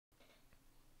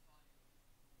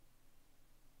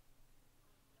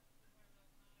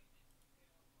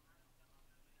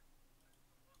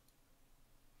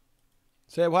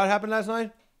Say, what happened last night?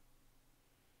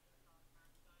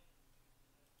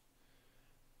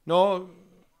 No,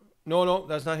 no,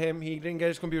 that's not him. He didn't get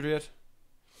his computer yet.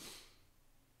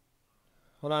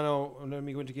 Hold on now, let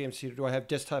me go into game. See, do I have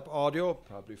desktop audio?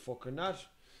 Probably fucking not.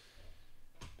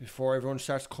 Before everyone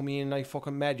starts coming in like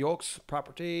fucking mad yokes.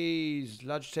 Properties,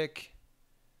 Logitech.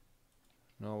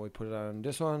 No, we put it on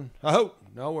this one. Oh,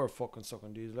 now we're fucking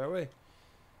sucking diesel, are we?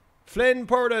 Flynn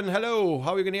Purden, hello.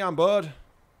 How are you getting on, bud?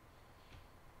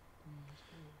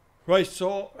 Right,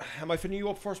 so am I finishing you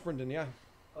up first, Brendan? Yeah.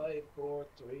 5, 4,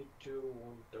 3, 2,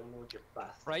 1. Don't know what your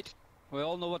bastard. Right. We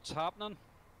all know what's happening.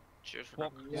 Cheers.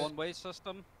 One-way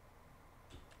system.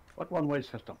 What one-way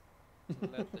system?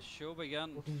 Let the show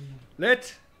begin.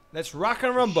 Let's rock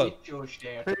and rumble. Shit, Josh,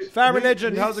 there. Farmer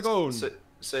Legend, how's it going?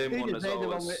 Same one as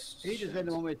always. He just made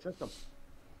the one-way system.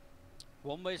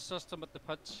 One-way system at the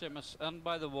pit, Seamus. In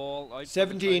by the wall. Out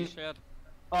 17. by the shed.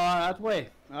 Oh, that way.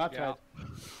 That's Yeah. right.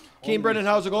 Keen Brendan,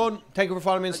 how's it going? Thank you for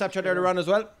following me on Snapchat earlier on as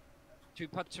well. 2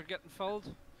 pits are getting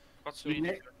filled. What's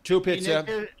me? 2 pits,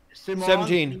 yeah.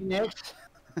 17. Next.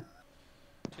 2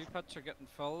 pits are getting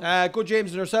filled. Good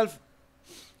James and yourself.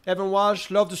 Evan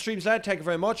Walsh, love the streams, lad. Thank you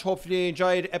very much. Hopefully you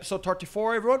enjoyed episode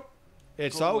 34, everyone.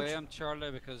 It's Go out. away, Charlie,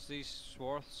 because these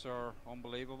swarths are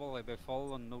unbelievable. They'll be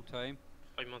full in no time.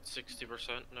 I'm at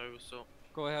 60% now, so.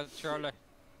 Go ahead, Charlie.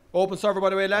 Open server, by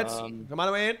the way, lads. Come on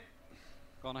away in.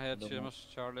 Go on ahead, Seamus.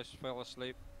 Charlie fell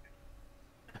asleep.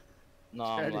 No,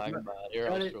 I'm lagging bad here.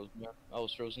 I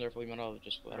was frozen there for a minute. I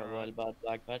just had a really bad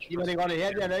lag patch. You want to go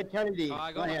ahead, yeah, right? Charlie D. Go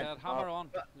ahead. Hammer on.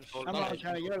 Hammer on,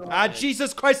 Charlie. You're Ah,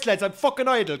 Jesus Christ, lads. I'm fucking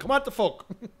idle. Come on, the fuck.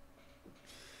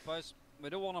 Boys, we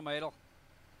don't want them idle.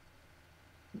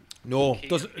 No,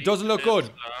 doesn't look good.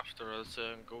 After us,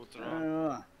 go through.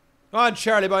 Come on,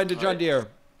 Charlie, behind the John Deere.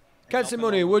 Kelsey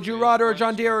Money, would you rather a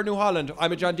John Deere or New Holland?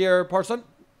 I'm a John Deere person.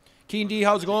 Keen D,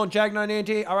 how's it going? Jag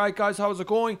 980. Alright, guys, how's it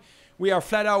going? We are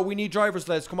flat out. We need drivers,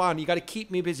 lads. Come on, you got to keep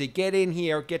me busy. Get in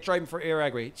here. Get driving for Eire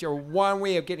Agri. It's your one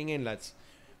way of getting in, lads.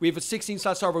 We have a 16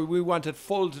 slot server. We want it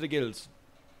full to the gills.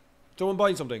 Someone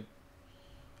buying something?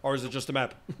 Or is it just a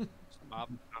map? It's a map.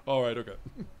 Alright, okay.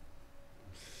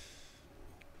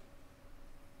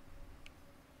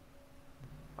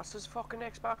 What's this fucking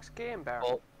Xbox game, Bar?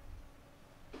 Oh.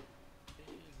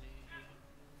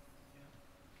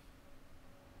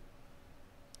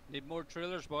 Need more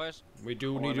trailers, boys. We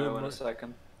do need in to. a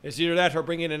second. It's either that or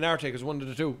bring in an Arctic as one of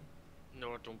the two.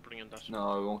 No, don't bring in that. No,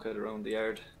 I won't get around the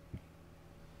yard.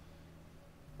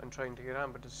 I'm trying to get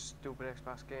on, but this stupid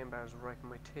Xbox game bar is wrecking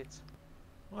my tits.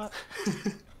 What?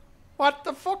 What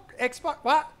the fuck? Xbox?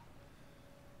 What?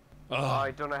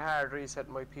 I done a hard reset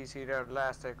on my PC there the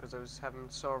last day because I was having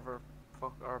server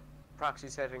or proxy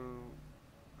setting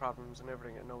problems and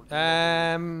everything.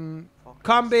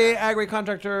 Combi Agri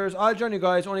Contractors. I'll join you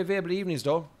guys. Only available evenings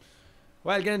though.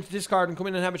 Well, get into Discord and come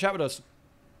in and have a chat with us.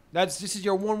 Lads, this is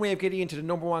your one way of getting into the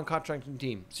 #1 contracting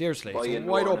team. Seriously, it's a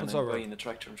wide open server. Buying the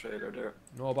tractor and trailer there.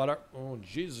 No bother. Oh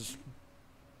Jesus.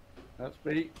 That's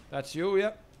pretty. That's you,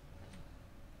 yeah.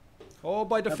 Oh,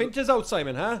 by the Fint is out,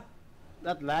 Simon, huh?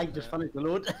 That lag just finished the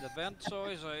load. The vent's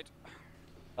always out.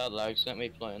 That lag sent me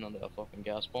flying under a fucking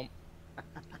gas pump. As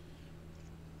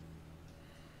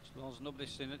long as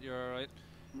nobody's seen it, you're alright.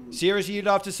 Seriously, you'd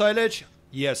off to silage?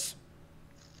 Yes.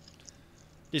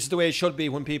 This is the way it should be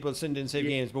when people send in save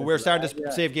games, but we're starting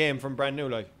to save game from brand new,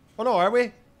 like. Oh no, are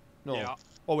we? No. Yeah.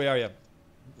 Oh, we are, yeah.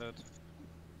 Good.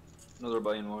 Another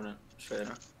buying morning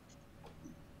trailer.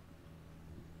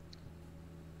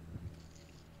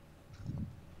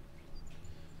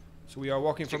 So we are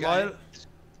working for mile.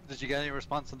 Did you get any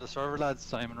response on the server, lads,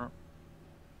 Simon?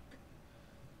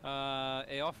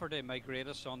 I offered to migrate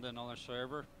us onto another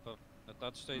server, but at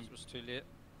that stage it was too late.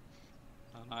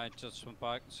 And I just went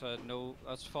back and said, no,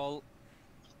 that's full.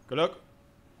 Good luck.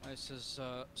 I says,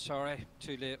 sorry,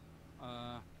 too late.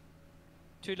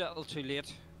 Too little, too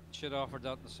late. Should have offered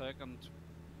that in the second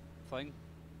thing.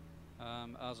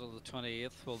 As of the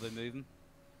 28th, we'll be moving.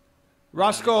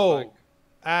 Roscoe.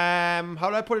 How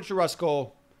do I put it to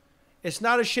Roscoe? It's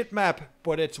not a shit map,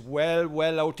 but it's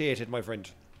well outdated, my friend.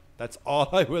 That's all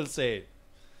I will say.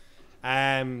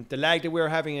 The lag that we're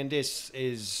having in this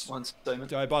is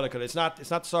diabolical. It's not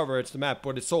the server, it's the map,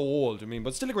 but it's so old. I mean,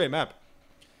 but still a great map.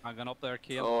 I'm going up there,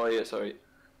 Kale. Oh yeah, sorry.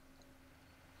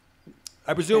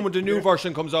 I presume when the new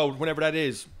version comes out, whenever that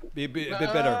is, be a bit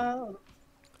better.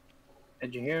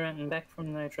 Did you hear anything back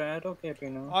from the triad? Okay, you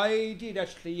know. I did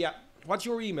actually, yeah. What's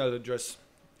your email address?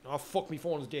 Oh fuck, my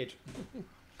phone is dead.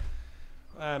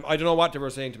 I don't know what they were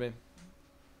saying to me.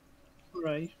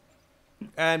 Right.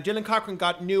 Dylan Cochran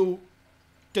got new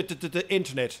the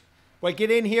internet. Well,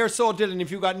 get in here, so Dylan, if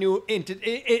you got new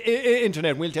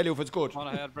internet, we'll tell you if it's good. On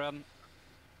ahead, Brendan.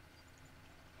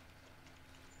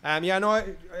 Yeah, no,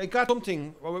 I got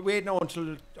something. Well, wait now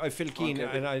until I feel keen,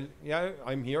 and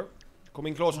I'm here.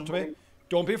 Coming closer to me.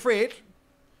 Don't be afraid.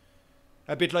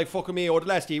 A bit like fucking me over the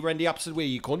last year, ran the opposite way,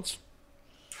 you cunts.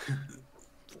 Fuck's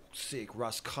sake,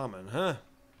 Roscommon, huh?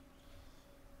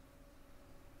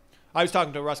 I was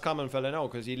talking to a Roscommon fella now,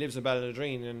 because he lives in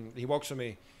Ballinadreen, and he works for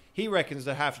me. He reckons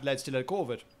that half the lads still had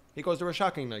COVID. He goes, they were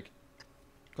shocking, like.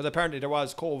 Because apparently there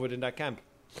was COVID in that camp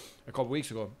a couple of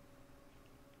weeks ago.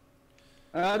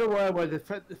 I don't know why the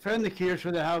friend the cures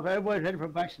for the have. Everybody's ready for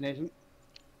vaccination.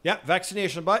 Yeah,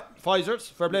 vaccination, but Pfizer's,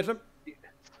 fair play to them.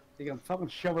 They can fucking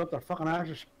shove it up their fucking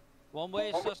arses. One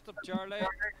way system, Charlie.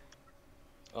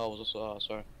 Oh, was this,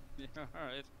 sorry. Yeah,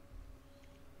 alright.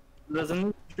 There's a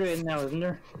new strain now, isn't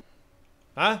there?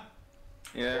 Huh?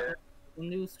 Yeah. A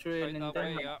new strain Right in that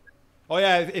way, Denmark. yeah. Oh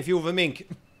yeah, if you have a mink.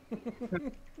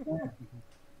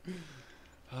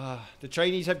 The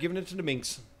Chinese have given it to the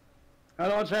minks.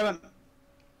 Hello, Simon.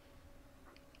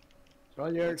 It's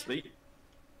all yours. Sleep.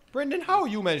 Brendan, how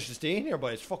you managed to stay in here,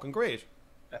 boy? It's fucking great.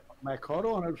 My car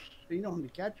on, I was, you know, the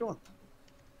catch on.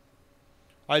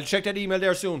 I'll check that email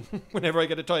there soon, whenever I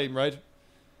get the time, right?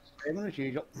 Simon as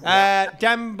usual.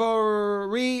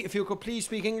 Damboree, if you could please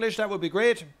speak English, that would be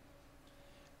great.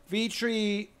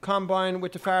 V3 combined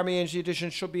with the Farm Energy Edition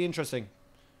should be interesting.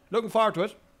 Looking forward to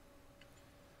it.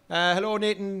 Hello,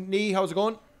 Nathan Nee, how's it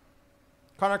going?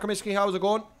 Connor Comiskey, how's it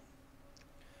going?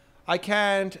 I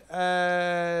can't,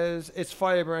 as it's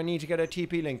fibre, I need to get a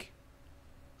TP link.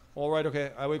 Alright,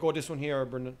 okay, I will go this one here,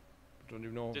 Brendan. Don't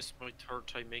even know. This is my third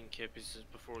time in, Kip. This is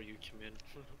before you came in.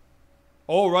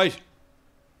 Oh, right.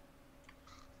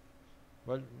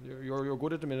 Well, you're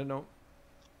good at the minute now.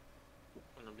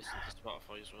 And I'm listening to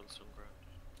Spotify as well, so I'm grand.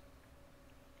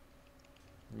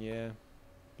 Yeah.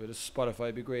 Bit of Spotify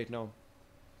would be great now.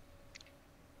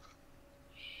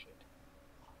 Shit.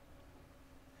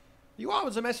 You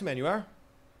always a messy man, you are?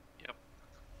 Yep.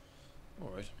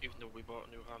 Alright. Even though we bought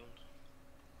New Holland.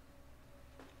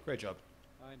 Great job.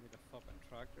 I need a fucking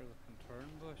tractor that can turn,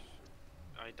 bush.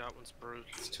 Aye, that one's brutal.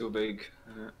 It's too big.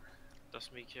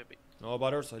 That's me, Kippy. No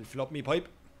bothers, I'll fill up me pipe.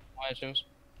 I assume.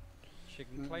 She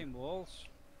can climb walls.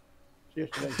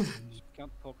 Yesterday. She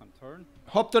can't fucking turn.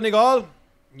 Hop Donegal.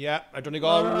 Yeah, I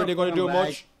Donegal No, really going to do come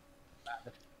much.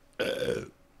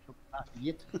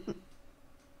 Yet.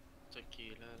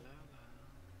 Tequila, la,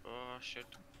 la. Oh, shit.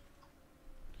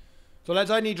 So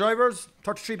lads, I need drivers.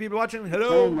 33 people watching. Oh,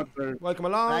 Hello. my God. Welcome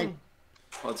along. Hi.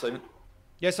 What, Simon?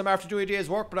 Yes, I'm after doing a day's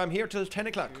work, but I'm here till 10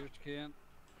 o'clock. Cheers, Ken.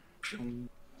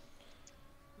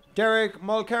 Derek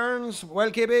Mulcairns.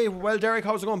 Well, KB. Well, Derek,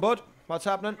 how's it going, bud? What's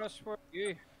happening? Chris, where are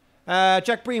you?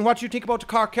 Jack Breen, what do you think about the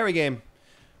Cork-Kerry game?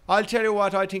 I'll tell you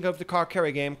what I think of the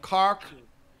Cork-Kerry game.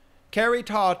 Kerry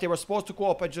thought they were supposed to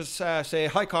go up and just say,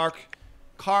 hi, Cork.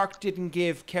 Cork didn't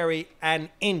give Kerry an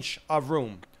inch of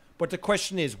room. But the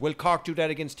question is, will Cork do that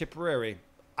against Tipperary?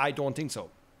 I don't think so.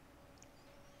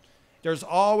 There's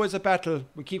always a battle.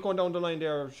 We keep going down the line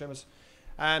there, Seamus.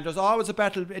 There's always a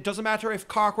battle. It doesn't matter if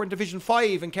Cork were in Division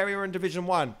 5 and Kerry were in Division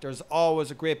 1. There's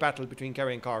always a great battle between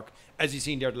Kerry and Cork, as you've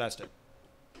seen there the last time.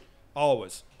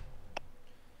 Always.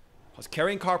 Because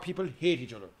Kerry and Cork people hate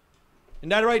each other. Isn't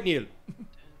that right, Neil?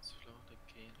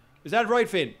 Is that right,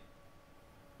 Finn?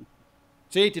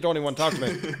 See, they don't even want to talk to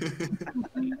me.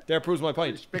 There proves my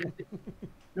point.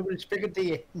 Nobody's speaking to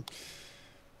you.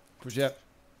 But yeah.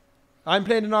 I'm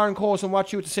playing the Northern Coast and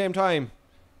watch you at the same time.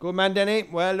 Good man, Denny.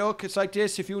 Well, look, it's like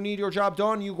this. If you need your job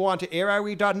done, you go on to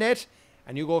aireagri.net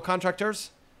and you go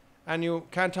contractors. And you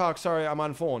can't talk. Sorry, I'm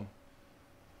on phone.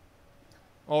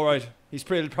 All right. He's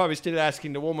probably still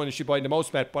asking the woman if she buying the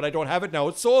mouse mat, but I don't have it now.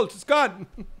 It's sold. It's gone.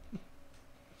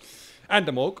 And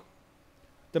the mug.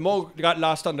 The mug got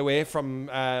lost on the way from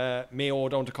Mayo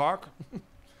down to Cork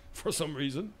for some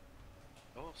reason.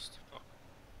 Lost. Oh.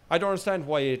 I don't understand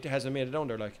why it hasn't made it down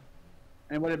there, like.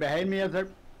 Anybody behind me out there?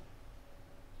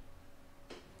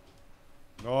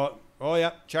 Oh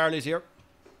yeah, Charlie's here.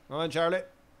 Come on, Charlie.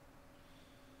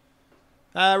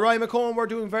 Ryan McComb, we're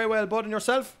doing very well, bud, and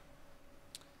yourself?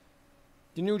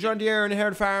 The new John Deere and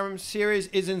Herd Farm series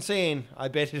is insane. I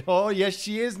bet it. Oh, yes,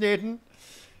 she is, Nathan.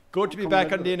 Good to be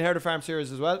back on the Inherited Farm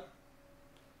series as well.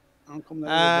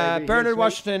 Bernard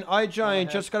Washington, I joined,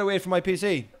 just got to wait for my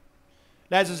PC.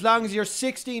 Lads, as long as you're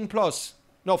 16 plus,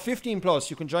 no, 15 plus,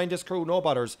 you can join this crew, no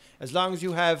bothers. As long as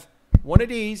you have one of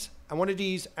these,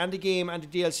 and the game, and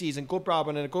the DLCs, and good broadband,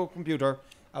 and a good computer,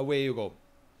 away you go.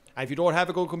 And if you don't have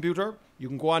a good computer, you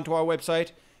can go onto our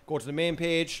website, go to the main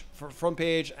page, front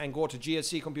page, and go to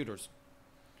GSC Computers.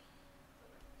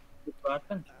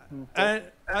 And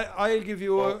I'll give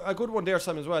you a good one there,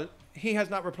 Sam, as well. He has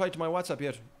not replied to my WhatsApp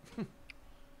yet.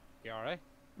 You alright?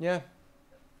 Yeah.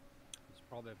 It's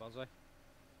probably busy.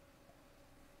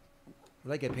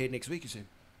 Well, I get paid next week, you see.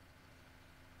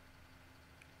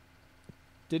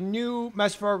 The new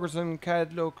Mass Ferguson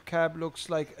cab looks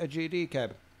like a GD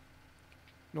cab.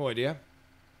 No idea.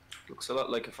 Looks a lot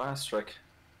like a fast track.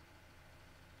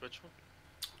 Which one?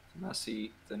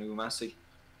 Massey, the new Massey.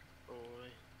 Oh,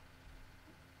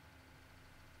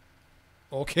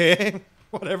 Okay.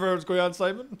 Whatever is going on,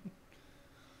 Simon.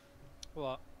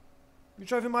 What? You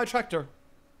driving my tractor?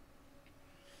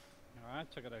 Alright,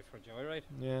 took it out for a joyride.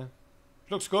 Yeah.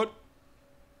 Looks good.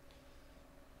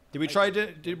 Did we try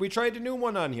the new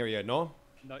one on here yet? No?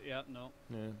 Not yet, no.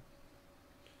 Yeah.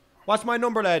 What's my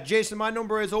number, lad? Jason, my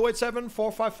number is 087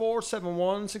 454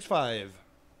 7165.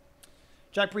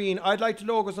 Jack Breen, I'd like the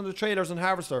logos on the trailers and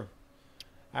harvester.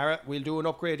 Alright, we'll do an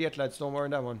upgrade yet, lads. Don't worry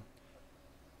on that one.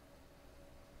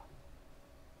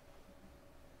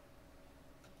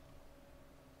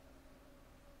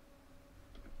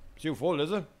 It's you full,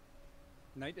 is it?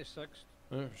 96.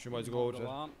 She might as well go with Go it.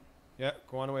 on. Yeah,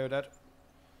 go on away with that.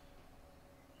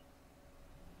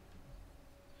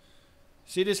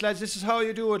 See this, lads? This is how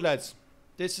you do it, lads.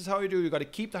 This is how you do it. You got to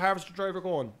keep the harvester driver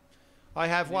going. I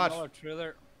have Need what? another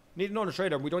trailer. Need another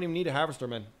trailer. We don't even need a harvester,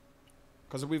 man.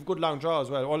 Because we've good long draw as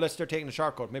well. Unless they're taking a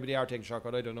shortcut. Maybe they are taking a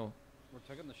shortcut. I don't know. We're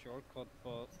taking the shortcut,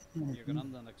 but you're going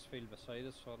on the next field beside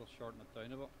us, so it'll shorten it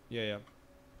down a bit. Yeah, yeah.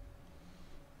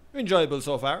 Enjoyable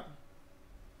so far.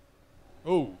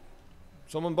 Oh,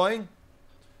 someone buying?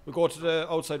 We'll go to the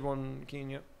outside one, Keen,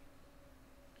 yeah.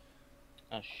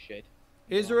 Ah, shit.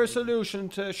 Is there a solution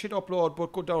to shit upload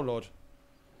but good download?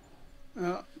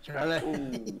 Oh,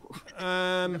 Charlie.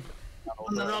 Um,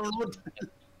 On the wrong road.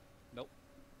 Nope.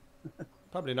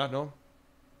 Probably not, no.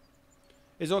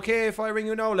 Is it okay if I ring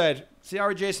you now, lad? See,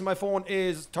 Jason, my phone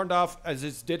is turned off as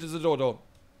it's dead as a dodo.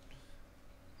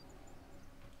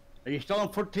 Are you still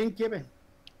on 14, Kibby?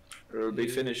 It'll be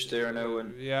finished there now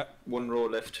and Yeah. one row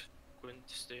left. going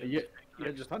to stay.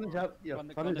 You're just finished that. You're Gone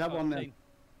to- finished gone that to one then. 15.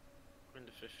 Going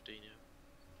to 15, yeah.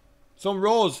 Some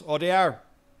rows. Oh, they are.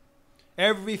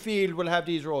 Every field will have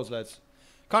these rows, lads.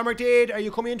 Conrad Dade, are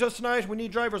you coming into us tonight? We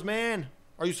need drivers, man.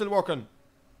 Are you still working?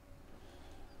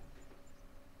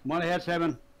 Come on ahead,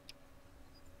 Simon.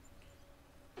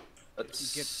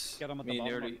 That's Get 'em at the me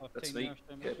bottom of nearly. 15 That's me. there,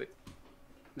 Simon. Yeah,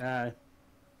 but Aye.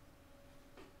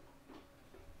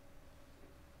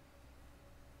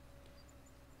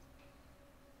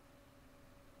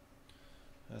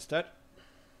 That's that.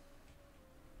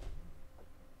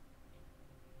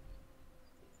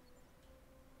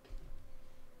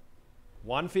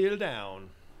 One field down.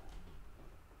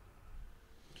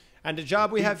 And the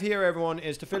job we have here, everyone,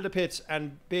 is to fill the pits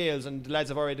and bales, and the lads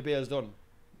have already the bales done.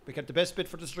 We get the best bit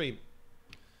for the stream.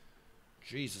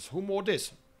 Jesus, who mowed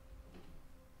this?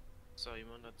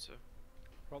 Simon, that's it.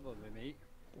 Probably me,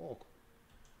 Oh,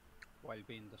 while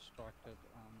being distracted.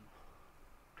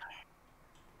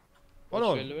 hold What's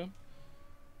on. field again?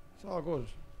 It's all good.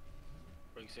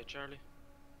 What do you say, Charlie?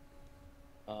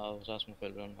 I was asking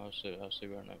Phil around. I'll see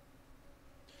where now.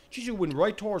 Jeez, you went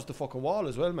right towards the fucking wall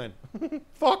as well, man.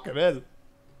 Fucking hell.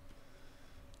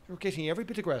 You're getting every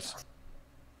bit of grass.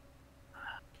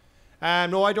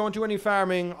 No, I don't do any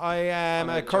farming. I am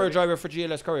a courier driver for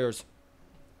GLS Couriers.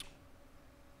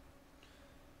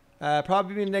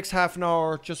 Probably in the next half an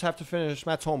hour, just have to finish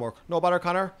Matt's homework. No bother,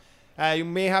 Connor. You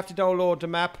may have to download the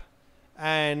map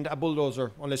and a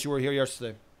bulldozer, unless you were here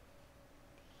yesterday.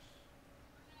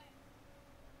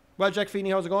 Well, Jack Feeney,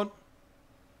 how's it going?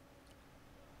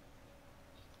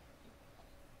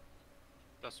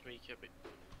 That's me, Kippy.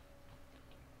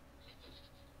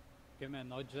 Give me a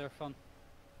nudge there, fun.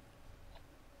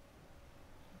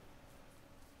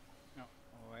 No,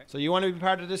 alright. So you want to be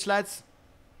part of this, lads?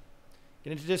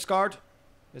 Get into Discord.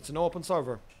 It's an open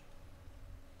server.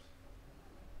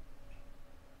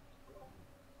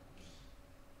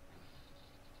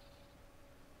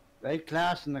 Right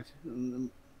class and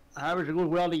harvest a good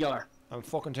well together. I'm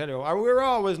fucking telling you. We're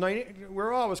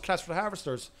always class for the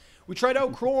harvesters. We tried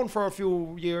out Crone for a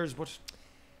few years, but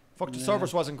fuck, the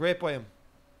service wasn't great by him.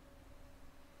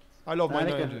 I love my I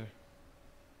think nine.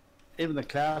 Even the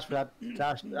class for that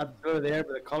blue there,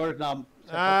 but the colours now.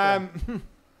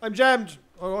 I'm jammed.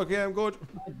 Oh, okay, I'm good.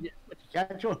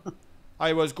 Catch one.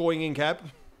 I was going in cap.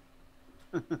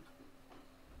 Keep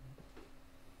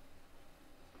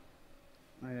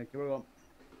it going.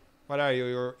 What are you?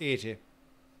 You're 80.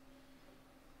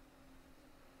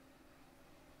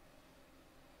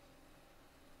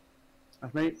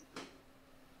 That's me.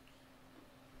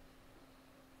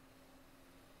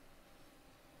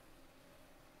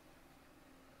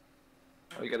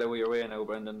 I'll get out of your way now,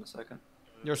 Brendan, in a second.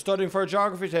 You're studying for a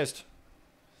geography test.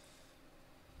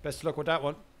 Best of luck with that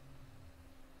one.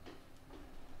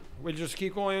 We'll just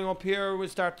keep going up here. We'll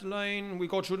start the line. We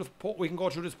go through the we can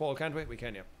go through this pole, can't we? We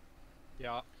can, yeah.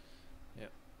 Yeah. Yeah.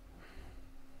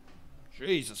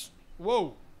 Jesus.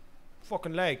 Whoa.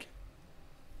 Fucking leg.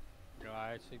 Yeah,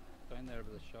 I see down there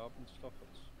with the shop and stuff.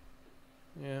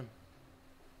 It's Yeah.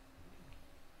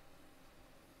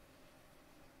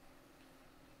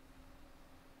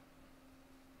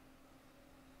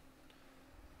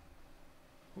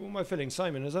 Who am I filling?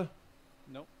 Simon, is it?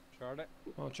 nope, Charlie.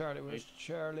 Oh, Charlie. Where's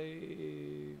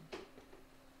Charlie?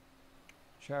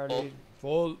 Charlie.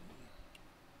 Full.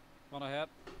 One ahead.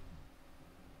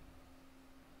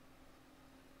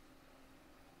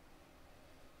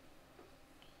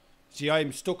 See,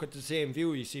 I'm stuck at the same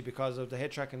view, you see, because of the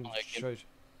head tracking shite.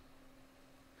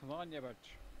 Come on, you bitch.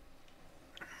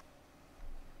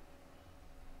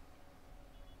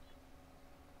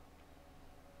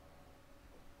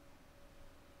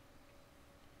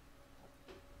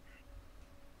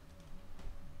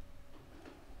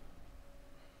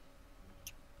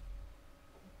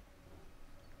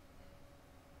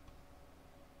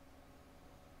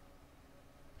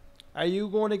 Are you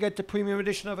going to get the premium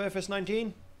edition of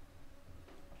FS19?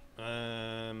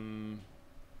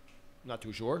 Not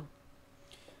too sure.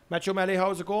 Matthew O'Malley,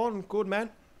 how's it going? Good, man.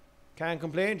 Can't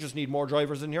complain. Just need more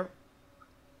drivers in here.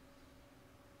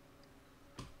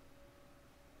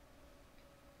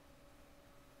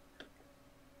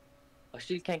 I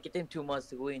still can't get them 2 mods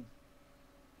to go in.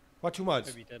 What 2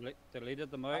 mods? Maybe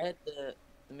deleted them I out. had the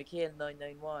McCain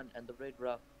 991 and the Red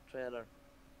Rock trailer.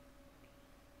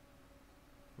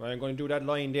 Right, I'm going to do that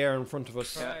line there in front of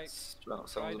us. Try- Well, Try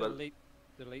sounds well.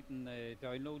 deleting the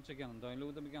downloads again and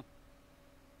download them again.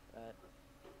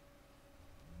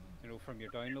 You know, from your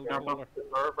download folder.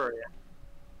 Server, yeah.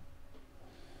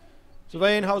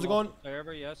 Sylvain, how's it going?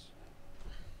 Server, yes.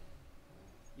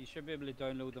 You should be able to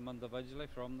download them individually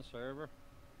from the server.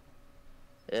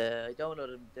 I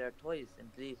downloaded them there twice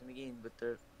and deleted them again, but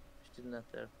they're still not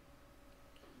there.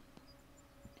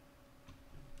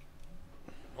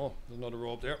 Oh, there's another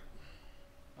row up there.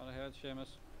 On ahead, Seamus.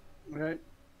 Right.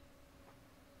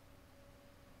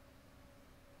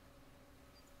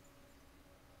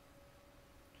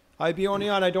 I'll be only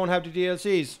on, I don't have the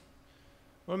DLCs.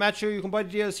 Well, Matthew, you can buy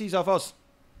the DLCs off us.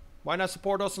 Why not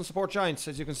support us and support Giants?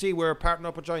 As you can see, we're partnering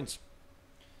up with Giants.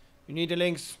 You need the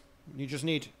links. You just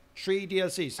need 3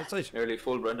 DLCs. That's it. Nearly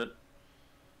full, Brendan.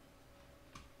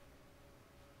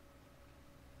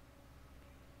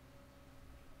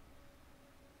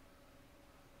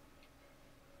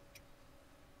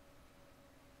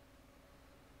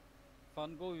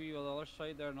 Fun, go you on the other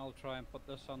side there and I'll try and put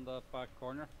this on the back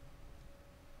corner.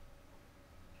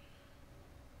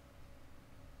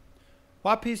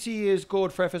 What PC is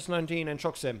good for FS19 and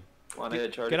Truck Sim? One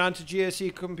ahead, Charlie. Get onto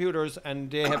GSC computers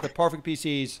and they have the perfect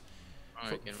PCs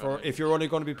for if you're only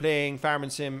going to be playing Farm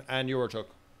and Sim and Euro Truck.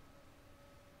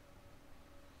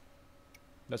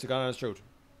 That's the God honest truth.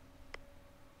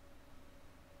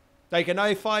 Like an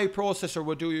i5 processor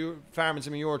would do you Farm and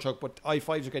Sim and Euro Truck, but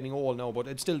i5s are getting old now, but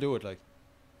it'd still do it. Like,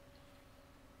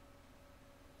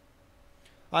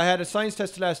 I had a science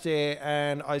test last day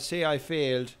and I say I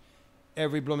failed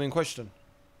every blooming question.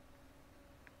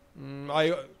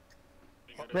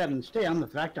 Brendan, stay on the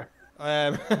tractor.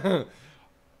 To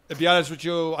be honest with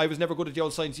you, I was never good at the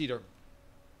old science either.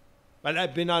 Well,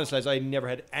 I've been honest, lads, I never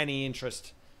had any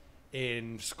interest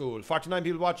in school. 49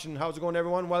 people watching. How's it going,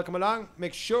 everyone? Welcome along.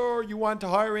 Make sure you want to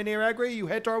hire in Eire Agri. You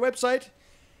head to our website.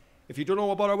 If you don't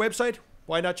know about our website,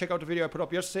 why not check out the video I put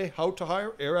up yesterday, how to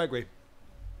hire Eire Agri.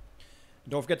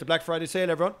 And don't forget the Black Friday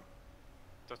sale, everyone.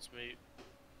 That's me.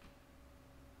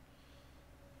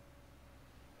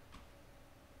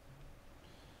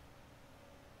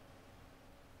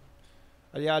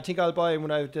 Yeah, I think I'll buy when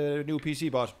I have the new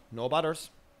PC bought. No bothers.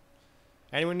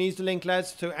 Anyone needs the link,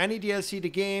 lads, to any DLC the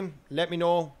game, let me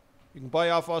know. You can buy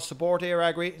off us, support Eire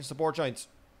Agri, and support Giants.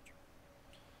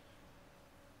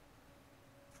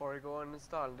 Before I go and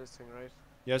install this thing, right?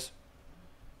 Yes.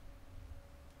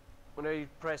 When I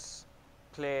press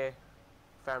play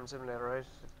Farm Simulator, right?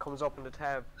 It comes up in the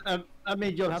tab. I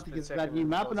mean, you'll have to Split get that second new and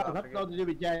map, goes and that'll off have again. to do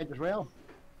with Giant as well.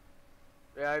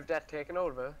 Yeah, I have that taken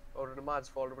out of it, out of the mods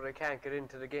folder, but I can't get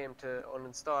into the game to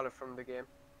uninstall it from the game.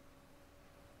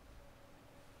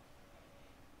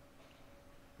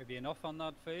 Maybe enough on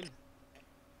that field.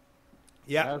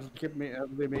 Yeah. That'll keep me, that'll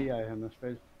be me in this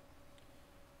field.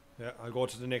 Yeah, I'll go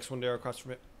to the next one there across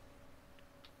from it.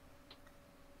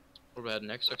 What about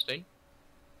next 16?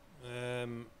 Yeah.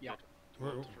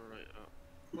 We're- Right,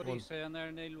 What are you saying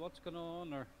there, Neil? What's going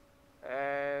on? Or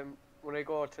When I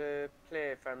go to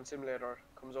play Farm Simulator,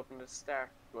 it comes up in the start,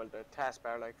 well, the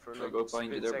taskbar, like for I'll like go a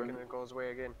find you split there, second, Brendan. and it goes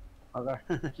away again. Okay.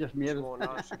 Just me. Just go and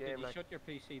launch the Did game, you like. shut your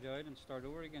PC down and start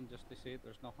over again just to see if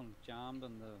there's nothing jammed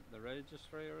in the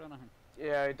registry or anything?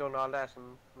 Yeah, I done all that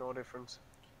and no difference.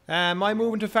 Am I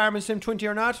moving to Farming Sim 20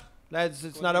 or not? Lads,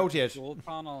 it's Go not to out the yet. control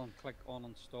panel and click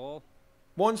uninstall.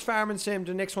 Once Farming Sim,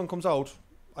 the next one comes out,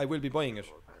 I will be buying it.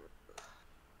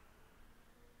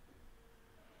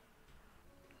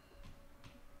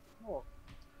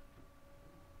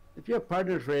 If you're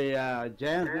partners with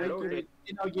James,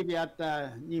 give you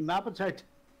that new map inside.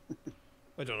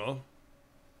 I don't know.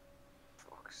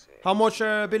 Fuck's sake. How much,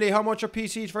 Billy, how much are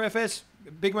PCs for FS?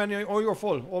 Big man, oh, you're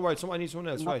full. All right, so I need someone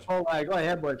else, right. Oh, go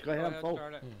ahead, boys. Go ahead, full.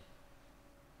 Charlie.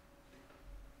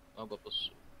 I'll go plus.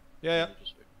 Yeah,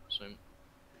 Just assume.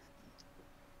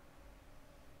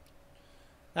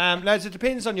 yeah. Lads, it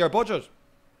depends on your budget.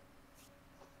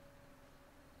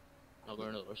 I'll go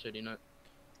another city now.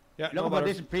 Yeah, no Look about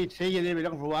matter. this PC, you'll be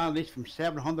looking for one at least from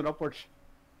 700 upwards.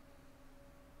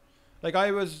 Like,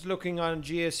 I was looking on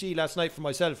GSC last night for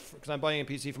myself, because I'm buying a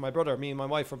PC for my brother. Me and my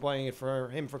wife are buying it for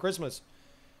him for Christmas.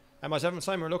 And myself and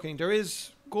Simon are looking. There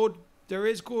is good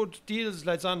deals,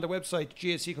 lads, on the website,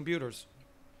 GSC Computers.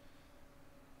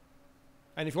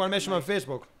 And if you want to mention them on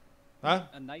Facebook. Huh?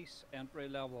 A nice entry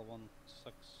level one,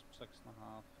 6.5.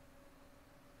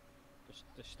 Just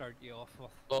to start you off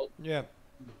with. Well, Yeah.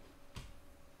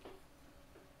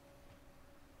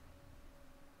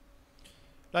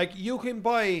 Like, you can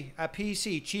buy a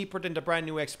PC cheaper than the brand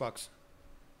new Xbox.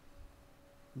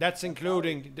 That's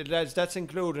including that's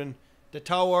including the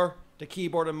tower, the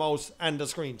keyboard and mouse, and the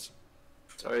screens.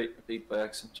 Sorry, beat by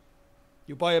accident.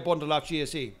 You buy a bundle off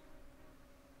GSE.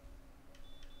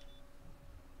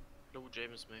 No,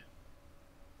 James, mate.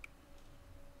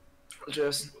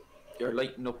 Just, you're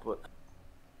lighting up, but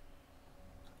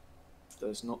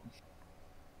there's nothing.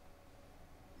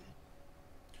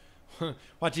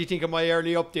 What do you think of my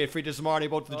early update for you this morning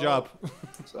about the job?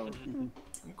 So, I'm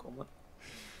coming.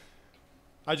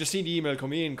 I just seen the email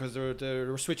come in because they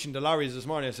were switching the lorries this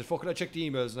morning. I said, fuck it, I check the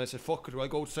emails. And I said, fuck it, I'll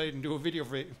go outside and do a video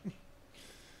for you.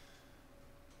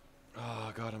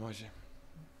 Oh, God almighty.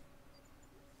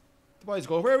 The boys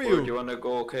go, where are Where do you? you want to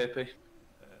go, KP?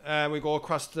 We go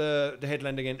across the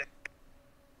headland again.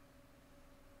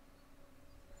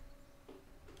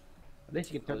 At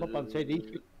least you can turn up on side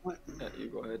east. Yeah, you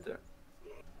go ahead there.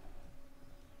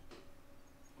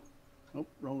 Nope,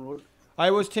 wrong road.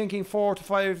 I was thinking 4 to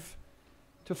 5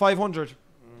 to 500.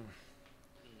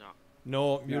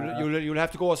 No. No, you'll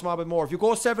have to go a small bit more. If you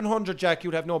go 700, Jack,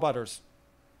 you'd have no bothers.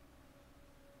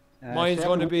 Mine's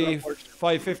going to be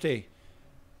 550.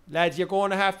 Lads, you're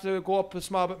going to have to go up a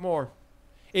small bit more.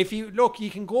 If you look, you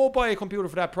can go buy a computer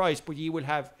for that price, but you will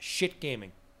have shit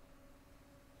gaming.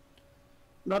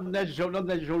 Not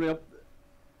necessarily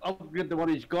upgrade the one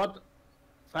he's got.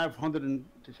 500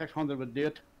 to 600 would do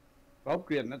it. For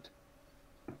upgrading it.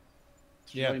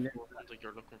 Yeah. I don't think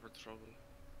you're looking for trouble.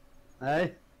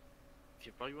 Aye. If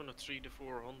you buy one of 3 to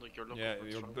 400, you're looking Yeah, for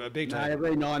you're trouble. a big Nah, time.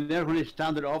 every now and then when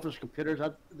standard office computers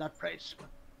at that price.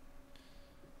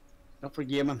 Not for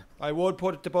gaming. I would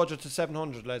put the budget to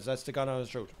 700, lads. That's the God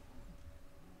honest truth.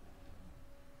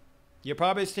 You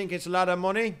probably think it's a lot of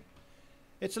money.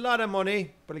 It's a lot of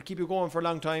money, but it'll keep you going for a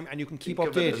long time, and you can keep Think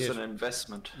of it as updated. an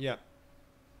investment. Yeah.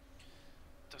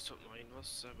 That's what mine was,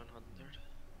 700.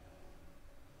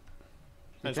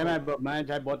 The time I bought mine,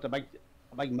 I bought a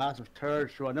big massive tour,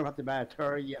 so I never have to buy a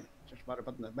tour again. Just about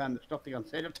putting the stuff they can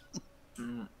say it.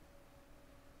 Mm.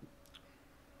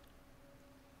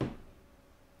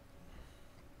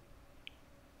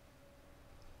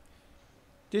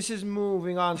 This is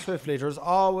moving on swiftly. There's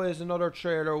always another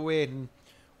trailer waiting.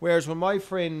 Whereas when my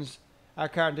friends are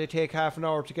carting, they take half an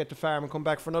hour to get to farm and come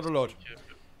back for another load.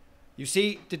 You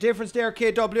see the difference there,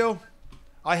 KW?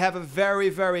 I have a very,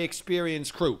 very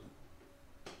experienced crew.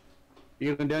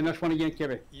 You can do this one again,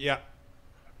 Kevin. Yeah.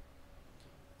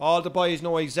 All the boys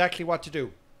know exactly what to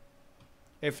do.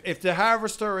 If the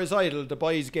harvester is idle, the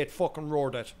boys get fucking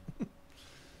roared at. And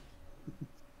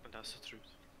that's the truth.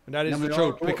 And that is the we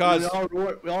truth. Because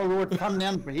we all wrote from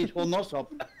them, but he's holding us up.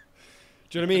 do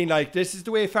you know what I mean? Like, this is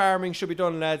the way farming should be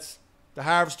done, lads. The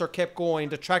harvester kept going,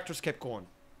 the tractors kept going.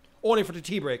 Only for the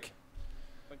tea break.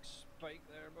 Big spike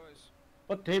there, boys.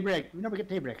 What tea break? We never get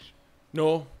tea breaks.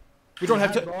 No. We don't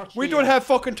have to, we don't have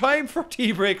fucking time for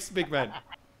tea breaks, big man.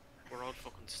 We're all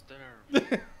fucking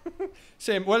starved.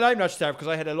 Same. Well, I'm not starved because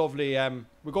I had a lovely,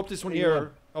 we go up this one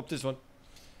here, up this one.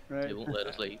 Right. They won't let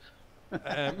us leave.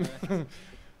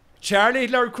 Charlie,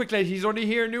 quickly, he's only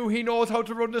here new, he knows how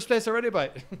to run this place already, by.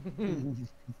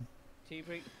 Tea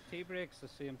tea breaks the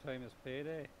same time as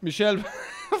payday? Michelle,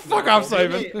 fuck off,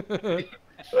 Simon.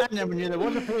 I never knew there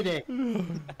was a payday.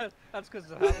 That's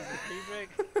because it happens at tea break.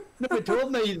 Nobody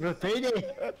told me it was payday.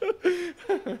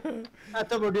 I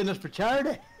thought we were doing this for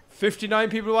charity. 59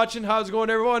 people watching. How's it going,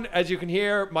 everyone? As you can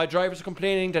hear, my drivers are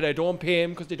complaining that I don't pay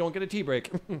them because they don't get a tea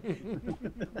break.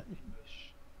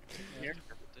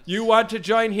 You want to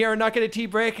join here and not get a tea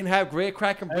break and have great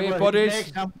crack and great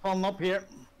buddies? I'm pulling up here.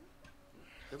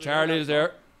 Charlie's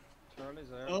there. Charlie's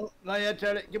there. Oh, not yet,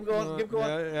 Charlie. Keep going, keep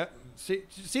going. Yeah.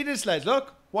 See this, lads.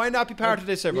 Look, why not be part of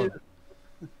this, everyone?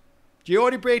 The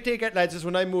only break they get, lads, is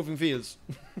when I'm moving fields.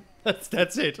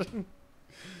 that's it.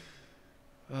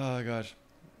 Oh gosh.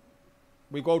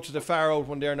 We go to the far out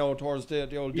one there now towards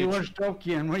the old ditch. You were stuck,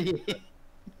 Ian, were you?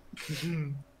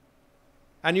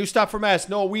 And you stop for mass.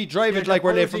 No, we drive it like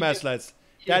we're late for mass, lads.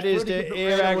 That is the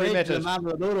Eire Agri method.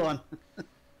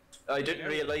 I didn't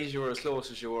realise you were as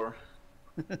close as you were.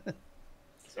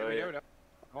 Sorry.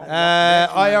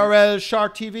 IRL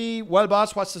Short TV. Well,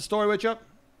 boss, what's the story with you?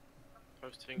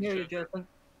 Here, Justin.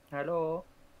 Hello.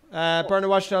 Bernard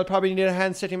Washington, I'll probably need a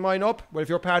hand setting mine up. Well, if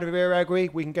you're part of Eire Agri,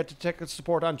 we can get the technical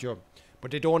support onto you.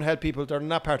 But they don't help people that are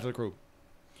not part of the crew.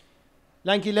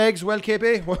 Lanky legs, well,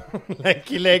 KP.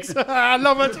 Lanky legs. I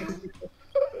love it.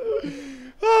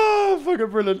 Oh, fucking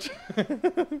brilliant.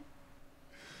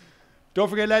 Don't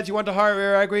forget, lads, you want to hire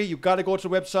Eire Agri, you've got to go to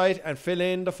the website and fill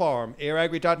in the form.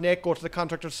 aireagri.net, go to the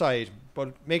contractor side.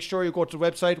 But make sure you go to the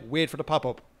website, wait for the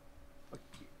pop-up.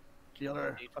 The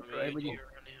other with you.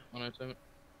 One at a time.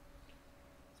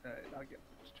 Sorry, I'll get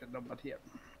straight up here.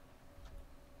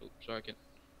 Oh, sorry, kid.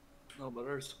 No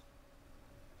butters.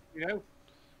 You know?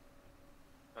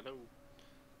 Hello.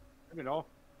 Let me know.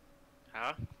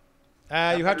 Huh?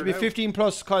 You have to be 15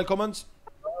 plus, Kyle Cummins.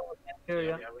 Hear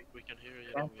ya. Yeah, we can hear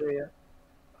you. Can't hear ya.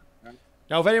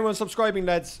 Now, if anyone's subscribing,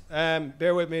 lads,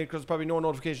 bear with me because probably no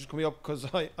notifications coming up because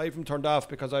I have them turned off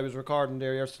because I was recording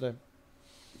there yesterday.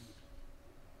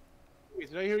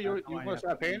 Did I hear you must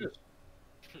start paying us?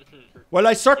 Well,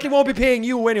 I certainly won't be paying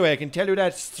you anyway. I can tell you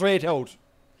that straight out.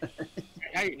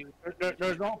 Hey,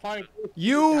 there's no point.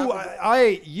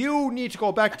 You need to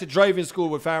go back to driving school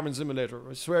with Farming Simulator.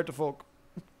 I swear to fuck.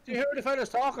 Do you hear the fellas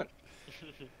talking?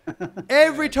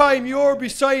 Every time you're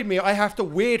beside me, I have to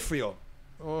wait for you.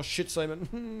 Oh shit,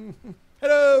 Simon.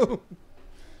 Hello.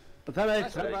 But then I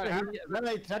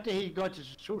he got to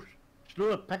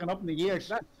slow picking up in the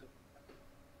years.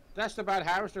 That's the bad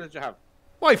harvester that you have.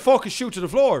 Why fuck is shoot to the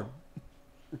floor?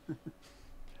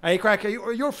 Hey, Crack,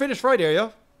 you're finished Friday, are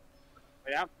you?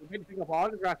 I have to pick up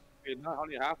all the grass, not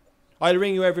only half. I'll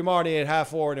ring you every morning at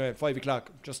 4:30 anyway, 5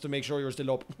 o'clock, just to make sure you're still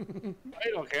up.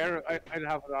 I don't care. I'll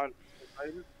have it on.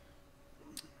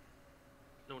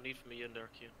 No need for me in there,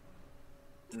 Q.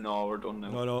 No, we're done now.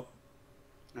 No.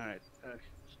 Alright,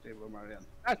 stay with Marianne.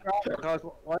 That's right, because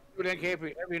what you then,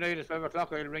 KP, every night at 5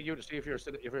 o'clock I'll ring you to see if you're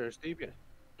asleep yet.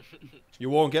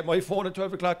 You won't get my phone at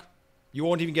 12 o'clock. You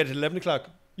won't even get it at 11 o'clock.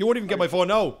 You won't even get my phone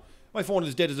now. My phone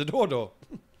is dead as a dodo.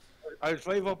 I'll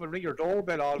drive up and ring your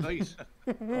doorbell all night.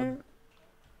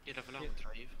 You'd have a long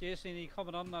drive. Jason, are you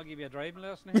coming on and I'll give you a driving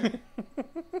lesson here?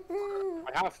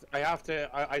 I have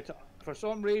to, for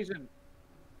some reason,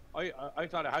 I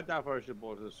thought I had that version,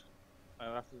 but I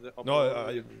have to.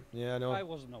 No, yeah, no. I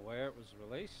wasn't aware it was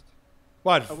released.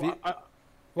 What?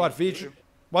 What feature?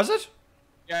 Was it?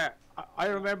 Yeah, I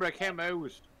remember it came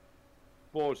out,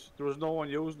 but there was no one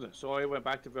using it, so I went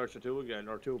back to version 2 again,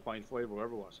 or 2.5, or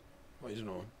whatever it was. I don't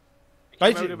know. It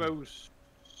came out about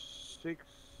 6-7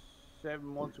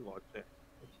 months ago, I'd say.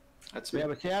 That's me. Yeah,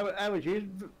 but see, I was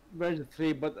using version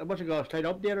 3, but I must have got a slight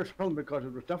update or something because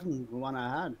it was different from the one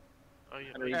I had. Oh,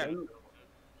 yeah, Yeah. I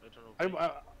don't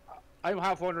know. I'm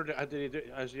half wondering,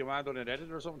 has your man done an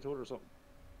edit or something to it or something?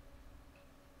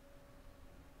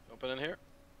 Open in here.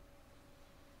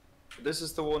 This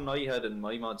is the one I had in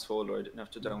my mods folder. I didn't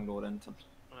have to download anything.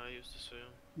 I used to see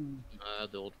him. I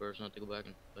have the old version. I have to go back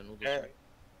and download Yeah, this.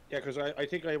 yeah, because I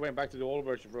think I went back to the old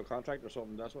version for a contract or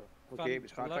something. That's what gave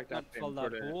his Will contract that that not fill for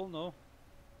that the. hole, no?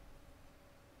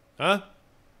 Huh?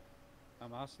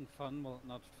 I'm asking fun, will it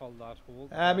not fill that hole?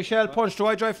 Michelle Punch, do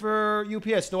I drive for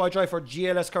UPS? No, I drive for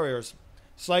GLS Couriers.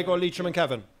 Sligo, Leitrim and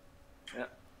Cavan. Yeah.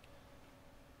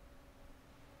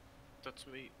 That's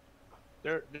me.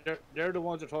 They're the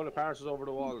ones that throw the parcels over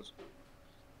the walls.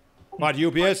 What,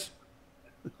 UPS?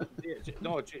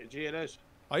 No, GLS.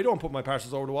 I don't put my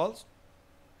parcels over the walls.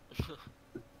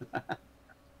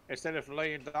 Instead of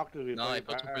flying doctors, we No, fly I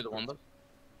put them through the window.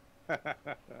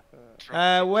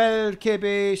 Well,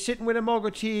 KB, sitting with a mug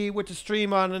of tea with the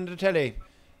stream on and the telly.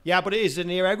 Yeah, but it is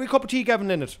an Eire Agri cup of tea, Gavin,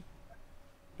 in it.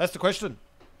 That's the question.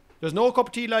 There's no cup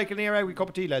of tea like an Eire Agri cup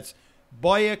of tea, lads.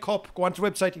 Buy a cup, go onto the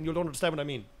website and you'll understand what I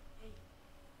mean.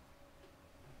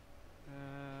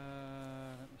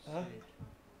 Let me see.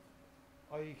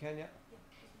 Oh, you can, yeah.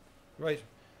 Right.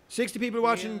 60 people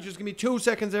watching. Just give me 2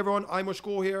 seconds, everyone. I must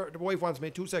go here. The wife wants me.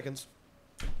 2 seconds.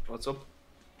 What's up?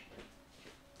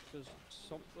 Does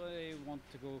somebody want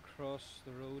to go across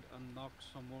the road and knock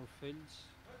some more fields?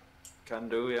 Can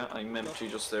do, yeah. I'm empty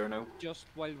just there now. Just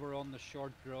while we're on the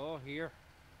short draw here.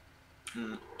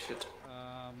 Shit.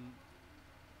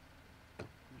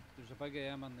 There's a big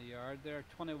M in the yard there.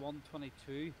 21,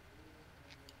 22,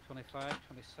 25,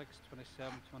 26,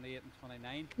 27, 28 and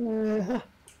 29.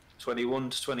 21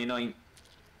 to 29.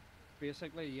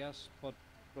 Basically, yes, but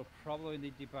we'll probably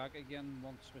need you back again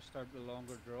once we start the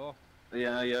longer draw.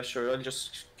 Yeah, sure. I'll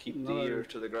just keep the ear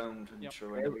to the ground and sure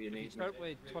whenever you need me. Start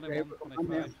with 21, 25,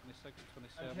 26,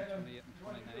 27, 28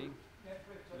 and 29.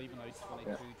 Leaving out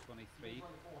 22, 23.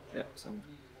 Yeah, some.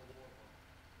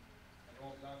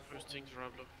 First things,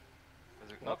 Rablo.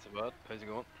 Is it not so bad? How's it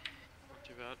going? Not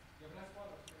too bad.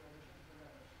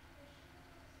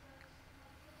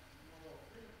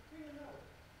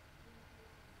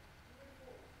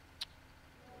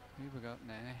 Who we got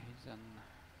now? He's in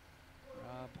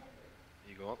Rob.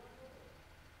 You go on.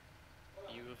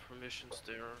 You have permissions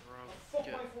there, Rob.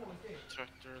 Get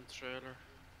tractor and trailer.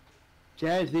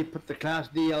 Jazz, they put the Class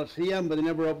DLC on, but they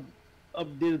never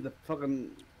updated the fucking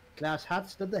Class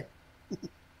hats, did they?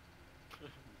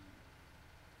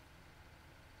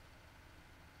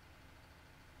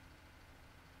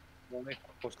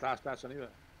 Post class that's anyway.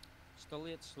 Still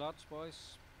 8 slots,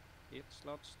 boys. 8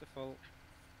 slots to fill.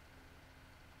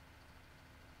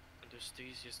 And that's the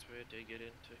easiest way to get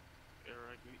into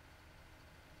Eire Agri.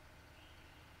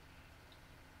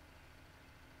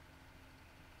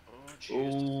 Oh, jeez.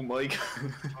 Oh my god.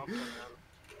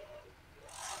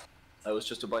 I was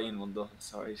just a buy-in one though,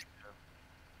 sorry.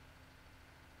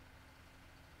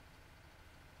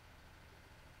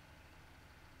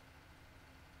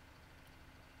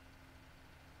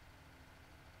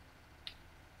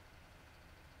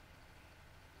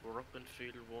 We're up in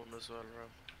field 1 as well, Rob.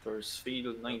 There's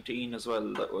field 19 as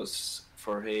well, that was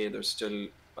for hay. There's still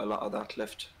a lot of that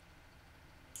left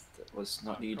that was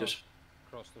not needed.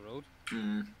 Across the road.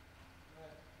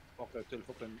 Fuck, there's still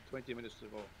fucking 20 minutes to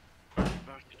go.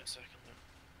 Back in a second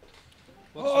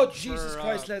now. Oh, Jesus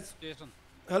Christ, lads. Jason,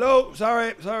 Hello,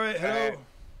 sorry, hello.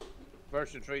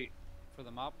 Version 3. for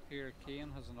the map here,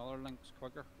 Kane has another links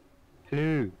quicker.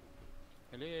 Hello.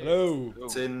 Hello.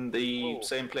 It's in the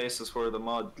same place as where the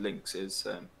mod links is,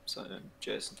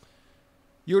 Jason.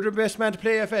 You're the best man to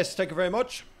play FS, thank you very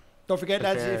much. Don't forget,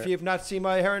 lads, if you've not seen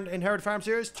my Inherit Farm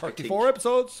series, 34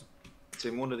 episodes. It's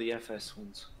in one of the FS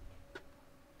ones.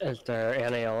 Is there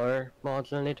any other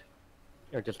mods in it?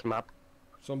 Or just a map?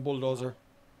 Some bulldozer.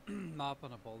 Map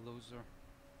and a bulldozer.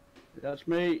 That's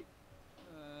me.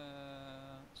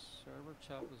 Server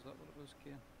chat, was that what it was,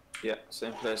 Kane? Yeah,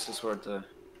 same place as where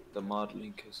the mod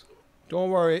link is. Don't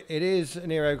worry, it is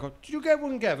an Eire Agri. Did you get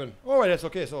one, Gavin? Alright, that's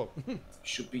okay, so.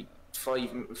 Should be 3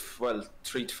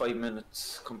 to 5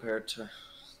 minutes compared to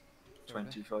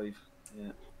 25.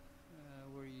 Yeah.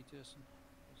 Where are you, Jason?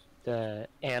 The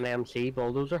NMC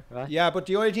bulldozer, right? Yeah, but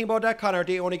the only thing about that, Connor,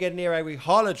 they only get an Eire Agri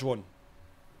haulage one.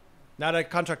 Not a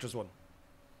contractor's one.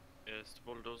 Yeah, it's the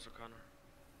bulldozer, Connor.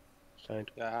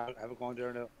 Sound. Yeah, have it going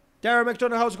there now. Darren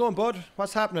McDonough, how's it going, bud?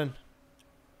 What's happening?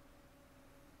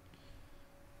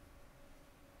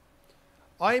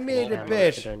 I made a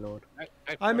bet.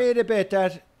 I made a bet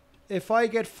that if I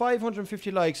get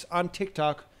 550 likes on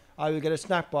TikTok, I will get a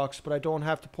snack box, but I don't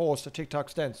have to post a TikTok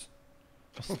stance.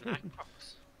 Snack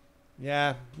box?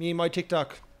 Yeah, me and my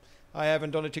TikTok. I haven't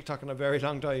done a TikTok in a very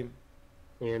long time.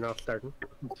 You're not starting.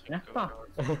 Snack box.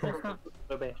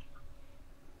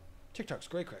 TikTok's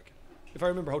great crack. If I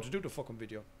remember how to do the fucking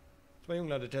video. It's my young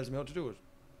lad that tells me how to do it.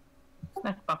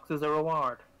 Snack box is a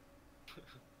reward.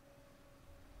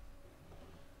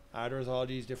 There's all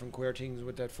these different queer things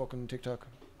with that fucking TikTok.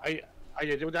 I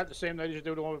do that the same night as you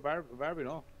do the one with Barbie,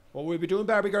 no? Well, we'll be doing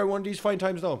Barbie Girl one of these fine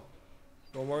times now.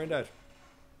 Don't worry about that.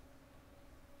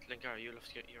 Linkar, you'll have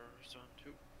to get yours on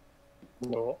too.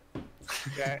 No.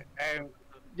 Yeah,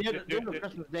 do the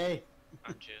Christmas Day.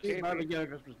 And Jason. Barbie Girl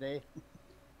Christmas Day.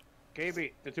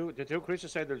 KB, the two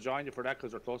Christians said they'll join you for that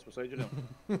because they're close beside you now.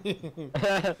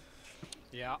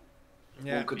 Yeah.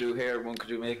 One could do hair, one could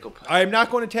do makeup. I'm not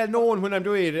going to tell no one when I'm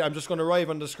doing it. I'm just going to arrive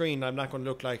on the screen. I'm not going to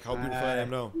look like how beautiful I am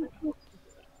now.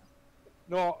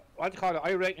 No, what do you call it?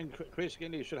 I reckon Chris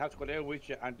Kinley should have to go there with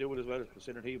you and do it as well,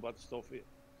 considering he bought the stuff for you.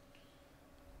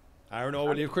 I don't know.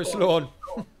 We'll leave Chris alone.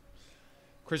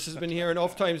 Chris has been here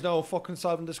enough times now fucking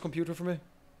solving this computer for me.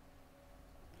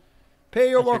 Pay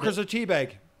your workers a tea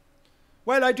bag.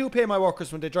 Well, I do pay my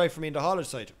workers when they drive for me in the haulage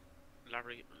side.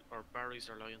 Larry or Barry's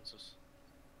or Lions'.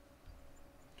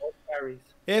 Berries.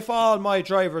 If all my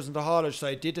drivers in the haulage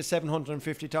side did the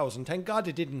 750,000, thank God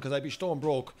they didn't because I'd be stone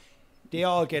broke, they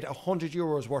all get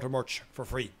 €100 worth of merch for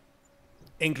free,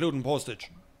 including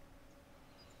postage.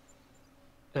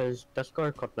 Is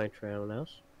Discord cut my trail now?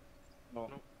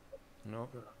 No.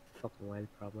 Fucking wild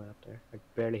problem out there. I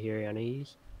barely hear any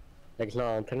ease. Like it's not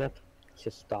on internet. It's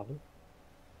just stopping.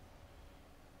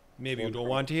 Maybe you don't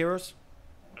want to hear us?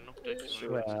 An update.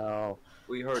 Sure. Well,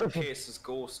 We heard Case's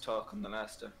ghost talk on the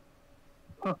last day.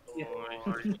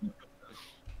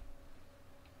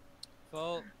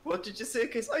 Well, What did you say,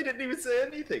 Case? I didn't even say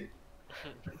anything.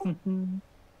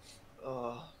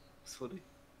 Oh, it's funny.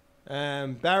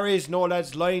 Barry's, no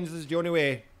lads, Lions is the only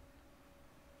way.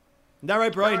 Isn't that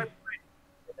right, Brian? Get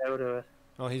out of it.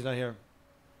 Oh, he's not here.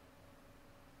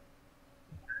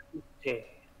 Okay.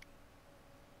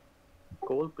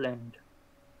 Gold blend.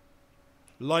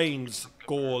 Lions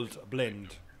Gold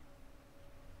Blend.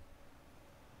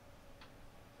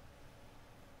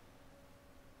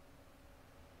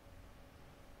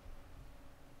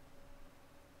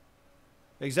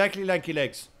 Exactly, lanky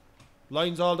legs.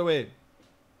 Lines all the way.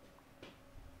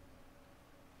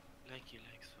 Lanky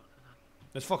legs, fucking hell.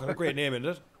 That's fucking a great name, isn't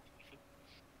it?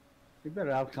 You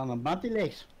better out on them banty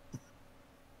legs.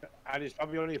 And he's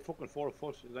probably only a fucking 4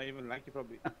 foot. He's not even lanky,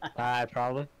 probably.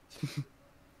 probably.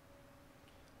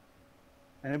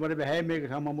 Anybody behind me?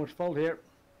 Because I'm almost full here.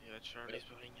 Yeah, Charlie's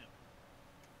behind you.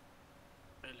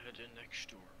 I'll head in next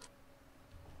door.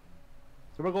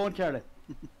 So we're going, Charlie.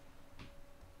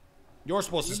 You're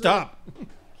supposed to stop.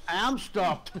 I am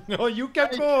stopped. No, you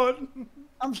kept going.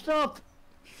 I'm stopped.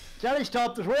 Charlie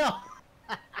stopped as well.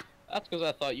 That's because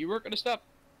I thought you weren't going to stop.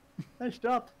 I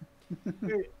stopped.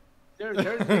 There's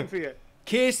the thing for you.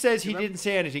 Case says he didn't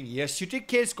say anything. Yes, you did,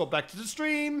 Case. Go back to the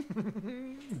stream.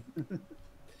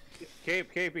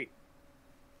 KP.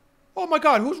 Oh my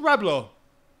God, who's Rablo?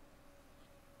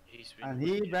 He's been And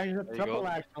he brings a you triple go.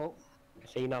 axle.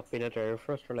 Has he not been at there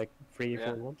for us for like 3 or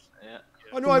 4 months? Yeah.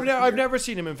 Oh no, I've never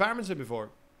seen him in Farmington before.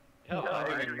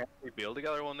 We build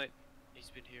together one night. He's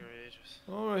been here ages.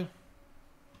 All right.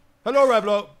 Hello,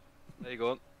 Rablo. There you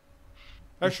go.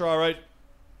 That's all right.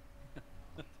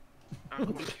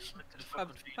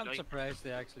 I'm surprised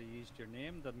they actually used your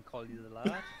name, didn't call you the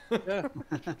lad.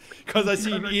 Because I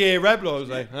seen EA Rablo. I was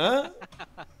like, huh?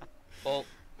 Well,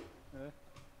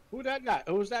 Who's that lad?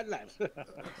 Who's that lad?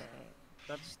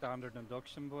 That's standard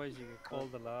induction, boys. You get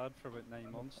called the lad for about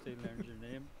 9 months till you learn your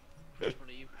name. Which one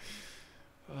are you?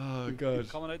 Oh God.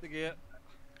 Coming out the gate.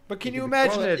 But can you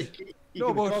imagine it? You No,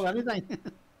 can but call anything.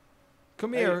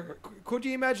 come here. Could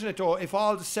you imagine it though? If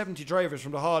all the 70 drivers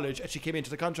from the haulage actually came into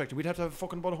the contract, we'd have to have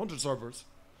fucking about 100 servers.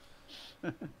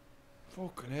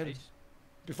 Fucking hell.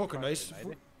 Be fucking nice.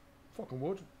 Fucking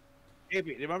would.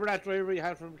 KP, remember that driver you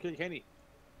had from Kilkenny?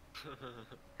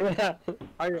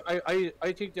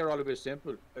 I think they're all a bit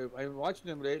simple. I'm watching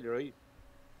them lately, right?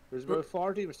 There's about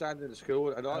 40 of them standing in the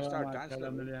school and all start dancing.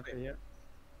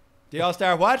 They all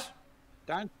start what?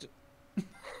 Dancing.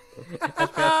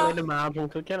 Especially the man from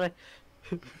Kilkenny.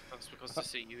 That's because they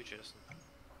see you, Jason.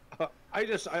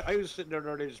 I was sitting there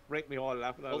and they just break me all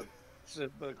laughing at it.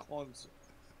 Simple cons.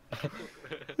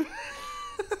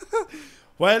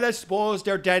 Well, I suppose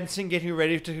they're dancing, getting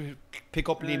ready to pick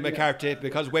up Liam McCarthy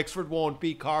because Wexford won't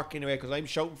beat Cork anyway because I'm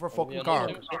shouting for fucking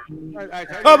Cork.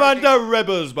 Come on, the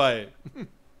Rebels, boy.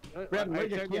 Brendan, where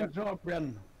you came from,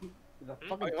 Brendan? The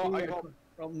fucking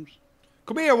problems.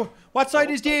 Come here. What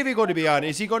side is Davey going to be on?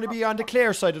 Is he going to be on the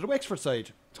Clare side or the Wexford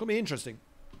side? It's going to be interesting.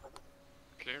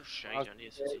 Clear shite on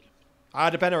you, Cecil.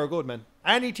 The Banner are good, man.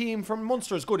 Any team from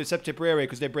Munster is good except Tipperary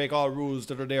because they break all rules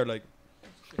that are there, like.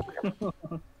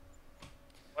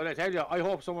 Well, I tell you, I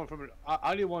hope someone from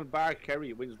only one bar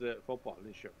Kerry wins the football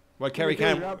this year. Well, Kerry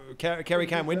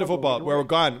can't win the football. We're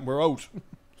gone. We're out.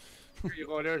 Here you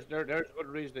go. There's a good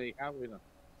reason they can't win it.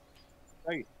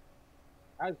 Right.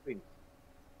 Has been.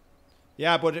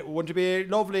 Yeah, but it wouldn't it be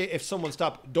lovely if someone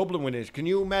stopped Dublin winning it? Can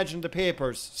you imagine the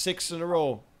papers 6 in a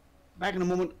row? Back in a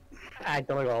moment. I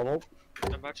don't know.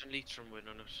 Imagine Leitrim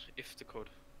winning it, if they could.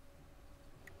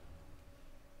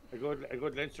 A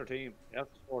good Leinster team. Yes,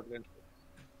 sport Leinster.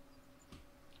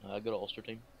 A good Ulster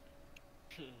team.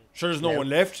 Sure, there's no one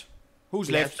left. Who's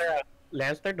left?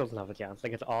 Leinster doesn't have a chance.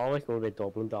 Like it's always going to be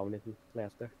Dublin dominating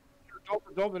Leinster.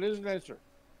 Dublin is Leinster.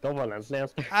 Dublin is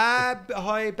Leinster.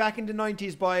 Back in the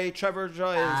 90s by Trevor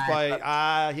Giles,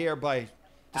 by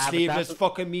the sleeveless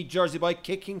fucking meat jersey by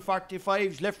kicking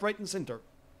 45s left, right, and centre.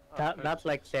 That's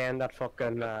like saying that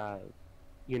fucking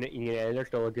United are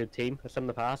still a good team. It's in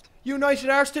the past. United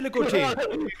are still a good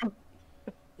team.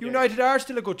 United are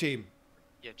still a good team.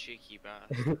 Yeah, cheeky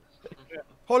bad.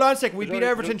 Hold on a second. We beat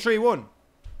Everton 3-1.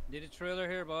 Need a trailer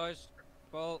here, boys.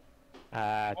 Ball.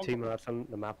 2 minutes on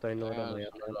the map download on the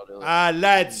other.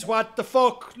 Lads, what the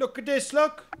fuck? Look at this.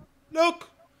 Look. I'm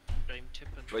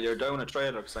tipping. Well, you're down a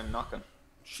trailer because I'm knocking.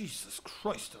 Jesus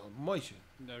Christ almighty.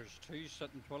 There's two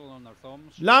sitting twiddling on their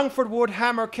thumbs. Longford would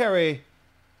hammer Kerry.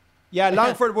 Yeah,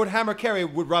 Longford would hammer Kerry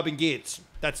with Robin Gates.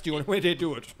 That's the only way they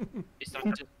do it. Is that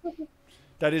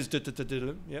That is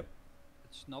yep.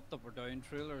 It's not that we're down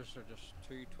trailers, they're just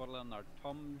two twiddling their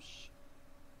thumbs.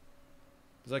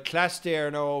 There's a class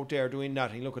there now out there doing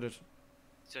nothing. Look at it.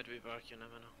 said we back in a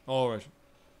minute? Alright.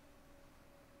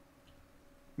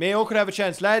 Mayo could have a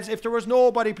chance. Lads, if there was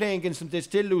nobody playing against them, they'd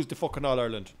still lose the fucking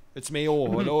All-Ireland. It's Mayo,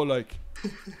 hello, like.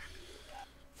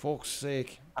 Fuck's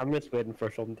sake. I'm just waiting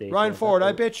for something. Ryan Ford,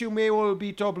 I bet you Mayo will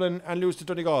beat Dublin and lose to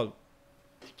Donegal.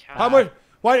 How much?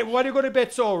 What are you going to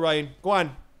bet so, Ryan? Go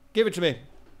on. Give it to me.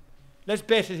 Let's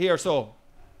bet it here, so.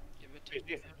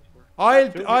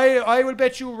 I will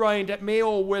bet you, Ryan, that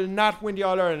Mayo will not win the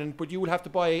All-Ireland, but you will have to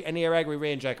buy an Eire Agri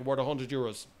rain jacket worth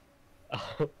 €100.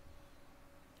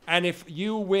 And if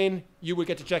you win, you will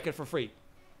get the jacket for free.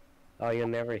 Oh, you'll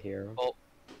never hear. Oh,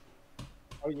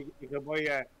 you can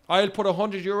buy I'll put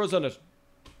 €100 on it.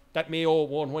 That Mayo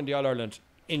won't win the All-Ireland,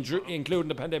 including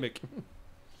the pandemic.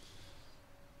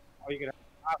 Or you can have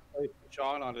half price with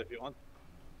Sean on it if you want.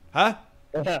 Huh?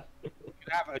 You can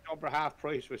have a jumper half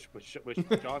price with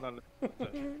Sean on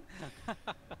it.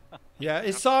 Yeah,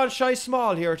 is Saul shy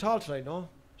small here at all tonight, no?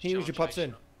 He usually pops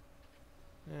in.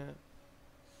 Yeah.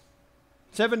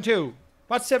 7-2.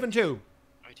 What's 7-2?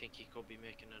 I think he could be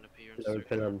making an appearance.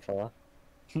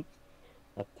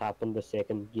 That happened the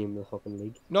second game of the fucking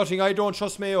league. Nothing, I don't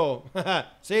trust Mayo.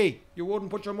 See, you wouldn't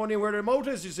put your money where their mouth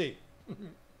is, you see.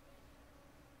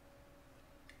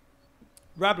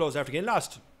 Rablo's after getting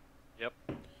lost. Yep.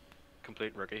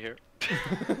 Complete rookie here.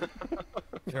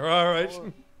 You're alright.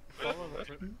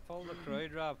 Follow the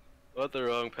crowd, Rob. Got the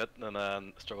wrong pit and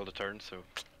then struggled to turn, so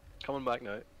coming back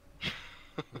now.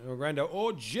 Oh, Granda.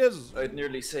 Oh, jizz. I'd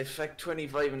nearly say fact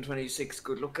 25 and 26.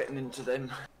 Good luck getting into them.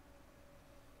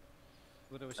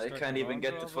 I can't even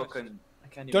get the fucking.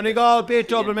 Donegal beat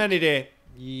Dublin any day.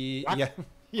 Yeah.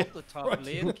 Yeah. The top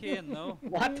lane, Kane, no?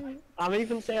 What? I'm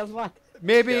even saying what?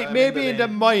 Maybe in the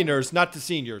minors, not the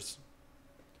seniors.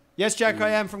 Yes, Jack, I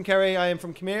am from Kerry. I am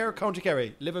from Khmer, County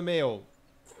Kerry. Live in Mayo.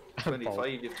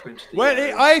 25, you've 20.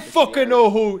 Well, I fucking know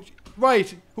who.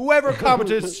 Right, whoever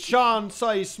commented Sean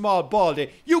size small ball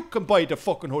day, you can buy the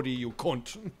fucking hoodie, you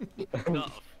cunt.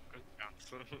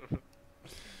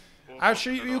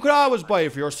 Actually, you could always buy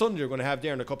it for your son you're going to have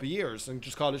there in a couple of years and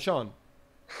just call it Sean.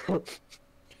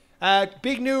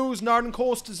 Big news, Northern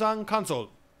Coast is on console.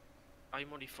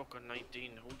 I'm only fucking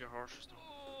 19, hold your horses.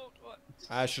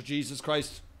 Sure, Jesus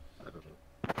Christ.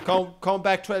 Come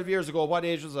back 12 years ago, what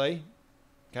age was I?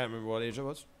 Can't remember what age I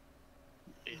was.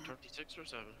 36 or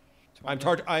 7? I'm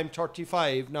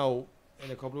 35 now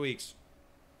in a couple of weeks.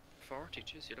 40,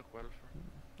 jeez, you look well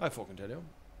for. I fucking tell you.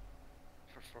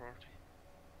 For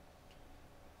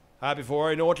 40.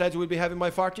 Before I know it, lads, we'll be having my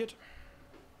 40th.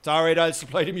 It's alright, I'll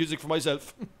supply the music for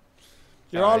myself.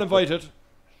 You're all invited.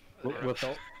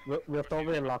 We're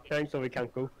probably in lockdown, so we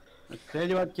can't go. I tell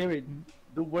you what, Kerry,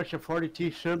 don't wash your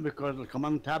 40 soon because it'll come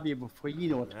on top of you before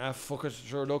you know it. Fuck it,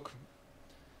 sure, look.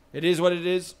 It is what it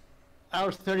is. I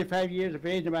was 35 years of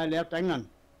age when I left England.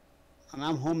 And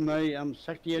I'm home now, I'm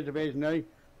 60 years of age now.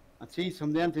 And see,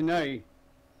 from then to now, it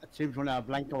seems when I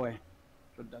blank away.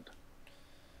 So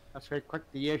that's very quick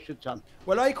the year shoots on.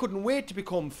 Well, I couldn't wait to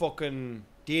become fucking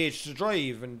the age to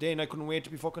drive, and then I couldn't wait to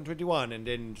be fucking 21, and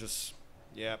then just,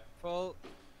 yeah. Full.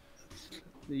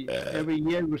 Every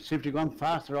year we seem to go on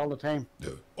faster all the time.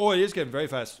 Oh, it is getting very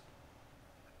fast.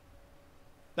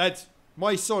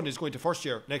 My son is going to first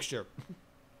year next year.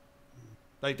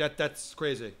 Like that's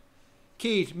crazy.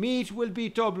 Keith, Meath will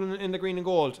beat Dublin in the green and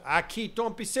gold. Keith,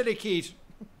 don't be silly, Keith.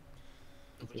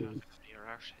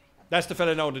 That's the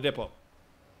fella now in the depot.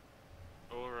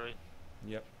 Alright.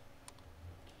 Yep.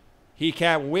 He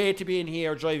can't wait to be in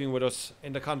here driving with us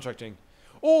in the contracting.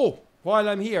 Oh, while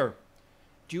I'm here,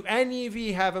 do any of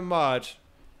you have a mod?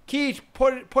 Keith,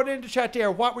 put it in the chat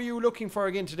there. What were you looking for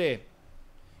again today?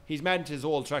 He's mad into his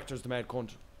old tractors, the mad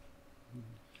cunt.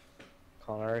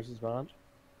 Connors is mod.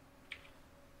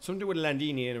 Something with a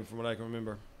Landini in him, from what I can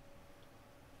remember.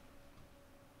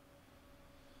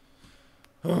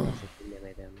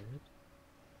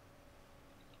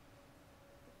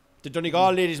 The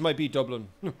Donegal ladies might beat Dublin.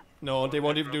 No, they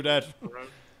won't even do that.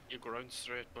 You go round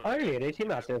straight, but I really think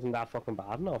that isn't that fucking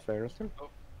bad in all fairness to him. Oh.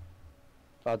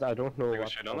 But I don't know Think we what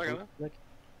should know, like, fucking- like.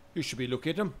 You should be looking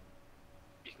at him.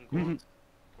 you can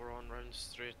go on, round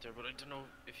straight there. But I don't know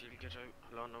if you'll get out.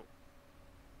 Hold on now.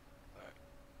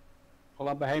 Hold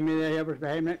on behind me there, whoever's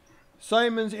behind me.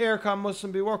 Simon's aircon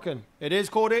mustn't be working. It is,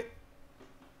 Cody.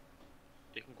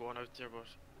 You can go on out there, but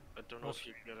I don't know if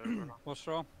you can get out or not. What's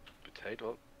wrong?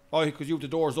 Potato. Oh, because you have the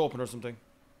doors open or something.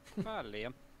 Ah,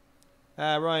 Liam.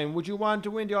 Ryan, would you want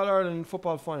to win the All-Ireland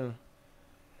football final?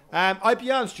 I'll be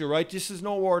honest with you, right? This is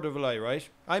no word of a lie, right?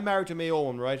 I'm married to my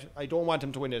own, right? I don't want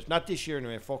him to win it. Not this year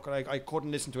anyway. Fuck it. I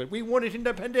couldn't listen to it. We won it in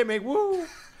the pandemic. Woo!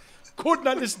 Could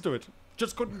not listen to it.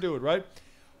 Just couldn't do it, right?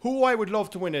 Who I would love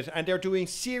to win it, and they're doing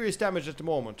serious damage at the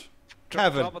moment.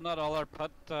 Cavan. Dropping that other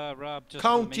put, Rob. Just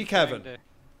County Cavan.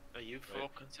 Are you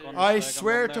fucking serious? I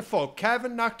swear to fuck.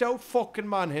 Cavan knocked out fucking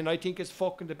Monaghan. I think it's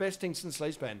fucking the best thing since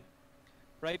sliced pan.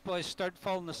 Right, boys, start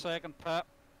following the second pit.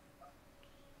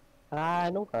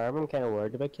 No harm, I'm kind of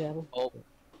worried about Kevin. Oh.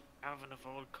 Having of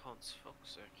all cunts,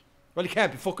 fuck's sake. Well, you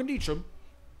can't be fucking each them.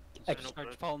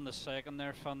 Start following the second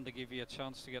there, fun, to give you a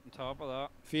chance to get on top of that.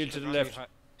 Field to the left.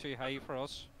 Too high for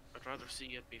us. I'd rather see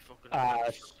it be fucking.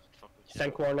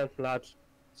 Sink warning, lads.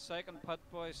 Second pit,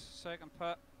 boys. Second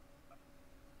pit.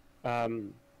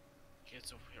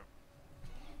 Kids over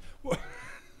here.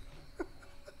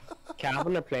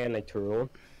 Cavan are playing like Tyrone.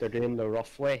 They're doing the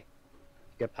rough way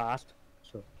to get past.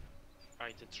 So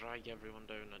Right, to drag everyone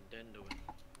down and then do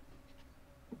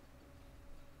it.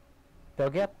 they'll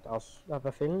get us. I have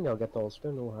a feeling they'll get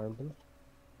Ulster, no harm in it.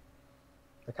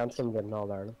 I can't see them getting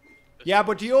All Ireland. Yeah,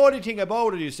 but the only thing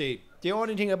about it, you see, the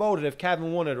only thing about it, if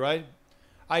Cavan won it, right,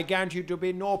 I guarantee you there'll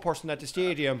be no person at the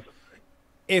stadium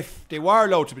if they were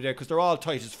allowed to be there, because they're all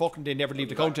tight as fucking, they never leave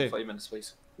the county. 5 minutes,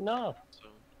 please. No.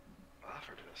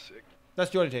 For goodness sake.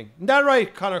 That's the only thing. Isn't that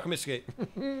right, Conor Comiskey?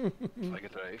 I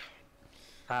could drive.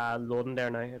 Loading there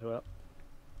now as well.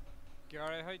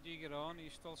 Gary, how do you get on? Are you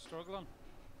still struggling?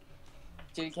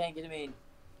 Still can't get him in.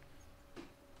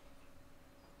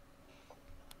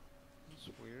 That's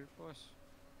weird, boys.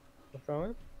 What's wrong with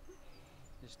it?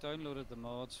 He's downloaded the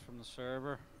mods from the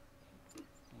server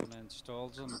and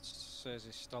installs them. It says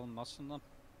he's still missing them.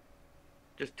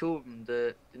 There's two of them,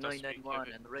 the That's 991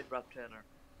 big, and the Red Rock Trainer.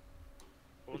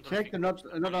 Check, they're not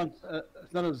on,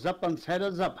 it's not a zip on side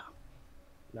of zip.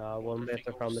 No, one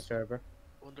meter from the server.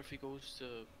 Wonder if he goes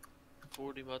to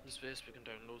 4D mod in space, we can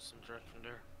download some direct from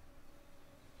there.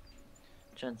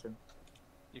 Jensen.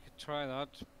 You could try that.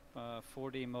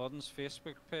 4D Modding's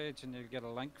Facebook page and you'll get a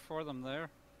link for them there.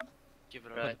 Give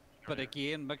it a Right. But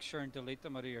again, make sure and delete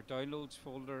them out of your downloads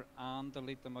folder and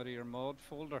delete them out of your mod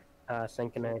folder.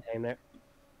 Sinking anytime there.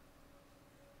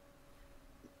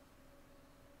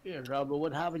 Here, Rob,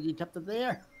 what happened? You tipped it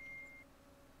there.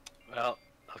 Well,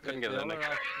 I couldn't get it in The there.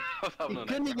 other I was having You an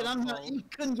couldn't get on. You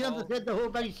couldn't get on to set the whole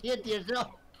bag shit to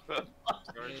yourself.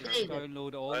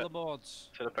 Download all the mods.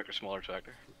 Should have picked a smaller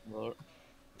tractor.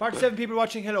 47 people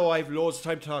watching, hello, I have loads of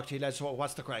time to talk to you, lads, so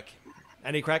what's the crack?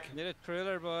 Any crack? Need a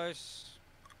trailer, boys.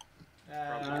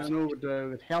 I know,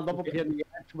 it held up here in the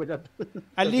edge with it.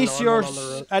 At There's least an your arm on the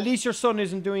road. at least your son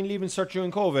isn't doing leaving cert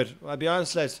during COVID. I'll be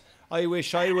honest, lads. I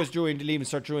wish I was doing the leaving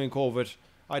cert during COVID.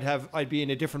 I'd be in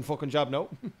a different fucking job now.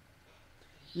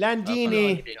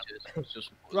 Landini,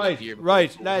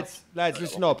 right, lads,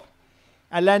 listen up.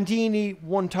 A Landini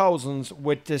 1000s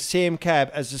with the same cab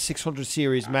as the 600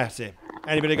 series Massey.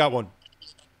 Anybody got one?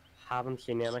 Haven't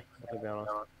seen any, to be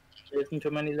honest. There isn't too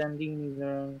many Landinis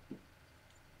around.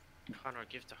 Connor,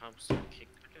 give the hamster a kick.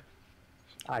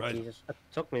 Right. Jesus, it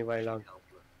took me way long.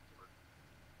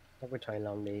 Every time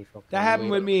long they fucking. That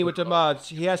happened with me with the mods.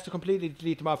 He has to completely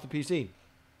delete them off the PC.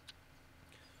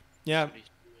 Yeah,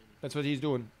 that's what he's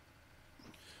doing.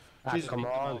 Jesus. Come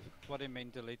on. What do you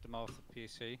mean delete them off the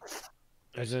PC?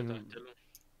 As in,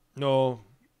 no,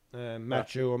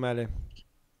 Matthew O'Malley.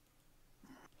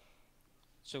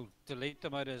 So delete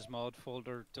them out of his mod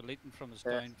folder, delete them from his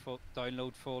Yeah.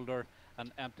 download folder,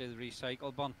 and empty the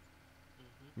recycle bin,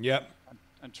 Yep.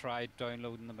 and try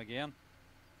downloading them again.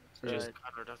 Just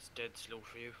Connor, that's dead slow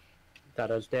for you.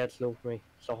 That is dead slow for me.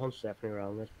 Someone's definitely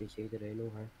around this PC today, no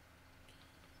harm.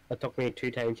 It took me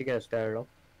 2 times to get it started up.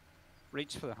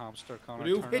 Reach for the hamster, Connor. Will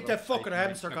you turn hit it the upside fucking down,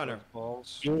 hamster, tickle Connor? his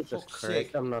balls. Jesus fuck's Christ,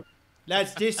 sake. I'm not.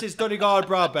 Lads, this is Donegal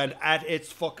broadband at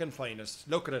its fucking finest.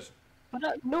 Look at it.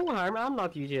 But no harm, I'm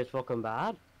not usually as fucking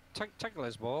bad. Tickle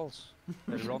his balls.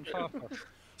 They run faster.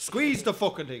 Squeeze the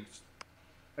fucking things.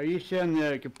 Are you saying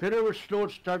the computer was slow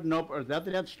starting up, or is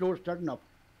that slow starting up?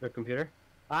 The computer?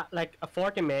 Like a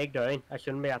 40 meg down, I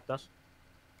shouldn't be at this.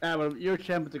 Well, you're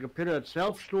saying with the computer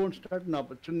itself slow and starting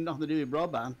up, it shouldn't nothing to do with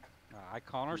broadband.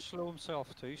 Connor slow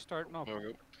himself too, starting up.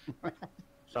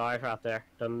 Sorry for that there.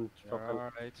 Done fucking.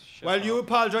 Alright, shut Well, you up.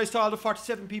 apologise to all the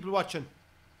 47 people watching.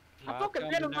 I Ah, fucking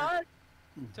tell hit them him to learn- hard.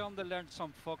 Tell them to learn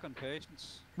some fucking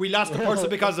patience. We lost a person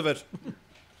because of it.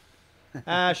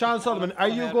 Sean Sullivan, are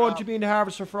you going to be in the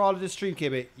harvester for all of this stream,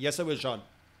 KB? Yes, I will, Sean.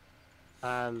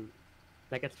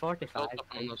 Like it's 45. Up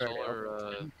on the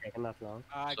solar, taking that long.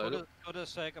 Go Silo. to the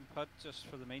second pit just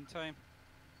for the meantime.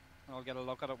 I'll get a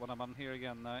look at it when I'm in here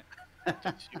again now.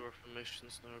 It's your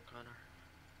permissions now, Connor.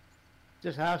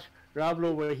 Just ask Rob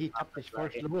Lowe where he took his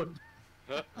first load.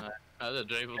 I had a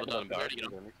drive with the Dunbar, you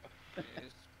know.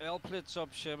 His L plates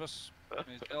up, Seamus.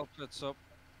 His L plates up.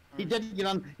 He didn't get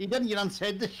on. He didn't get on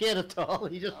said the shit at all.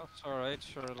 He just. That's alright,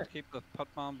 sure, it'll keep the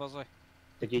pitman busy.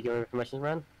 Did you give me permission,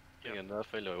 Ran? Yeah, and that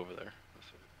fella over there.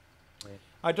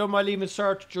 I done my leaving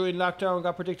cert during lockdown,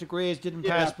 got predicted grades, didn't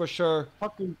Yeah. pass, but sure,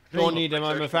 Fucking don't need them.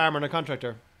 I'm a farmer and a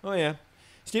contractor. Oh yeah.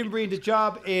 Stephen Breen, the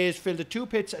job is fill the 2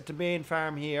 pits at the main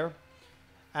farm here,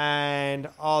 and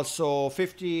also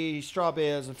 50 straw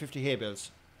bales and 50 hay bales.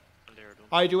 And they're done.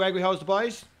 I do agri house the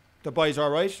boys. The boys are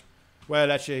alright.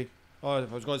 Well, actually, I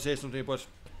was going to say something, but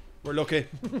we're lucky.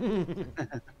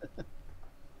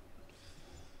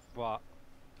 What?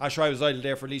 I'm sure I was idle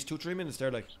there for at least 2-3 minutes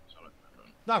there, like.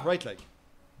 Not right, like.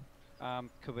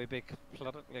 Could we be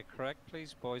politically correct,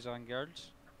 please, boys and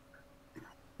girls?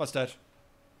 What's that?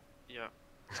 Yeah.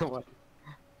 You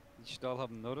still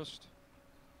haven't noticed?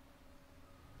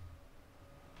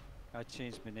 I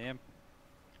changed my name.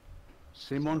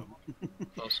 Simon.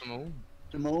 Oh, Simone.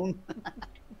 Simone.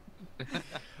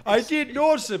 I did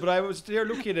notice it, but I was there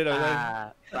looking at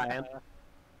it. Brian.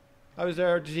 I was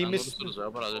there. Did he I miss? noticed it as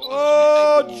well, but I just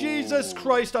Oh, Jesus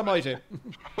Christ Almighty!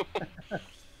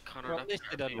 Connor, Well, at least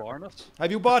they did warn us.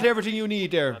 Have you bought everything you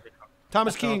need there?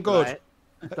 Thomas Keane, good.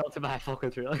 Not to buy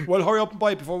fucking through. Well, hurry up and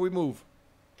buy it before we move.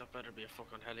 that better be a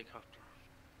fucking helicopter.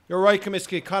 You're right,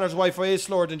 Comiskey. Connor's Wi-Fi is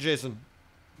slower than Jason.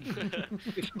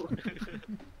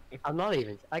 I'm not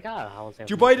even. I got a house. Did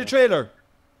you buy the trailer?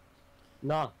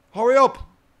 No. Hurry up!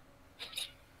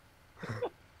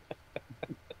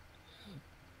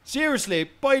 Seriously,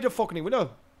 buy the fucking thing, will you?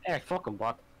 Yeah, fucking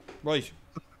what? Right.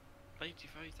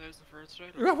 95,000 for a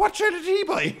trailer. What trailer did he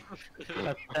buy?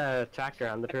 Tractor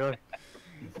and the trailer.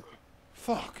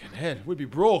 Fucking hell, we'd be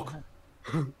broke.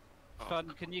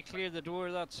 Fun, can you clear the door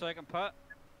of that second pit?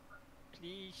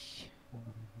 Please.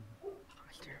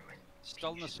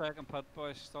 Still in the second pit,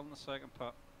 boys. Still in the second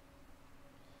pit.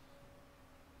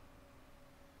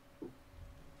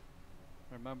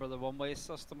 Remember the one-way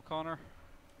system, Connor?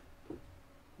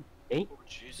 Me? Oh,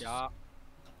 Jesus. Yeah.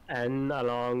 And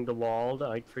along the wall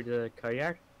out for the cow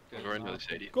yard. We're into the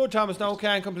city. Good, Thomas, now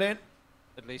can't complain.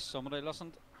 At least somebody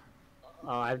listened.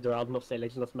 Oh, I've done enough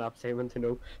silage in this map, Simon, to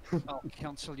know. I'll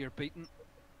cancel your beating.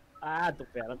 Don't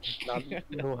bet it.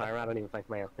 No higher, I don't even think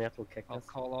my net will kick I'll this.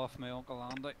 call off my Uncle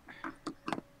Andy.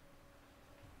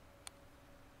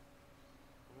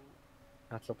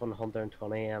 That's up on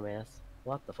 120 ms.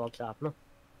 What the fuck's happening?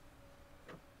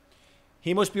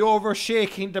 He must be over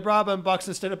shaking the Brabham box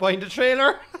instead of buying the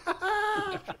trailer.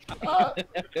 Oh, fuck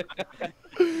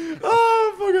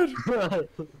it.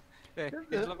 Hey,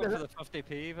 he's looking for the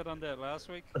 50p that on there last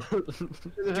week.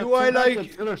 Do I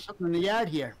like? There's something in the yard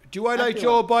here. Do I like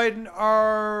Joe Biden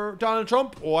or Donald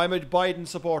Trump? Oh, I'm a Biden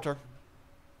supporter.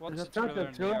 What's There's the a trailer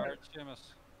in the tractor yard,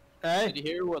 Seamus? Did you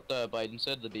hear what Biden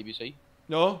said to the BBC?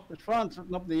 No. There's fun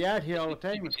something up in the yard here all the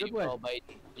time. It's BBC good way. called Biden.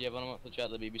 Do you have anyone to chat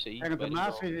to the BBC? And the Biden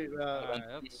massive. called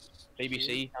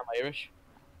BBC, I'm Irish.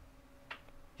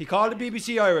 He called the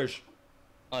BBC Irish.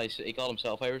 Oh, he called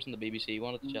himself Irish and the BBC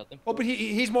wanted to chat to him. Oh, but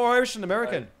he's more Irish than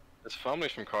American. His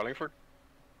family's from Carlingford.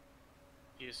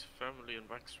 He's family in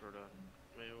Wexford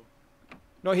and Mayo.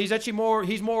 No, he's actually more.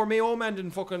 He's more Mayo man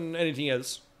than fucking anything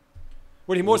else.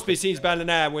 Well, he must be since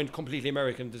Ballina went completely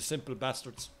American. The simple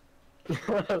bastards.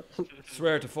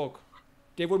 Swear to fuck.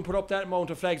 They wouldn't put up that amount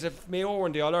of flags if Mayo were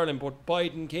in the All Ireland, but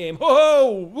Biden came.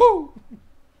 Whoa, woo.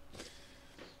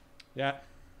 Yeah.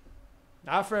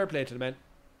 Not fair play to the men.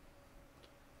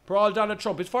 For all Donald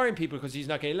Trump is firing people because he's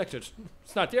not getting elected.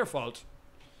 It's not their fault.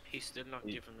 He's still not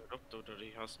giving it up though that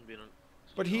he hasn't been on.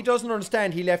 But he doesn't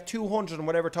understand he left 200 and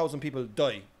whatever thousand people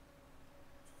die.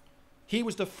 He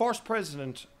was the first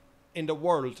president in the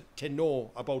world to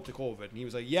know about the COVID. And he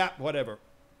was like, yeah, whatever.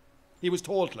 He was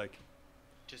told, like.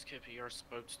 Just keep your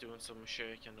spouts doing some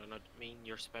shaking, and I mean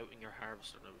you're spouting your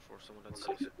harvester now before someone else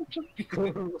says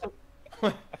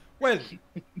it. Well,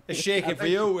 it's shaking for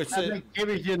you. It's I think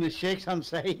Jimmy's doing the shakes on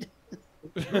side.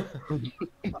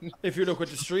 if you look at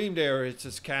the stream there, it's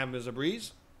as calm as a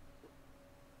breeze.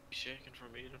 Shaking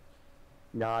for me then.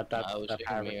 No, that's I was that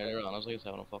thinking me Harvard. earlier on. I was like,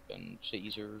 having a fucking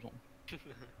Caesar or something.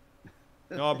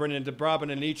 No, Brendan, the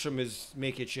Brabham and Leitrim is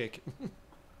make it shake.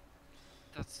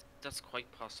 That's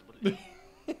quite possible. Yeah.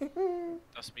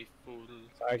 That's me full.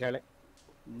 Sorry, Charlie.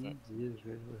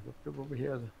 Over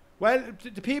here. Well,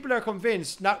 the people are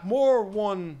convinced. Not more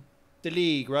won the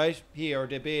league, right? Here,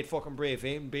 they bait fucking brave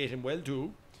him, bait him well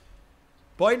too.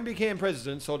 Biden became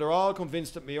president, so they're all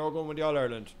convinced that Mayo are going with the All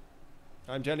Ireland.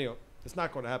 I'm telling you, it's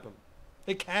not going to happen.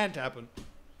 It can't happen.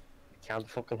 It can't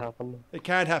fucking happen. It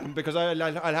can't happen because I'll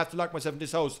have to lock myself in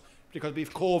this house because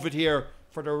we've COVID here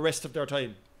for the rest of their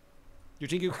time. You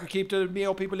think you could keep the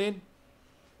Mayo people in?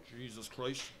 Jesus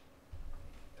Christ.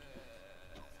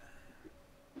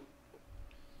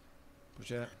 But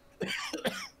yeah.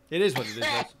 It is what it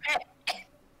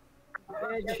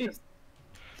is.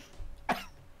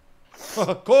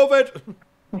 COVID!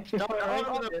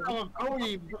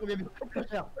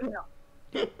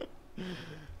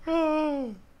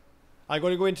 I'm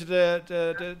going to go into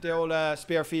the old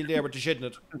spare field there with the shit in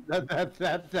it.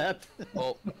 That.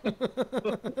 Oh.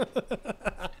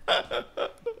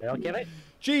 I'll get it.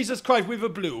 Jesus Christ, we've a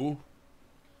blue.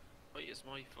 Why is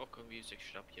my fucking music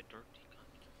shut up, you dirty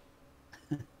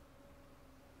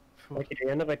cunt? Okay,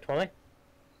 you're in about 20.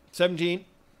 17.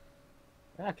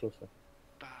 Ah, closer.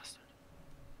 Bastard.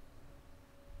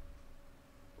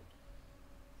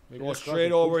 We go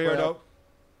straight over here now.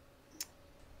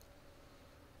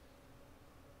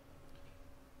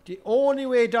 The only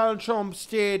way Donald Trump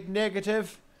stayed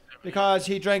negative because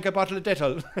he drank a bottle of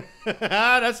Dettol.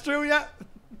 That's true, yeah.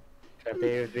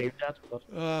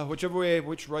 Whichever way,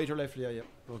 which right or left, yeah.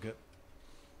 Okay.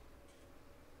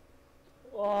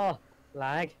 Oh,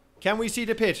 lag. Can we see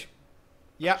the pit?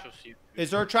 Yeah.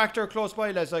 Is there a tractor close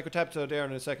by, lads? I could tap to there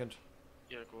in a second.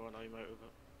 Yeah, go on, I'm out of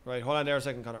it. Right, hold on there a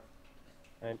second, Connor.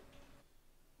 Right.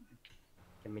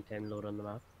 Give me time to load on the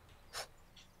map.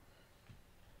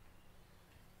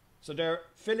 So they're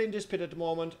filling this pit at the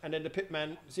moment, and then the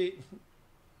pitman, see,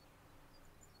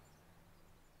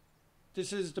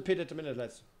 this is the pit at the minute,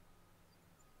 lads.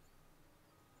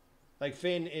 Like,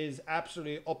 Finn is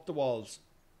absolutely up the walls.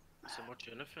 So much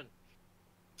in it, Finn.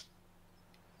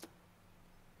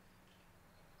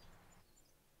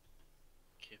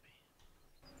 Kippy.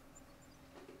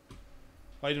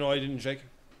 I don't know, I didn't check.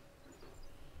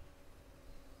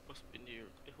 Must be near.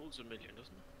 It holds 1 million,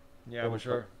 doesn't it? Yeah, we're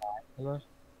sure.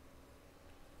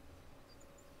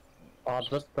 Oh,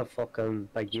 that's the fucking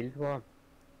big yield one.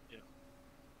 Yeah.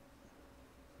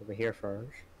 Over here first.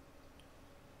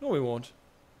 No, we won't.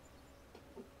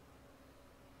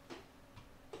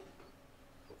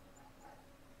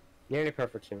 Nearly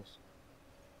perfect, Seamus.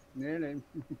 Nearly.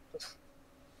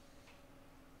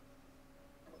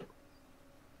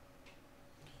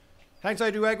 Thanks,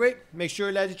 Eire Agri. Make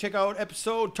sure, lads, you check out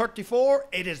episode 34.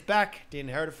 It is back, the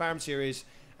Inherited Farm series.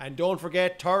 And don't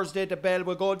forget, Thursday the bell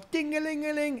will go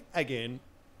ding-a-ling-a-ling again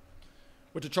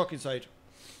with the truck inside.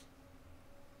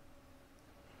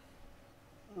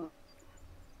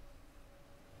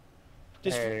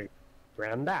 This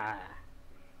Brenda.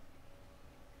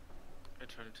 I'm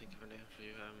trying to think of a name for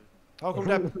you. how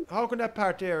come that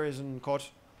part there isn't cut?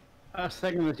 I was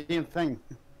thinking the same thing.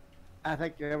 I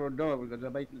think they ever do it because they're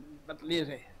a bit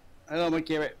lazy. I don't make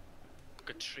it.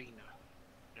 Katrina.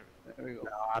 There we go.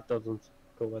 No, that doesn't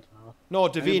go at all. No,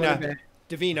 Davina.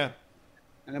 Davina.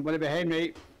 Anybody behind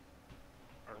me?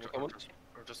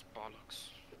 Or just bollocks.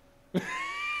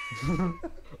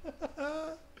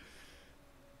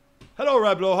 Hello,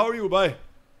 Rablo. How are you, bye?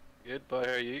 Good, bye.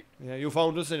 How are you? Yeah, you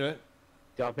found us anyway.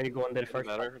 Do you want me to go on there first?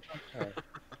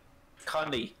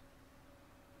 Connie.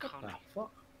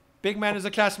 Big man is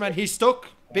a class man. He's stuck.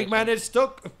 Big man is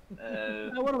stuck.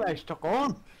 What am I stuck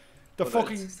on?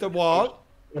 The wall.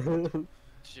 There's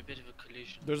a bit of a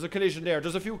collision. There's a collision there.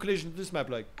 There's a few collisions in this map,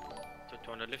 like. Do you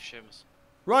want to lift, Seamus?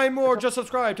 Ryan Moore, just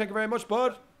subscribe. Thank you very much,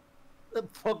 bud. The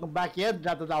fucking back end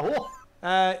out of the hole.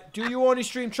 Do you only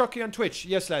stream trucking on Twitch?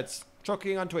 Yes, lads.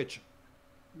 Trucking on Twitch.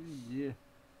 Yeah.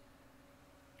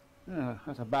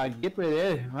 That's a bad gateway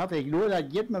there. I have to ignore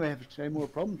that gate, maybe I have to say more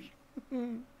problems.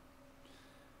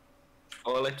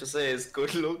 All I have to say is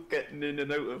good luck getting in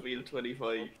and out of field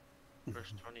 25.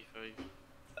 First 25.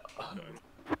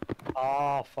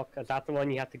 Oh, fuck. Is that the one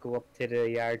you have to go up to the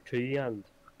yard 2 and?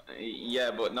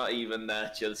 Yeah, but not even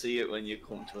that. You'll see it when you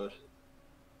come to it.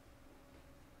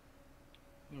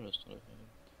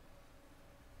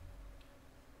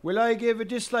 Will I give a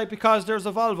dislike because there's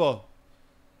a Volvo?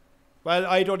 Well,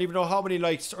 I don't even know how many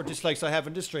likes or dislikes I have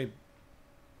in this stream.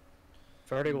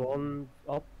 31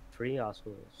 up, 3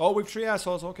 assholes. Oh, we've 3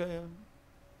 assholes. Okay, yeah.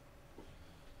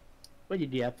 What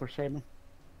did you have for Simon?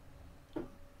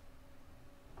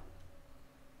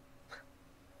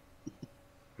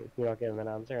 You're not getting an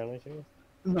answer, am I serious?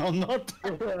 No, I'm not.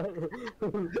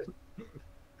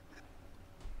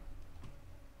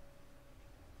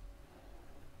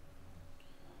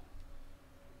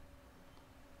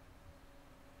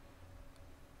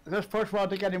 This first one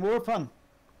to get any more fun.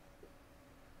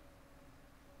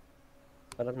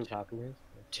 I wasn't talking to you.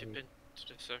 Tip into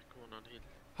the second one on hill.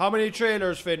 How many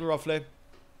trailers, Finn, roughly?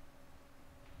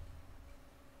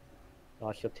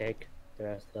 I should take the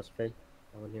rest of this field.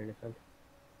 I won't hear anything.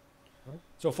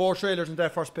 So 4 trailers in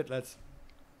that first pit, lads.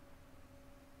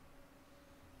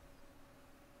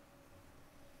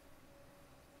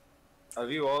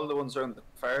 Have you all the ones around the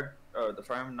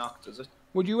farm knocked, is it?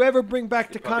 Would you ever bring back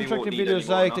the You probably contracting won't need videos any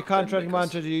more like the knock then, contracting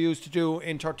because- montage you used to do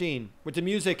in 13? With the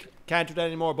music, can't do that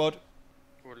anymore, bud.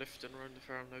 We're lifting around the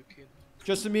farm now, Keen.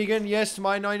 Justin Megan, yes,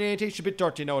 my 980. She's a bit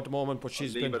dirty now at the moment, but I'll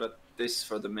she's leave been... it at this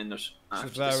for the minute. After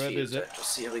very this well, field, is it? Just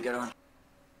see how we get on.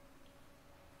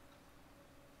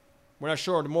 We're not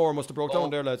sure. The moor must have broke down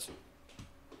there, lads.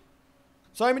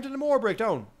 Simon, did the moor break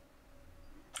down?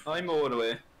 I'm mowing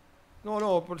away.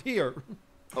 No, but here.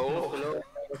 Oh, hello.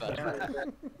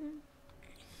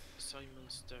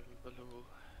 Simon's down below.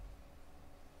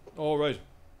 Oh, right.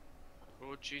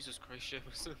 Oh, Jesus Christ,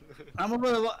 Seamus. I'm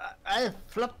about I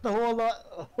flipped the whole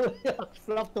lot.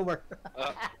 Flipped over.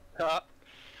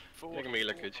 Making me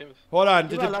look good, Seamus. Hold on.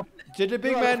 Give it up. Did the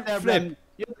big Give it man up there, flip? Brendan.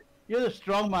 You're the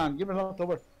strong man. Give it up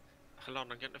over. Hold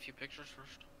on, I'm getting a few pictures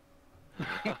first.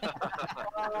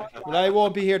 Well, I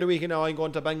won't be here the weekend now. I'm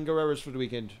going to Bangareras for the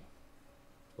weekend.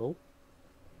 Oh.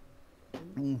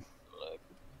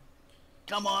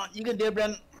 Come on, you can do it,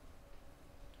 Brendan.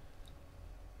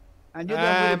 And you're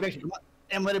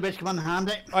the bitch come on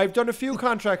handy. I've done a few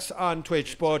contracts on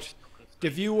Twitch, but the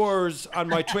viewers on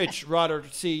my Twitch rather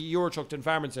see your truck than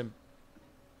Farming Sim.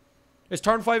 It's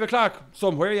turned 5 o'clock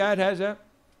somewhere. Yeah, it has, yeah.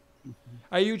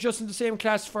 Are you just in the same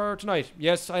class for tonight?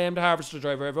 Yes, I am the harvester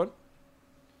driver, everyone.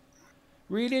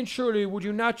 Really and truly, would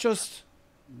you not just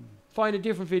find a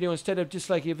different video instead of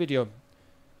disliking a video?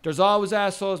 There's always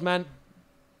assholes, man.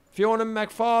 Fiona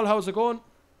McFall, how's it going?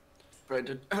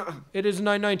 Brendan. It is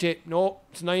 990. No,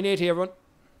 it's 980, everyone.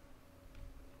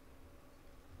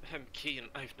 Keen,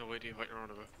 I have no idea what you're on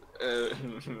about. Oh,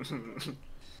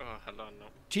 hold on, no.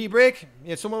 Tea break?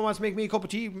 Yeah, someone wants to make me a cup of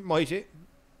tea, mighty.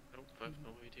 Nope, I have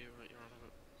no idea what you're on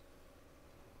about.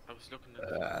 I was looking at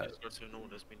the Discord to know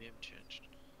there's my name changed.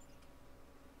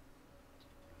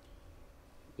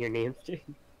 Your name's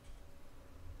changed?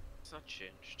 It's not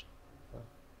changed.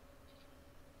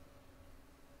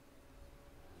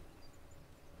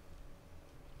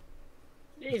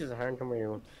 Jesus, Aaron, come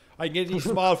here. I can get these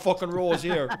small fucking rows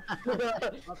here.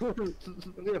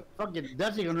 Fucking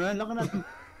dirty going around looking at them.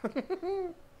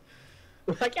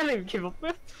 I can't even keep up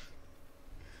with.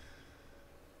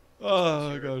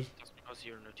 Oh, God. That's because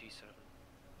you're in a T7.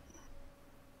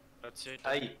 That's it.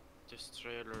 Aye. This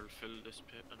trailer will fill this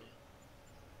pit anyway.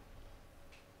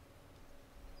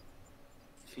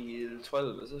 Field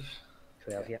 12, is it?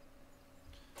 12, yeah.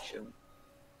 Sure.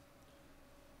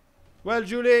 Well,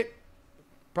 Julie,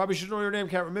 probably should know your name,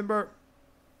 can't remember.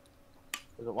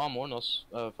 Is it one more than us?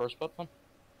 First put one?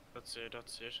 That's it,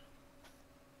 that's it.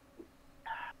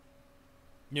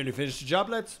 Nearly finished the job,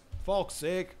 lads. Fuck's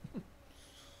sake.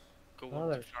 Go on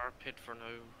to far pit for now.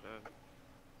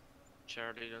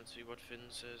 Charlie, and see what Finn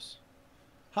says.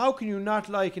 How can you not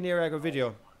like an Eire Agri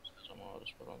video?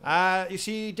 You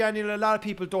see, Daniel, a lot of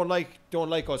people don't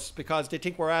like us because they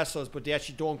think we're assholes, but they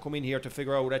actually don't come in here to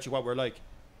figure out actually what we're like.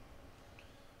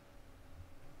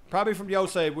 Probably from the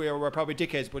outside, we're probably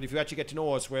dickheads, but if you actually get to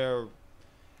know us, we're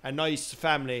a nice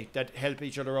family that help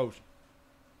each other out.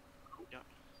 Yeah.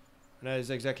 And that is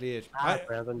exactly it.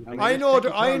 I know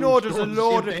there's a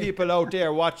load of people out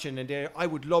there watching, and I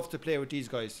would love to play with these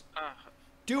guys.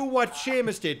 Do what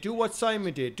Seamus did, do what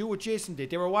Simon did, do what Jason did.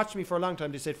 They were watching me for a long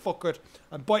time. They said, fuck it,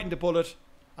 I'm biting the bullet,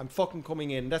 I'm fucking coming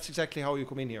in. That's exactly how you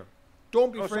come in here.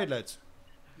 Don't be afraid, lads.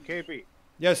 KP.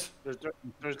 Yes.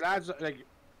 There's lads, like,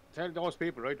 tell those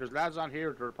people, right? There's lads on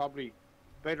here that are probably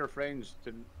better friends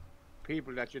than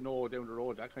people that you know down the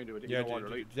road, that kind of thing. Yeah, you know what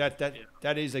they're like.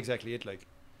 that is exactly it.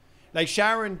 Like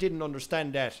Sharon didn't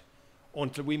understand that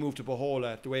until we moved to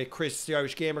Bohola. The way Chris, the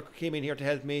Irish gamer, came in here to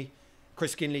help me.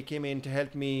 Chris Kinley came in to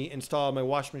help me install my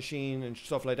wash machine and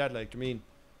stuff like that. Like, I mean,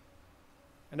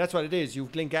 and that's what it is.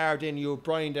 You've Glengarde in, you have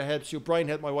Brian that helps you. Brian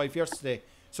helped my wife yesterday.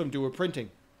 Some do with printing,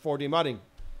 4D modding.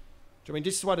 I mean,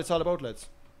 this is what it's all about, lads.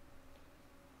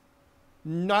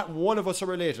 Not one of us are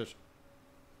related.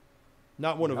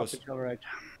 Not one of us. Right.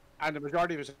 And the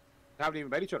majority of us haven't even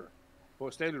met each other,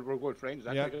 but still we're good friends.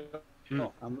 Yeah.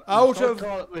 No, Out of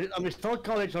we still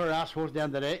call each other assholes at the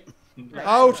end of the day.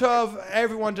 Out of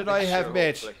everyone that I have Sure,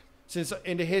 met hopefully. since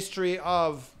in the history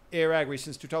of Eire Agri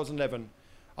since 2011,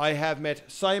 I have met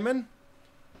Simon,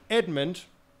 Edmund,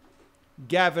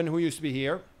 Gavin, who used to be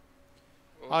here.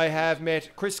 I have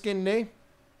met Chris Skinney.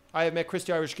 I have met Chris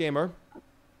the Irish Gamer.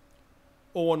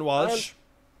 Owen Walsh.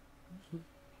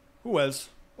 Who else?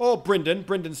 Oh, Brendan.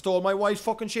 Brendan stole my wife's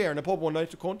fucking share in a pub one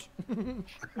night, the cunt.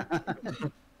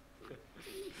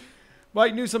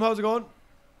 Mike Newsom, how's it going?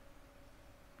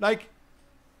 Like,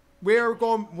 we're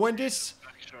going, when this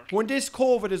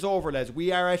COVID is over, lads,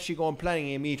 we are actually going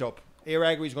planning a meet-up. Eire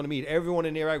Agri is going to meet. Everyone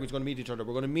in Eire Agri is going to meet each other.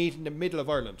 We're going to meet in the middle of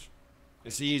Ireland.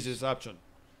 It's the easiest option.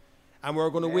 And we're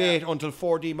going to wait until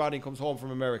 4D modding comes home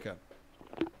from America.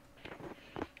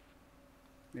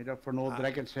 Made up for an old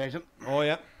dragon session. Oh,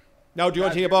 yeah. Now, do you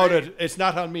want to think about it? It's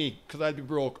not on me, because I'll be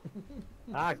broke.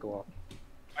 Go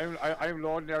on. I'm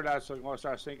loading there, lads, so I'm going to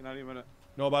start sinking any minute.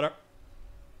 No bother.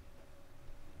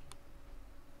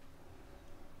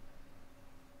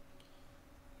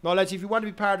 No, lads, if you want to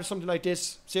be part of something like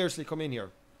this, seriously, come in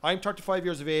here. I'm 35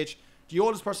 years of age. The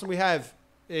oldest person we have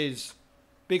is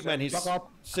Big Man. He's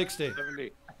 60.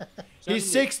 70.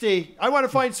 He's 60. I want to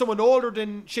find someone older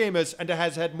than Seamus and that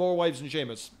has had more wives than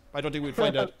Seamus. I don't think we'd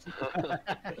find that.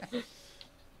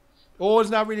 Owen's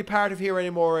not really part of here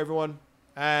anymore, everyone.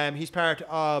 He's part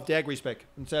of the Agri Spec.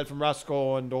 Himself and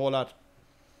Roscoe and the whole lot.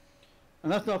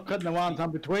 And that's not cutting the ones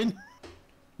in between.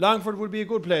 Longford would be a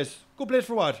good place. Good place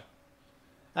for what?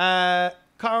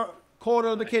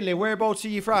 Coral McKinley, whereabouts are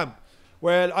you from?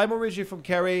 Well, I'm originally from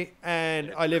Kerry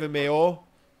and I live in Mayo.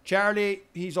 Charlie,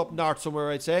 he's up north somewhere,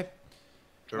 I'd say.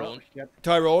 Tyrone.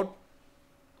 Tyrone.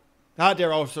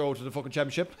 They're also out of the fucking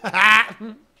championship.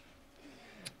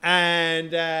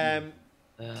 And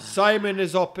Simon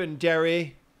is up in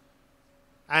Derry.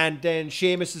 And then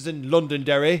Seamus is in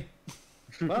Londonderry.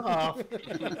 We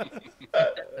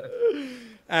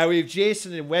have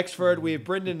Jason in Wexford. We have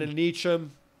Brendan in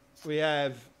Leitrim. We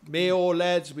have Mayo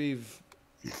lads. We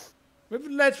have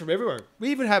lads from everywhere. We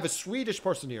even have a Swedish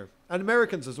person here. And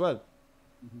Americans as well.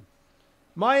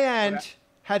 My aunt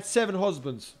had 7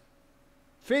 husbands.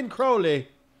 Finn Crowley.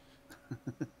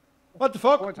 What the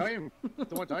fuck? One time.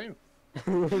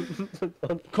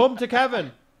 Come to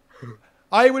Cavan.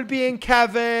 I will be in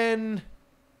Cavan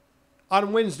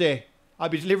on Wednesday. I'll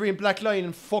be delivering Black Lion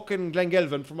in fucking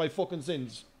Glengelvin for my fucking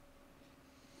sins.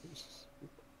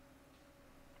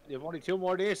 You have only 2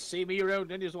 more days to see me around,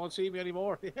 then you just won't see me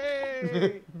anymore.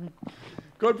 Hey!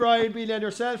 Good Brian, Beely and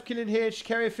yourself. Killing H,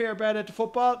 Kerry Fairbairn at the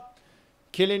football.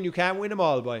 Killing, you can't win them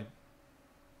all, boy.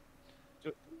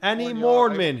 Any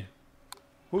Mournman?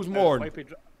 Who's Mourn?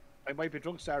 I might be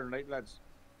drunk Saturday night, lads.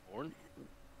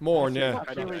 Mourn, yeah.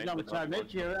 I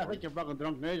think you're fucking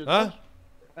drunk now.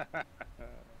 Huh?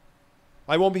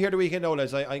 I won't be here the weekend now,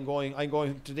 lads. I'm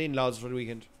going to the in-laws for the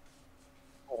weekend.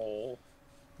 Oh.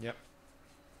 Yep.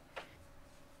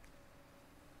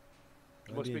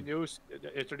 It must be news.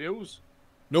 Is there news?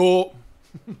 No.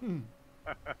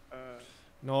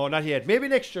 No, not yet. Maybe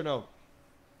next year now.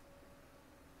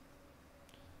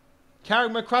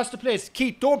 Carrying him across the place.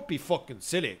 Keith, don't be fucking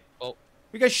silly. Oh.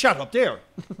 We got shot up there.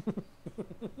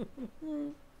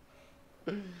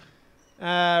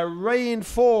 Ryan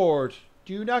Ford.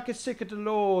 Do you not get sick of the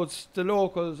locals,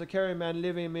 the Kerry man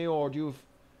living in Mayo, or do you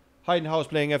hide in the house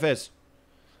playing FS?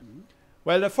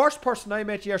 Well, the first person I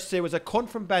met yesterday was a cunt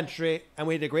from Bantry, and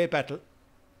we had a great battle.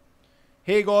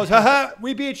 He goes, haha,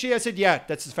 we beat you. I said, yeah,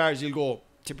 that's as far as you'll go.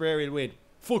 Tipperary will win.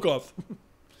 Fuck off.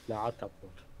 Nah, top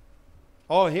one.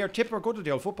 Oh, here, Tipper are good at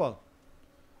the old football.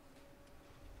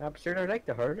 But they're like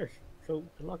the hurlers, so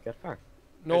they'll not get far.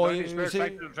 No, you you see...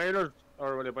 the trailers,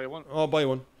 or will you buy one? Oh, buy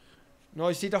one. No,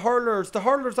 you see, the hurlers,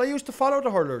 I used to follow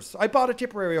the hurlers. I bought a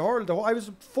Tipperary hurl. I was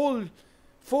a full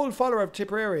follower of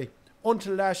Tipperary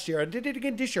until last year. And they did it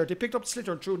again this year. They picked up the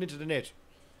sliotar and threw it into the net.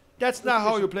 That's not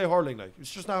how you play hurling, like.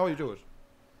 It's just not how you do it.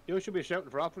 You should be shouting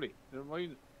for Offaly. Never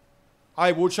mind.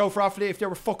 I would shout for Offaly if they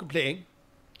were fucking playing.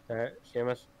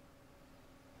 Seamus.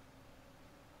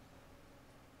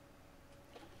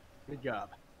 Good job.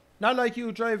 Not like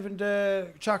you driving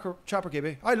the chopper,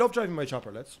 KB. I love driving my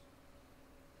chopper, lads.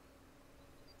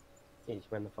 Jeez,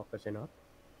 when the fuck was he not?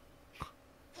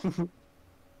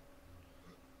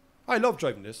 I love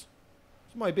driving this.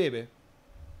 It's my baby.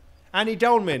 Annie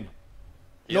Downman.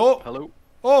 Yep, No. hello.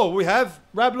 Oh, we have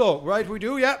Rablo. Right, we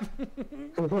do, yeah.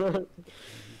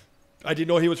 I didn't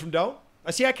know he was from Down.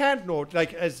 I see, I can't know.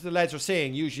 Like, as the lads are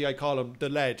saying, usually I call him the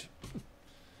lad.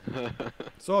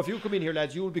 So if you come in here,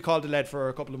 lads, you will be called the lad for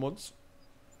a couple of months.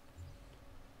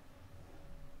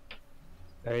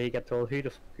 There you get told, who the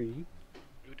fuck are you?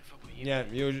 Who the fuck are Yeah,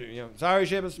 you know. Sorry,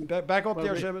 Seamus. Back up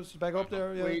there, Seamus. Back up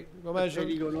there. Yeah. Go man,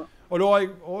 Steady Seamus. going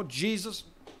up. Oh, Jesus.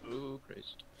 Oh,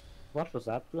 Christ. What was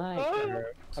that like?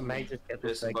 I might just get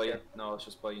this Jason like buying. No, it's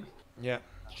just buying. Yeah,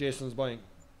 Jason's buying.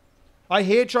 I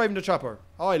hate driving the chopper.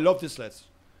 Oh, I love this let's.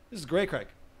 This is great crack.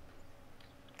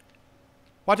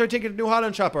 What do I think of the New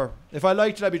Holland chopper? If I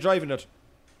liked it, I'd be driving it.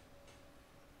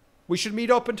 We should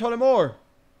meet up in Tullamore.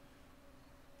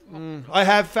 I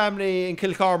have family in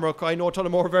Kilcormac. I know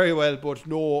Tullamore very well, but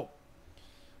no.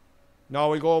 Now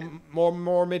we'll go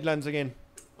more Midlands again.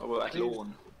 Oh, well, at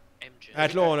Lone.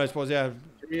 Athlone, I suppose, yeah.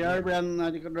 Yeah, Brendan,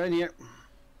 I think I'm right here.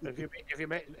 If you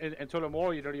met in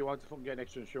Tullamore, you know you want to fucking get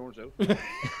extra insurance out.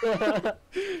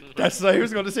 That's what I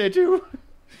was going to say too.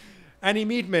 Any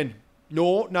meatmen?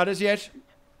 No, not as yet.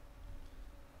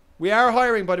 We are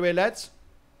hiring, by the way, lads.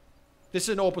 This is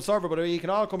an open server, by the way. You can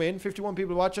all come in. 51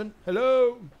 people watching.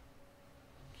 Hello.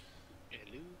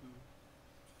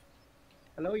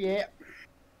 Hello, yeah.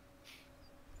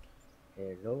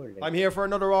 hello. I'm here for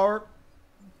another hour.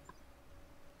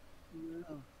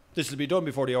 This will be done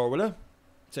before the hour, will it?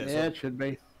 Yeah, So. it should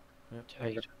be.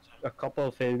 Like a couple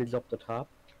of fields up the top.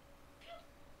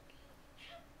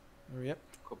 Yep.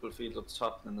 Couple of fields up the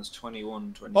top, and then there's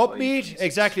 21, 25. Up meat, 26.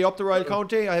 exactly, up the Royal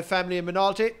County. I have family in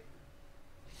Minalty.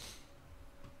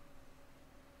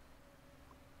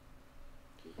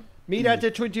 Meet at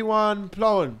the 21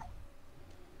 ploughing.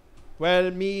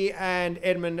 Well, me and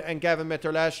Edmund and Gavin met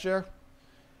there last year.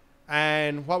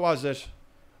 And what was it?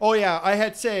 Oh yeah, I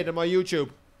had said on my YouTube,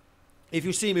 if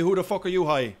you see me, who the fuck are you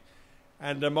high?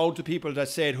 And the amount of people that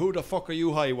said, who the fuck are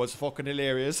you high, was fucking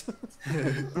hilarious.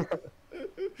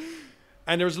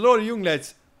 And there was a lot of young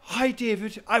lads. Hi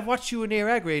David, I watch you in Eire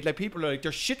Agri. Like people are like,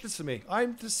 they're shitless to me.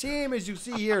 I'm the same as you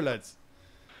see here, lads.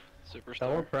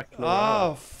 Superstar.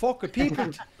 Oh, fuck it.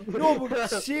 People, no, but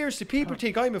seriously, people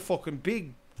think I'm a fucking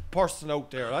big person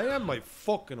out there. I am my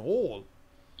fucking hole.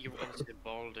 You were once in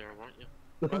ball there, weren't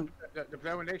you? The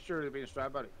ploughing next year will be in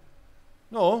Stradbally.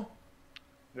 No.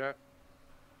 Yeah.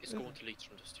 It's going to Leeds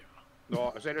from this year.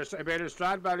 No, I said it's either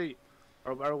Stradbally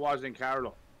or where it was in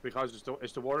Carlow, because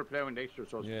it's the water ploughing next year,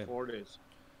 so it's Yeah. 4 days.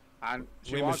 And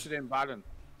she We wants must- it in Ballon,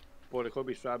 but it could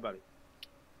be Stradbally.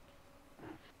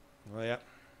 Oh yeah.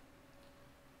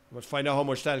 Must find out how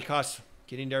much that'll cost.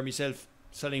 Get in there myself.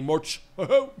 Selling merch.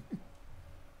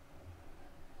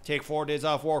 Take 4 days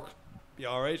off work. Be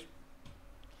alright.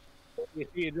 You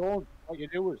see, you don't. What you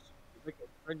do is, like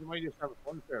a friend of mine used to have a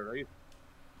fun fair, right?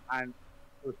 And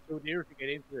it was too dear to get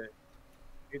into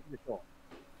the show.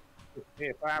 To pay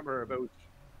a farmer about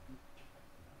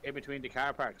in between the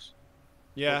car parks.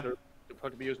 Yeah. To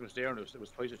put the amusements there, and it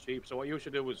was twice as cheap. So what you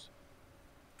should do was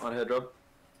On ahead, Rob.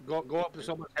 go up to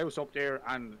someone's house up there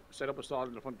and set up a stall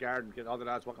in the front garden, get all the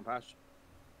lads walking past.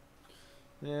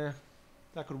 Yeah.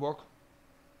 That could work.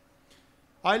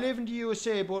 I live in the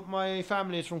USA, but my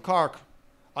family is from Cork.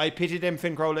 I pity them,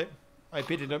 Finn Crowley. I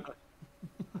pity them.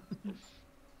 At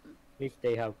least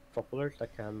they have footballers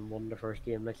that can win the first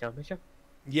game of the championship.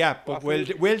 Yeah, but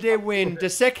will they win the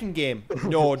second game?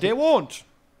 No, they won't.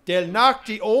 They'll knock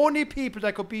the only people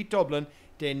that could beat Dublin,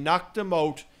 they knock them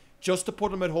out just to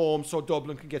put them at home so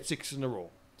Dublin can get 6 in a row.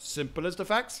 Simple as the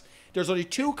facts. There's only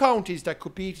 2 counties that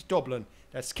could beat Dublin.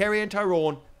 That's Kerry and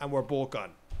Tyrone, and we're both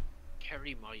gone.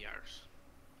 Kerry my arse.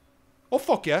 Oh,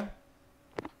 fuck yeah.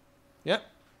 Yeah.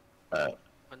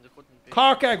 When they couldn't be.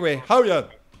 Cork Agri, how are you?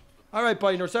 Alright,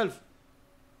 buying yourself.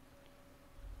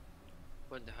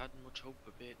 When they hadn't much hope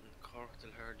of beating Cork,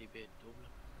 they'll hardly beat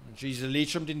Dublin. Jesus,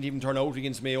 Leitrim didn't even turn out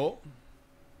against Mayo.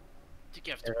 They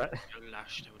gave them a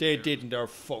lashed out. They there. didn't, they're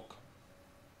fuck.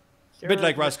 A bit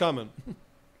like Roscommon.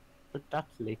 But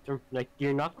that's later. Like,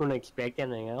 you're not going to expect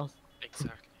anything else.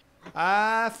 Exactly.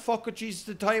 Fuck it, Jesus.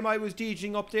 The time I was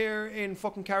DJing up there in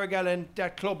fucking Carrigaline,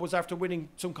 that club was after winning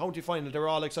some county final. They were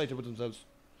all excited with themselves.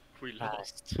 We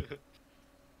lost.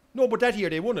 No, but that year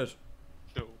they won it.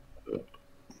 No.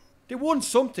 They won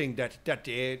something that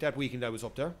day, that weekend I was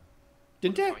up there.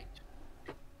 Didn't they? Right.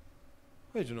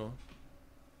 I don't know.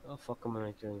 Oh, fuck, am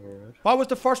I doing here, right? What was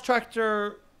the first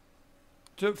tractor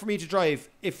for me to drive?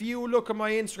 If you look at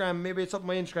my Instagram, maybe it's up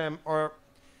my Instagram, or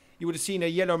you would have seen a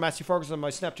yellow Massey Ferguson on my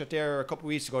Snapchat there a couple of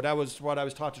weeks ago. That was what I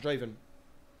was taught to drive in.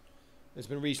 It's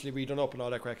been recently redone up and all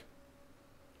that crack.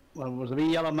 Well, was it a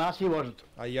wee yellow Massey, was it?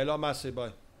 A yellow Massey,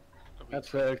 boy.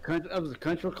 That was the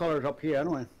council colours up here,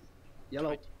 anyway.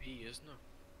 Yellow. ITP, isn't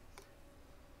it?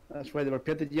 That's why they were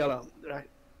pitted yellow.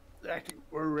 They actually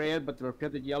were red, but they were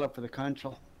pitted yellow for the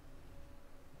council.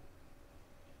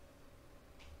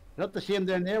 Not the same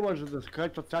down there, was it? The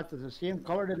council tractors the same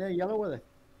colour down there, yellow, were they?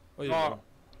 Oh, yeah.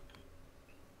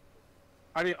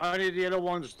 Any of the yellow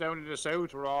ones down in the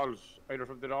south are all either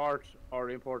from the north or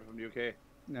imported from the UK.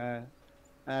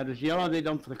 There's yellow they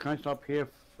done for the council up here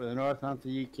for the north and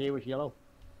the UK was yellow.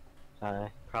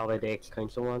 Probably the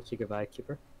ex-council ones you could buy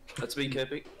cheaper. That's me,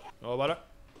 KP. Oh, what?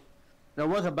 There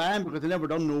was a ban because they never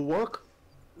done no work.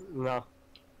 No.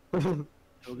 So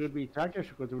there'd be tractors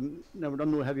because they never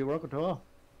done no heavy work at all.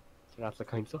 So that's the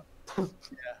council. Yeah.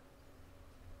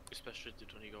 Especially the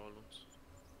Donegal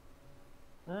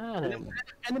ones.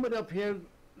 Anybody up here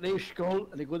leaves school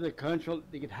and they go to the council,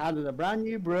 they get handed a brand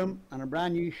new broom and a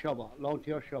brand new shovel, long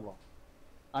tail shovel.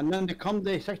 And then they come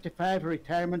to 65 for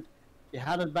retirement, they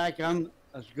had it back on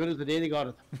as good as the day they got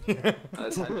it.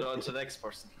 Let's hand it on to the next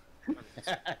person.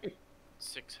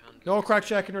 600. No crack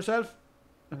checking yourself.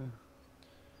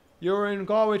 You're in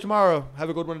Galway tomorrow. Have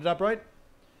a good one at that, right?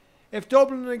 If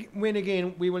Dublin win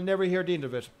again, we will never hear the end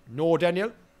of it. No,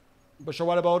 Daniel. But sure,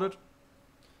 what about it?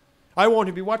 I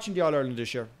won't be watching the All-Ireland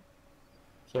this year.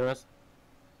 Serious?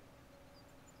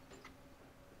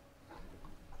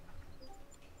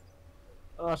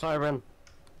 Oh, sorry, Bren.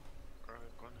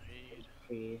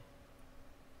 We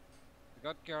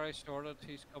got Gary sorted.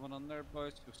 He's coming on there,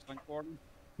 boys. To Slink Warden.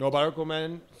 No bother, go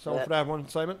man. Sound for that one,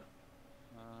 Simon.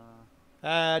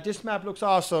 This map looks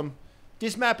awesome.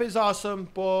 This map is awesome,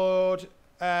 but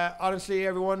honestly,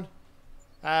 everyone,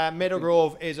 Meadow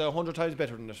Grove is 100 times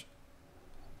better than it.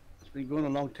 It's been going a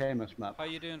long time, this map. How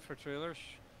you doing for trailers?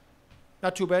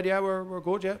 Not too bad, yeah. We're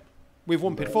good, yeah. We've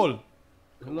one pit full.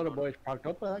 There's a lot of boys parked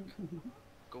up, I think.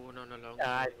 Going on along.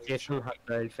 Jason had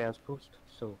the fence post,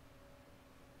 so.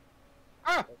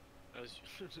 As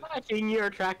I seen your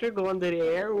tractor going to the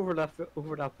air over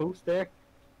that post there.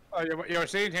 Oh, you're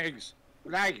seeing things.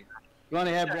 Lag. Go on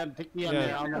ahead, Brad. Take me on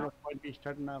there. I'll never quite be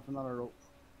starting off another row.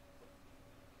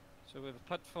 So we have a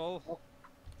pit full.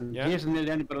 Yeah. Jason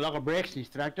nearly any but a lot of brakes in his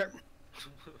tractor.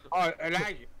 Oh, I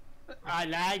lag. I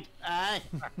lagged. Aye.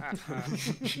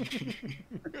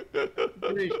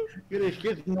 Good as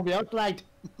kids, nobody else lagged.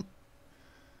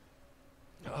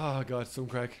 Oh, God, some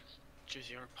crack. Jeez,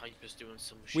 your pipe is doing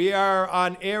some shit. We are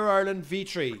on Eire Ireland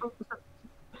V3.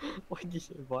 What did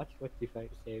you watch? What did you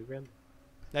say, Bren?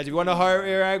 Now, if you want to hire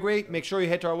Eire Agri, make sure you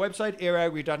head to our website,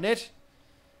 aireagri.net.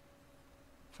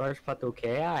 First put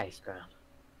okay, aye, grand.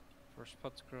 First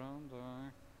put's ground.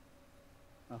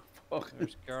 Oh, fuck.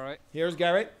 There's Gary. Here's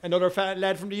Gary, another fat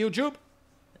lad from the YouTube.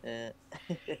 You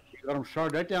got him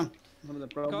sorted out then.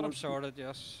 Got him sorted,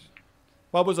 yes.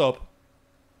 What was up?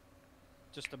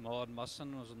 Just a mod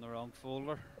missing was in the wrong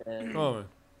folder. Oh.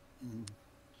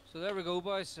 So there we go,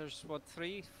 boys. There's what,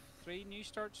 three new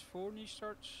starts, 4 new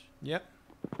starts. Yep.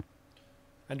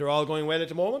 And they're all going well at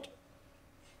the moment.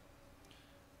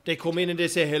 They come in and they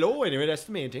say hello anyway, that's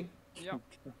the main thing. Yeah.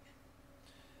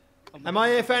 Am I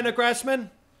a fan of Grassman?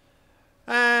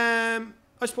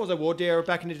 I suppose I would there.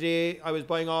 Back in the day, I was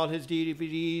buying all his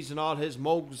DVDs and all his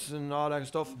mugs and all that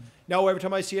stuff. Now every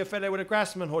time I see a fella with a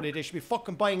Grassman hoodie, they should be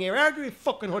fucking buying Eire Agri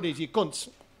fucking hoodies, you cunts.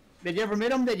 Did you ever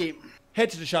meet him, did you? Head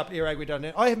to the shop,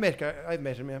 aireagri.net. I've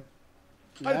met him, yeah.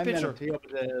 I have a picture. I up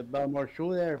at the Belmore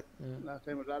show there. Last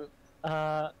time I was at it.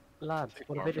 Lads,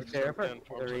 what about the server?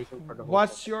 The reason for the whole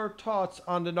What's your thoughts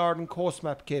on the Northern Coast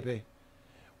map, KP?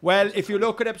 Well, if you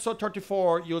look at episode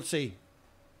 34, you'll see.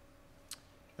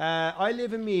 I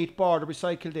live in Meath, border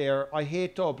beside Kildare. I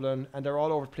hate Dublin, and they're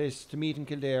all over the place to Meath and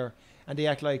Kildare, and they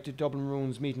act like the Dublin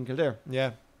ruins Meath and Kildare.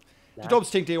 Yeah. The Dubs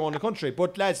think they own the country,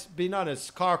 but lads, being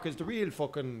honest, Cork is the real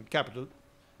fucking capital.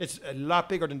 It's a lot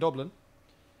bigger than Dublin.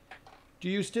 Do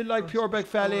you still like Purebeck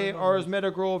Valley, or is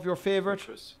Meadowgrove your favourite?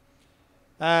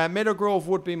 Meadowgrove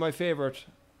would be my favourite.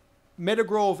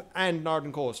 Meadowgrove and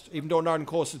Northern Coast, even though Northern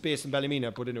Coast is based in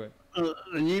Ballymena, but anyway. The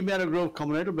new Meadowgrove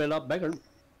coming out will be a lot bigger.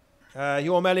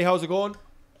 Hugh O'Malley, how's it going?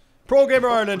 Pro Gamer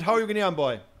Ireland, how are you getting on,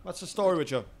 boy? What's the story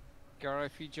with you? Gary,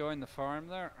 if you join the farm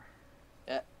there.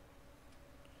 Yeah.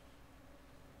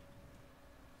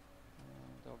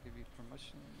 They'll give you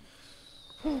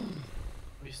permission.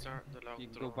 We start the long You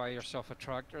can go buy yourself a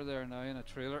tractor there now in a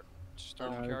trailer.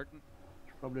 Start carting.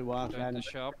 Probably was down the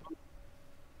shop.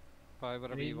 Buy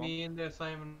whatever you want. Me in there,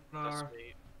 Simon.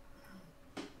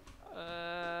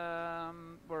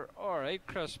 We're alright,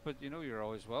 Chris, but you know you're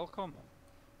always welcome.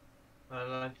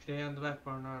 Well, I'll stay on the back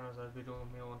burner as I'll be doing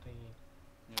my own thing.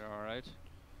 You're alright.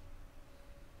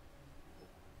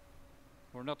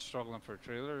 We're not struggling for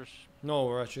trailers. No,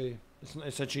 we're actually,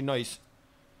 it's actually nice.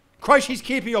 Christ, he's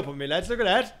keeping up with me, lads. Look at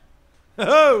that.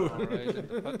 Oh!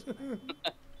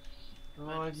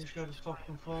 Oh, I just got a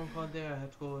fucking phone call there. I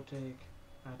had to go take.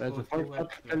 There's a first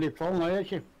telephone now,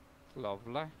 actually.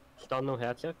 Lovely. Still no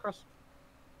headset, Chris?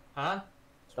 Huh?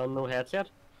 Still no headset?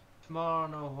 Tomorrow,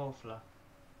 no, hopefully.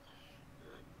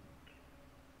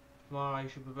 tomorrow I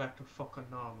should be back to fucking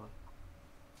normal.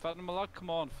 Fatima Malak, come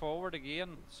on forward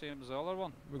again, same as the other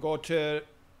one. We go to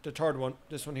the third one.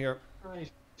 This one here.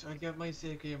 Right, I'll get my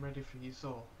safe game ready for you,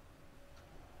 so.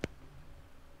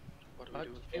 What are What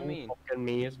we doing? do you mean? Fucking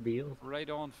me is Beal. Right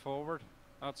on forward.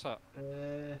 That's it.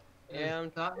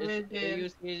 It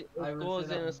usually I it will goes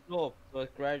fill in up. a slope, so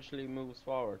it gradually moves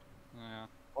forward. Yeah.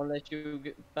 Unless you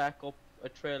get back up a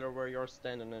trailer where you're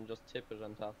standing and just tip it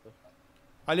on top of it.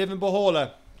 I live in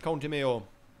Bohola, County Mayo.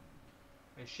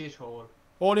 A shithole.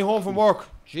 Only home from work.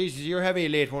 Jesus, you're having a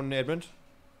late one, Edmund.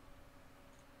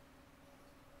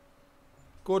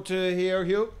 Good to hear,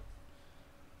 Hugh.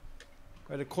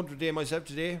 I had a country day myself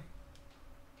today.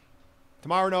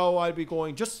 Tomorrow now I'll be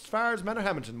going just as far as Manor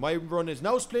Hamilton. My run is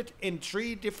now split in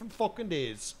 3 different fucking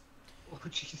days. Oh,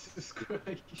 Jesus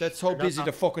Christ. That's how busy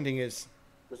the fucking thing is.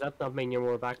 Does that not mean you're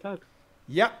more backlog?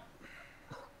 Yep.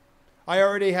 I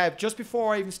already have, just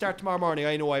before I even start tomorrow morning,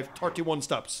 I know I have 31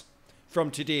 stops from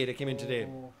today that came in today.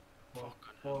 Oh, for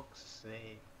fuck's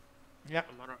sake. Yeah.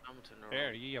 I'm on Hamilton or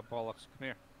There, you bollocks, come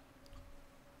here.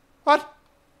 What?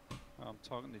 I'm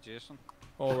talking to Jason.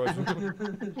 Oh, right.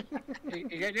 You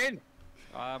getting in?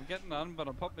 I'm getting on, but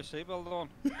I'm putting my seatbelt on.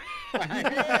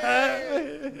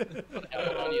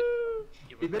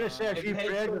 You better say a few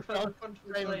prayers for yourself country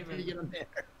until driving. you get in there.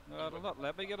 No, they'll not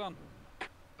let me get on.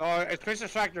 Oh, it's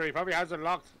Chris's factory. He probably has it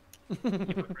locked. You might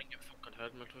bring your fucking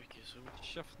helmet with you soon.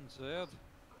 Shifting said.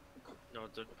 No,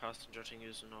 the passenger thing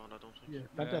isn't on, I don't think.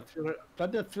 Yeah,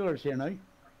 that filler's here now.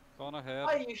 Gone ahead.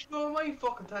 Why are you showing my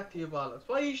fucking tractor, you bollocks?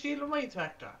 Why are you stealing my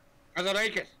tractor? Because I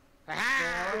like it.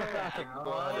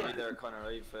 Already there, Connor.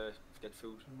 I've get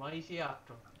food. Mighty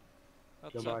after.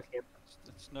 That's You're it. back in.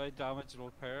 It's now damaged and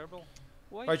repairable.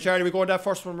 Why Right, Charlie, we go on that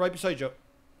first one right beside you.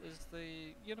 is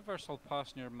the universal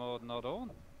passenger mode not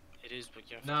on? It is, but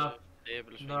you have No. to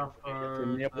enable it. Not for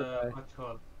what's it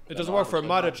called? It doesn't work for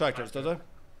modded tractors, does it?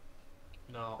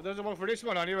 No. It doesn't work for this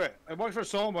one anyway. It works for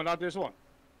some, but not this one.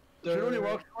 It only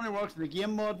works in the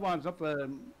game mode ones, not the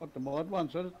mod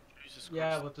ones, does it? Jesus Yeah,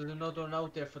 Christ. but there's another one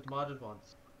out there for the modded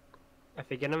ones. If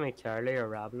you're gonna make Charlie or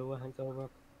Rablo, I think that'll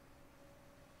work.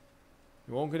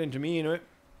 You won't get into me, you know it.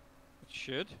 It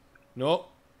should. No.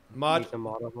 Mod. Need a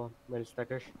modded one with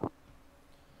stickers.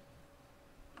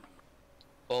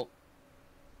 Well,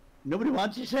 Nobody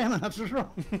wants you, Simon, that's what's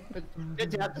wrong.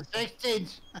 Did you have the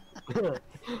 16s?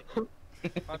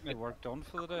 Had my work done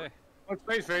for the day. What's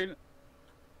my feeling?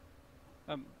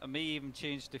 I may even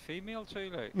change to female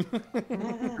too, like.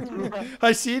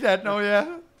 I see that now,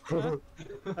 yeah. I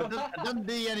didn't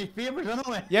do you any favours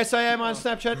anyway. Yes, I am on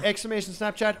Snapchat, exclamation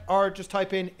Snapchat, or just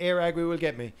type in Eire Agri will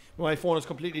get me. My phone is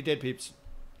completely dead, peeps.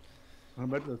 What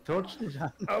about the torch?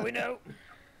 Oh, we know.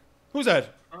 Who's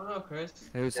that? Oh no, Chris.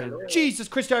 Who's in? Jesus,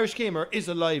 Chris the Irish Gamer is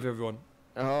alive, everyone.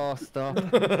 Oh, stop.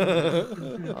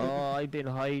 Oh, I've been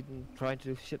hiding, trying to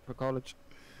do shit for college.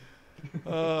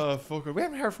 Oh, fucker. We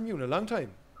haven't heard from you in a long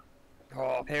time.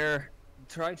 Oh, here.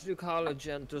 Trying to do college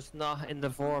and just not in the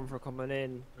form for coming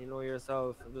in. You know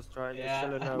yourself. I'm just trying to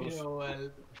chill it out. you know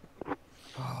well.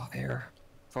 Oh, here.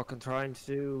 Fucking trying to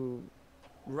do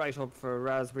right up for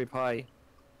Raspberry Pi.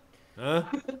 Huh?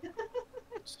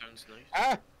 Sounds nice.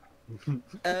 Ah!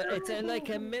 It's like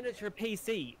a miniature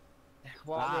PC.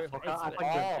 A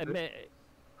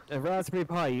Raspberry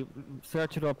Pi.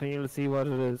 Search it up and you'll see what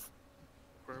it is.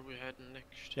 Where are we heading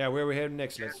next? Yeah, where are we heading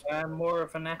next, Les? I'm more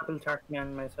of an Apple tart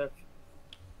man myself.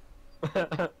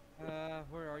 Where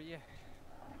are you?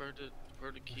 Where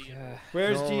the key? Yeah.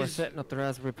 Where's no, we're these? setting up the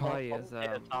Raspberry Pi as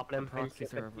top left proxy You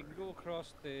server. can go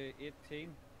across to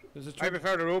 18 Is it I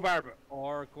prefer the rhubarb.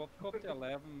 or go up to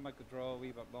 11. Make it draw a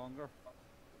wee bit longer.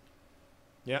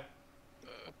 Yeah.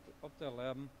 Up to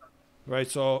 11. Right,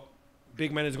 so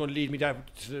Big Man is going to lead me down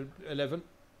to 11.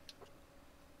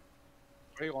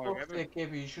 Where you going, Fuck's Kevin? sake,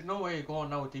 Gibby, you should know where you're going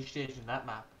now at this stage in that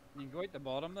map. You can go out the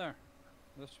bottom there.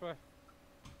 This way.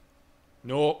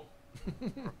 No.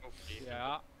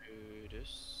 Yeah. Do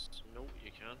this. No, you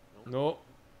can't. No. No.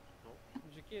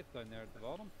 There's a gate down there at the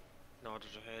bottom. No,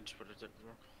 there's a hedge, but it didn't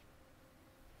work.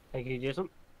 Thank you, Jason.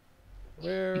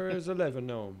 Where is 11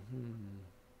 now?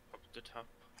 Up the top.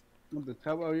 On the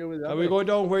top, are you with that? Are we going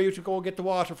down where you to go get the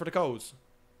water for the cows?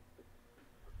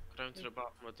 Go down to the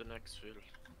bottom of the next field.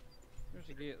 There's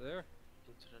a gate there.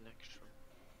 Into the next one.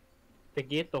 The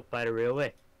gate up by the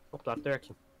railway. Up that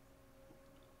direction.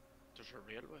 There's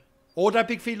a railway. Oh, that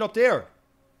big field up there.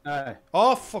 Aye.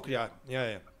 Oh, fuck yeah.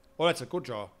 Yeah. Oh, that's a good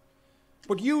draw.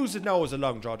 But use it now as a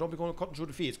long draw. Don't be going cutting through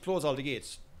the fields. Close all the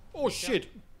gates. Oh, shit.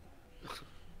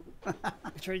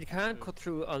 Sure, you can't cut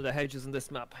through all the hedges in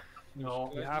this map.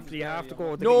 No. You have to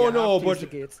go. No, but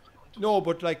No,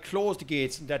 but like close the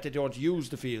gates and that they don't use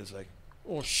the fields. Like,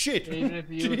 oh shit! Even if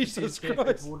you Jesus it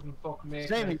Christ! wouldn't fucking make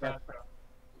Same it here. better.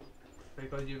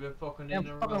 Because you've been fucking Them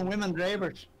in fucking around. women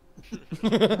drivers.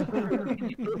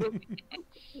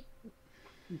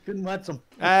 You couldn't watch them.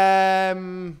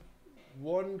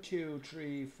 1, 2,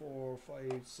 3, 4,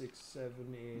 5, 6, 7,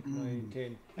 8, 9,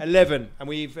 10, 11, and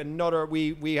we've another.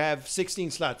 We have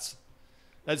 16 slots.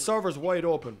 That server's wide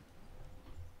open.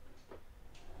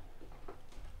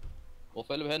 We'll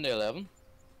fill behind the 11.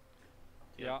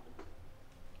 Yeah.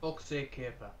 Fuck's sake,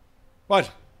 Kepa.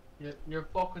 What? You're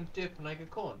fucking dipping like a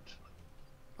cunt.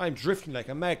 I'm drifting like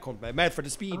a mad cunt, man. Mad for the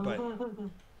speed,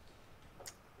 man.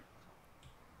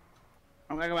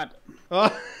 I'm gonna go back.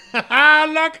 Oh,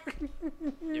 look!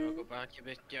 You will go back a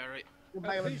bit, Gary. Whose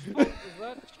fault was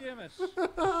that, Seamus?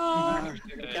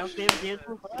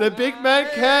 The big man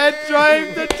can't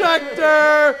drive the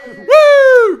tractor!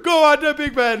 Woo! Go on, the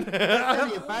big man!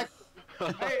 Seamus,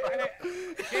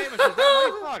 is that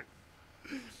my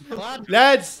fault?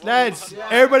 Lads,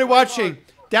 everybody watching.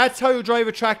 That's how you drive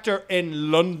a tractor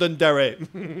in Londonderry.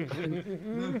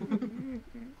 4-time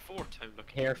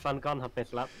lucky. Here, fan gun, have my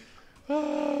slap.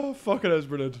 Oh, fucking that's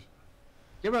brilliant.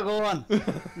 Give her a go on.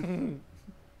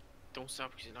 Don't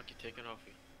stop because you're not get taken off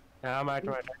you. I'm right.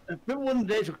 If people wouldn't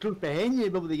race so close behind you,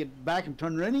 you'd be able to get back and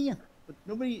turn around again. But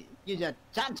nobody gives you a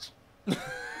chance.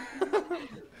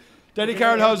 Danny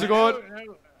Carroll, how's it going?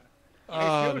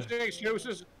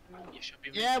 Excuses. You should be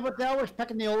Yeah, but they're always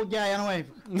picking the old guy anyway.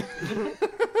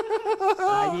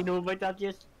 You know about that,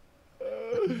 yes?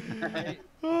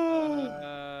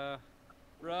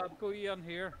 Rob, go you on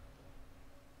here.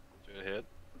 Do it ahead.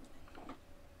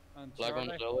 And Black one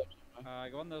Charlie.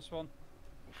 is Go on this one.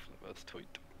 That's tight.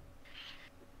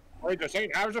 Wait, the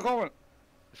St. How's it going?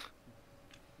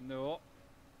 No.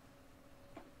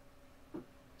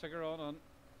 Take her on.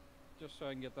 Just so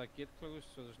I can get that gate closed,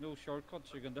 so there's no shortcuts.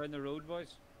 You're going down the road,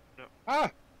 boys. No.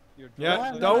 You're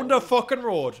Yeah, down the fucking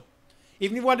road.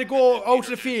 Even if you want to go out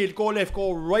to the field, go left,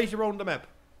 go right around the map.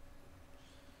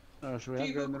 Oh, so Do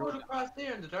you go cut across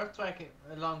there in the dirt track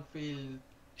along field?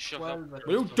 Shut up.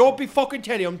 Will you don't be fucking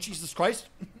telling him, Jesus Christ.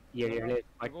 Yeah, you're late.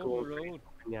 I Go go the road.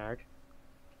 yard.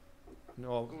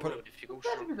 No, Go put road if you go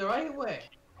That'd be short. the right way.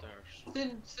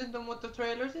 There's Send them with the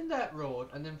trailers in that road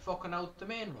and then fucking out the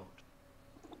main road.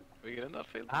 We get in that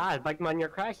field. Big man, you're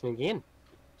crashing again.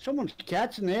 Someone's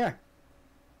catching there.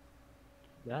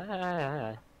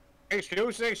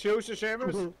 Excuses,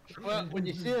 Seamus. Well, when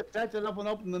you see it tractor up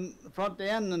in the front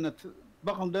end and it's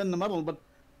buckled down the middle, but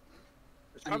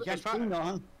and you can't see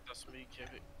nothing. That's me,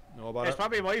 Kevin. No It's bother.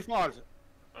 probably my fault.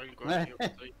 I'll go to your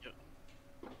side, yeah.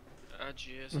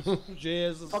 Jesus.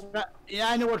 Jesus. Fuck that. Yeah,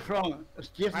 I know what's wrong. It's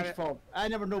Jason's fault. I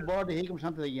never know Barty. He comes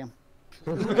into the game.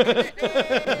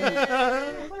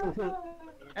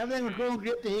 Everything was going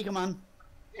great till he come on.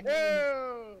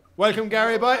 Welcome,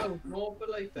 Gary. Bye. No, but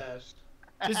like that.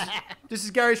 This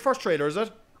is Gary's first trailer, is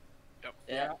it?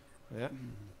 Yeah. Yeah.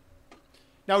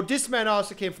 Now, this man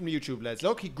also came from YouTube, lads.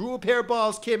 Look, he grew a pair of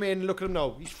balls, came in, look at him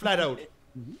now. He's flat out.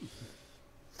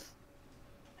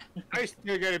 I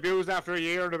still get abused after a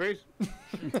year and a bit.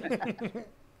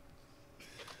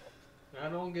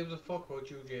 No one gives a fuck about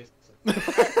you, Jason.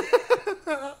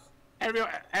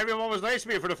 Everyone was nice to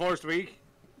me for the first week.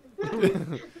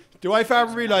 Do I farm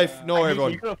in real life? No,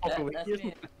 everyone. That's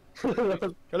me.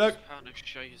 Good luck. Panic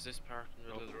shy is this part in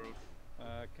the middle of the road.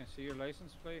 Can I see your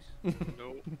license, please?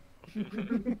 No.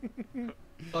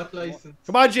 What license?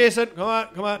 Come on, Jason. Come on.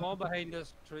 Come on behind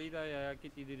this tree there,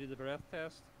 get you to do the breath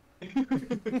test. I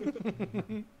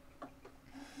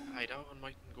that one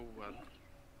mightn't go well.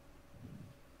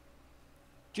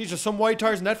 Jeez, there's some white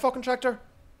tires in that fucking tractor.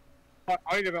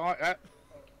 I'd have been like that.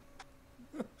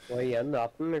 Why you end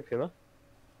up in the Puma?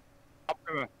 Up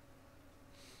to me.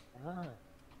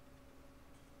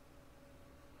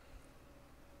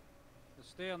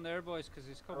 Stay on there, boys, because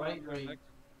he's coming Right, up there right. next.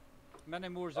 Many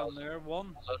more's on there.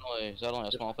 One. Is that only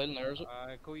a small field in there, is it?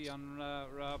 Go you on,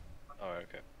 Rob. Oh,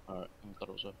 okay. Alright, I thought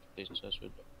it was a decent size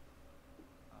field.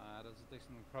 That's a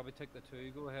decent. Probably take the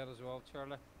two. Go ahead as well,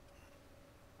 Charlie.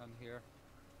 And here.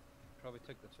 Probably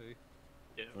take the two.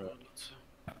 Yeah, Right. well, it's,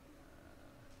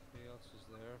 Who else is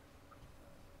there?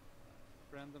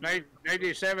 Brendan.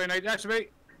 97, that's me.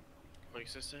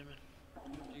 like this, Simon.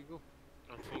 You go.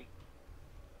 I'm full.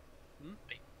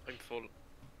 I'm full.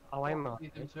 Oh, I'm not.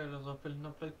 These trailers are filling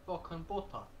up like fucking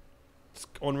butter. It's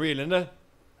unreal, isn't it?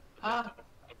 Ah,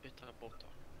 A bit of butter.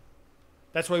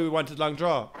 That's why we wanted long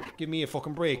draw. Give me a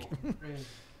fucking break.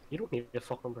 You don't need a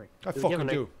fucking break. I fucking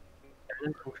do.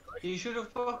 you should have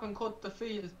fucking cut the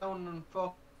fields down and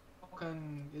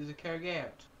fucking is a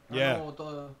Kergate. Yeah.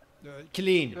 No,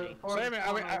 Killeen. Simon,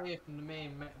 away from the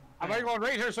main. Am I going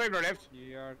right here, Simon, or left?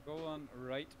 You are going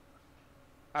right.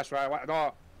 That's right.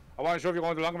 No, I wasn't sure if you're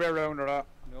going the long way around or not.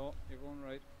 No, you're going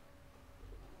right.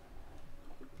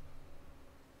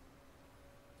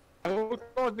 Who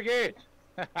closed the gate?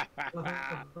 And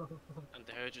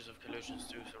the hedges of collisions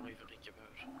too, so I don't even think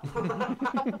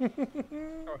about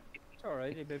it. It's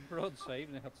alright, you've been broadside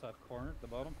and it hits that corner at the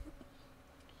bottom.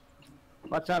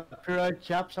 What's that poor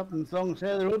chap sitting along the side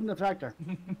of the road in the tractor?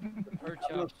 Her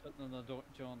chap sitting on the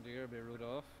John Deere be rode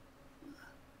off.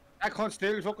 I can't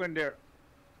still fucking there.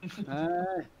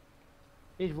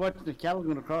 He's watching the cattle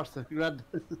going across the road.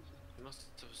 You must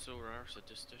have a sore arse at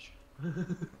this stage.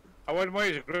 I wouldn't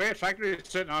mind, it's a great factory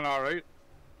it's sitting on, alright.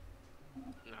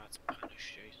 Nah, it's a pile of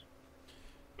shit.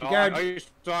 No, I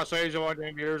saw a size of one of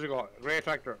them years ago. Great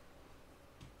factor.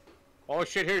 Oh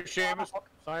shit, here's Seamus.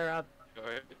 Sorry, Rab.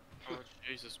 Alright. Oh,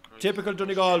 Jesus Christ. Typical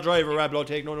Donegal driver, Rablo,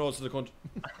 take no notice of the cunt.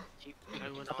 Keep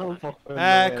plowing on.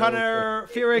 Connor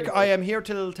Fearick, I am here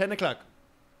till 10 o'clock.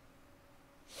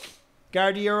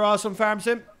 Gardy, you're awesome farm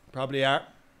sim? Probably are.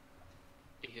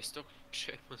 You stuck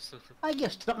Seamus. I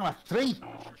get stuck on a 3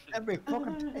 every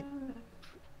fucking time.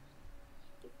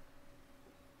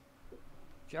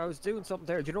 I was doing something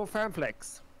there. Do you know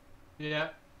FarmFlex? Yeah.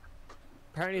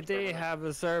 Apparently they have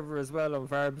a server as well on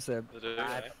FarmSim. They do,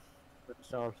 yeah.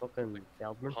 So fucking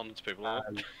Feldman. Hundreds of people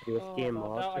on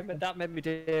it. That made me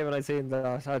day when I seen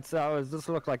that. That was just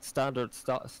look like standard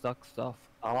stock stuff.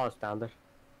 Oh, standard.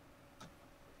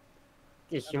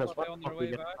 Yes, you must on their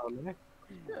way back.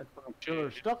 Yeah,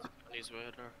 fucking stuck. On his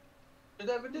way there. Did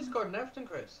they have a Discord and everything,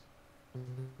 Chris?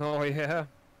 Oh yeah.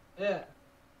 Yeah.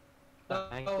 No,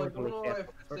 I Ankles don't know only if get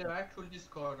it's their actual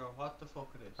Discord or what the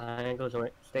fuck it is. Angles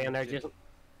away. Stay in there, Jason.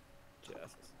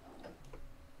 Jesus.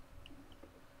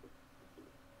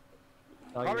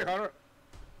 Oh, Connor, Connor.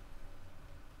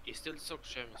 You still suck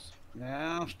Seamus.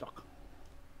 Yeah, I'm stuck.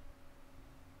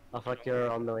 I thought you were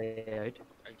on the way out.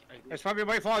 It's probably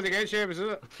my fault again, Seamus, is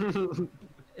it?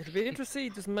 It'll be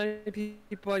interesting. Just maybe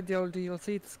buy the old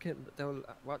DLC skin.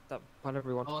 Whatever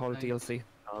you want to call it, DLC.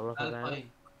 Oh, That's fine.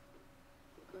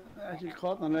 Actually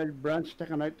caught an old branch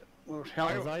sticking out. Well, hell,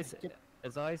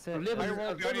 As I said, I'm living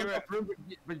enough room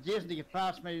for Jason to get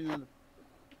past me in the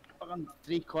fucking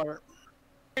 3/4.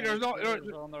 There's no.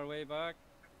 They're on their way back.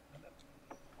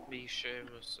 Me,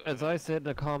 Seamus. as I said in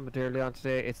a comment earlier on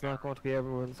today, it's not going to be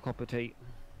everyone's cup of tea.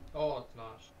 Oh, it's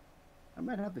not. I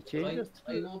might have to change it.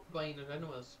 I won't be buying it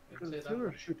anyways. You can say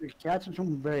Because that. should be catching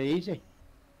something very easy.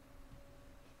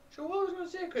 So what was I going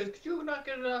to say, Chris? Could you not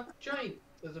get it off Giant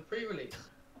as a pre-release?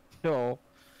 No.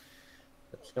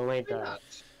 It's no way that.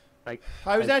 Like,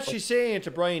 I was actually saying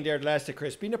to Brian there the last day,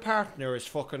 Chris, being a partner is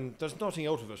fucking, there's nothing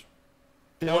out of it.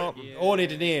 No. Only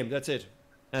the name, that's it.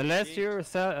 Unless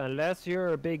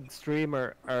you're a big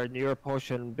streamer or you're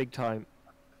pushing big time.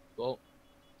 Well,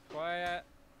 Quiet.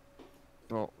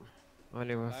 Oh.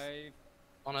 Anyways.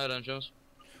 on out then, Jones.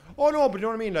 Oh no, but you know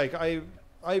what I mean? Like,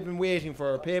 I've been waiting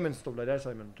for payments stuff like that,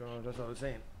 Simon. That's what I was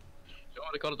saying. Do you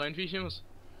want to cut it down for you, Seamus?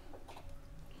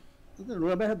 I don't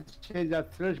know, I might have to change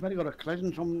that thread. Maybe got a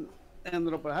collision, some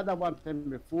ended up. I had that one time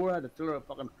before. I had to throw a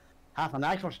fucking half an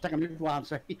axle sticking out one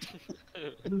side.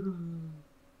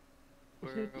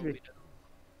 Where are we now?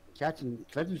 Catching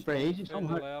collisions very easy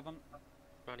somehow. 11.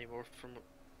 Any more from...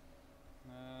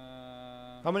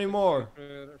 How many more?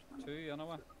 There's 2,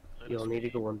 anyway. You'll need to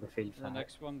go on the field. The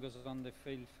next one goes on the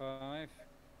field 5.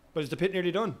 But is the pit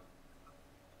nearly done?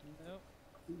 No.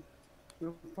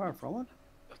 You're far from it.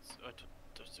 That's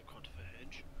a cut of a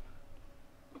hedge.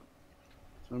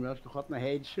 Somebody else got caught in the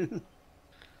hedge.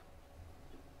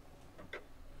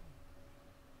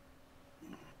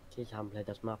 Jeez, I haven't played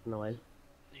this map in a while.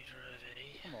 Neither have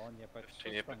any. Come on, you bet.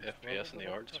 15 FPS in the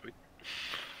yard, sweet.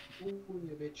 Oh,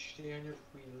 you bitch, stay on your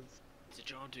wheels. It's a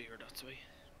John Deere, that's why.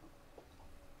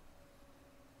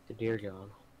 The deer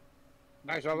John.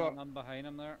 Nice, There's Alva. none behind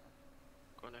him there.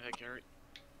 Go on ahead, Gary.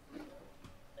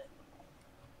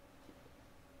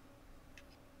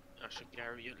 Actually,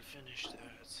 Gary, you'll finish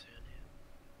there, I'd say.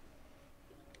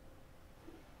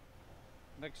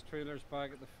 Next trailer's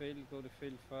back at the field. Go to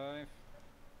field 5.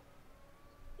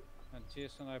 And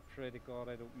Jason, I pray to God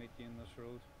I don't meet you in this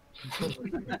road.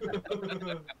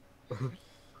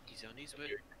 He's on his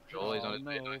way. Joel, he's on his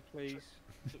way. No, please.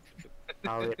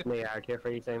 I'll get in the yard here for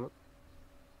you, Simon.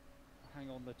 Hang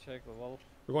on to check the wall.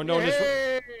 We're going down this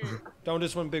one. Down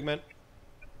this one, big man.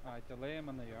 Alright, delay him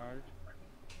in the yard.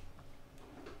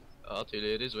 Oh, too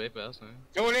late, he's way past now.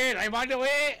 Too late, I'm on the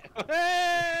way!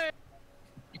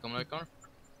 You coming out, Connor?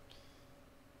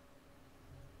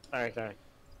 Sorry.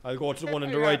 I'll go to the one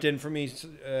on the right in for me,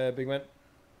 big man.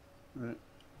 Right.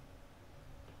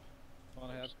 Go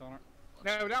on ahead, Connor.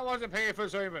 No, that wasn't painful,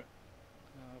 Simon.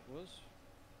 It was.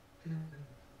 You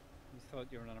thought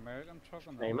you were in an American truck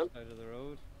on the Simon? other side of the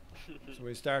road. So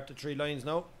we start the 3 lines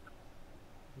now.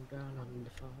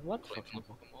 What?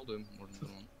 I'll do more than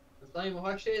one. Simon,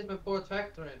 what shade is my fourth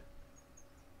factor in?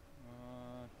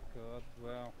 Oh, God,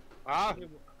 well. Ah?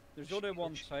 There's only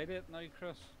one side of it now,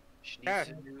 Chris. She Yeah. needs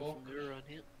a new mirror on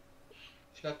it.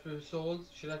 She let her souls,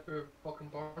 she let her fucking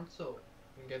burn so.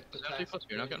 And get the Is that tax because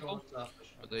you're not getting insurance off it.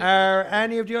 But they- Are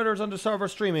any of the others on the server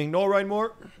streaming? No, Ryan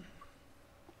Moore.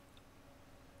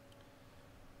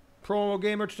 Promo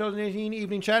Gamer 2018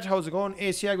 evening chat. How's it going?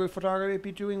 AC Agri Photography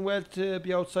be doing well to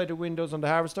be outside the windows on the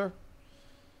harvester.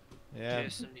 Yeah,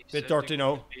 Jason, he bit said dirty they're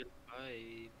now. going to field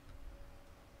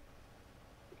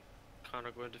 5.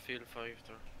 Connor going to field 5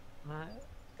 there.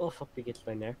 Oh fuck, he gets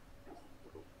down there.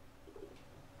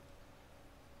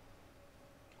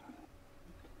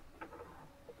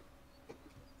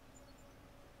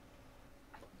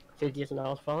 Dude, Jason, I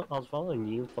was following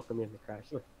you, fucking made me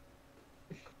crash.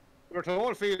 We're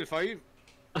told field 5.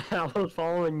 I was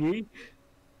following you.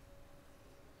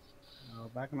 Oh,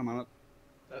 back in a minute.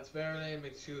 That's very lame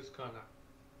excuse, Connor.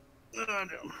 A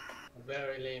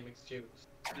very lame excuse.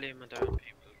 Blaming down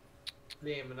people.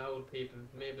 Blaming old people.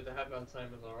 Maybe they have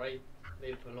Alzheimer's, alright?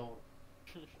 Leave it alone.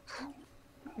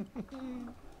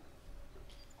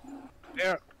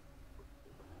 There.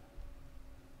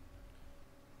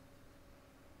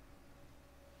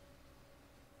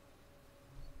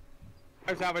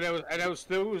 I was having those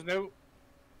stews now.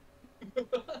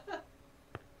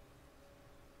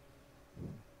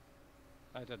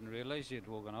 I didn't realise you'd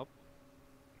woken up.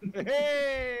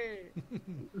 Hey!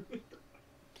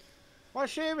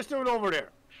 What's Seamus doing over there?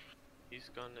 He's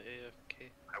gone to AFK.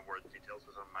 My word details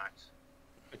was on max.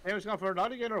 Seamus gone for a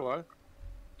night again or what?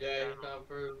 Yeah, he's gone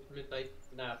for midnight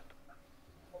nap.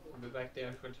 I'll be back there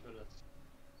in 20 minutes.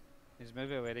 He's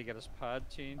maybe away to get his pad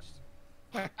changed.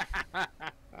 What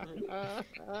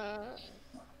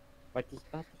is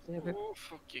that? Oh,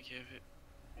 fuck you,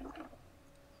 Kevin.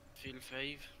 Field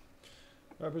 5.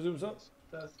 I presume so.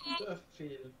 That's the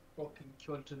field fucking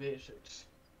cultivated.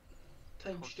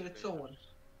 Time to get sown.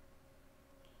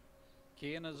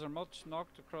 Kane, is there much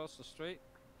knocked across the street?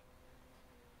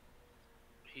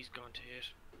 He's gone to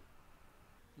it.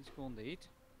 He's going to eat.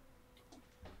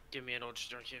 Give me an nudge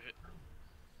there, Kevin.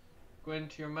 Go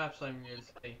into your map, Simon, you'll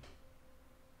see.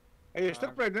 Hey, you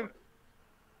stuck, Brendan?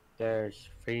 There's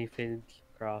 3 fields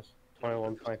across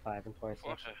 21, 25, and 26.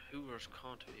 What a hoover's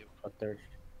cunt of you. But there's.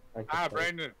 I think Ah, there's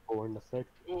Brendan. 4 on the side.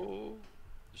 Oh.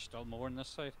 There's still more on this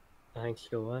side. I think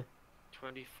so,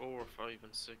 24, 5,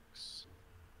 and 6.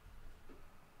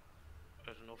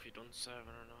 I don't know if he done 7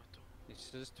 or not, though. He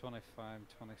says 25,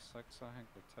 26, I think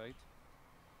they're tight.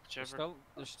 Whichever.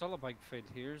 There's still a big field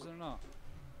here, is there not?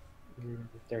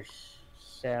 There's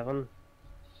 7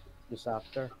 this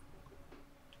after.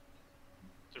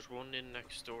 There's one in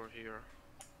next door here.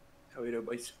 How you doing,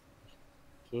 boys?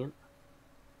 Kane?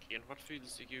 Ian, what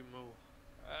fields do you mow?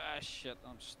 Ah, shit,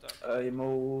 I'm stuck. I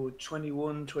mow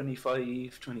 21,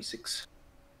 25, 26.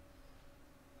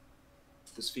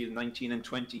 There's field 19 and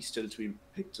 20 still to be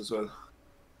picked as well.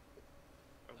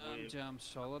 I'm jam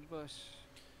solid, boys.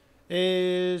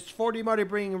 Is 40 Marty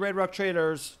bringing Red Rock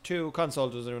trailers to console?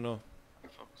 Does anyone know?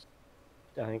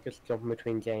 I think it's jumping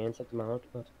between giants at the moment,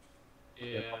 but.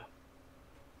 Yeah.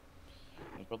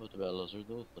 I'll probably have a lizard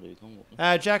though, but I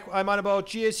don't. Jack, I'm on about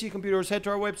GAC computers. Head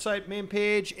to our website, main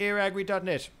page,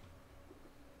 aireagri.net.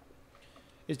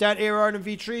 Is that Air Ireland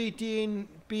V3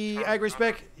 DNB Agri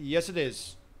spec? Yes, it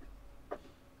is.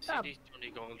 See these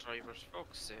 20 gold drivers,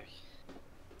 fuck's sake.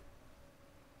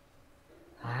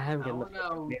 I'm getting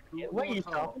the. What are you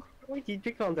talking? What did you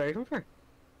pick on driving for?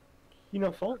 You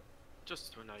know, fault.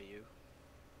 Just to annoy you.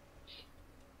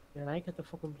 Yeah, I get the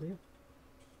fucking blame.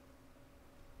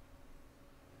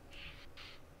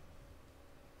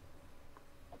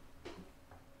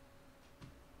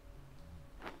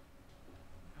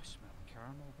 I smell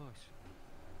caramel, boys.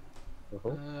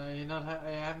 You're not.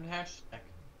 I haven't hashtag.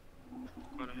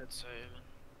 Go ahead, Simon.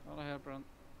 Go ahead, Brent.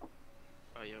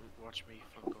 Oh yeah, watch me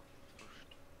fuck up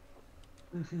first.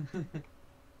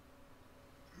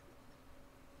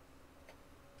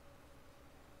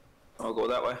 I'll go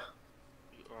that way.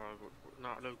 We're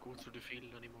not allowed to go through the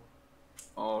field anymore.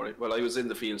 Alright, well, I was in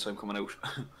the field, so I'm coming out.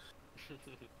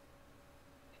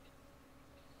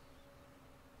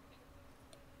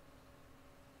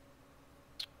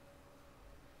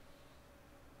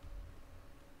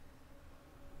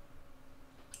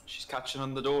 She's catching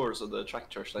on the doors of the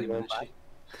tractor, Simon, is she?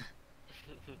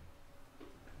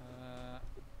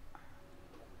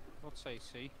 What's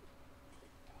AC?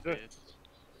 Yes.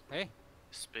 Hey?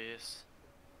 Space.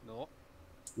 No.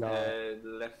 No.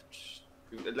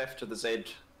 Left to the Z.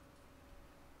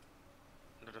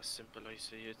 Not as simple, I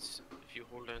see. It's if you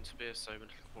hold down space, Simon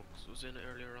Fox was in it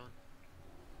earlier on.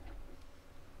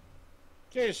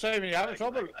 Jeez, Simon, you having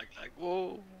trouble?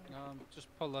 Whoa. Just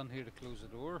pull in here to close the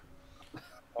door.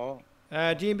 Oh.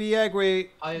 D&B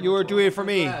Agri, I you were don't doing it want for to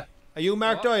me. draft. Are you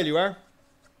Mark What? Doyle, you are?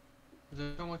 Is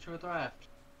there so much of a draft?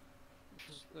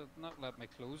 Just not let me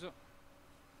close it.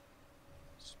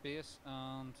 Space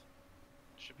and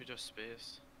Should be just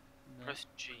space. no. Press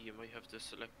G, you might have to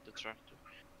select the tractor.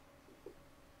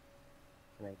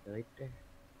 Can I do it there?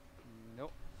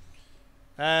 Nope.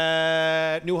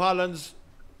 New Hollands.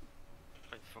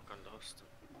 I fucking lost.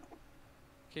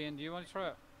 Kane, do you want to try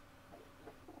it?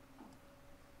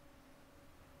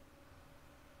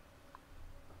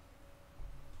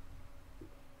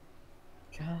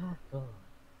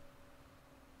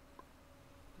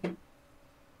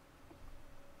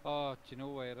 Oh, do you know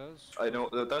where it is? I know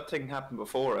that thing happened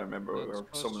before. I remember It's where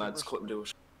called some lads super couldn't do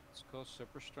it. It's called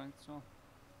super strength, so.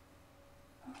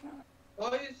 Why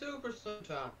are you super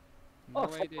sometime? No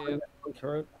fuck, idea. I'm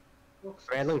through.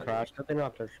 Brandon crashed. I think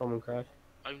after someone crashed.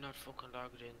 I'm not fucking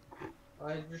logged in.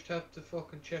 I just have to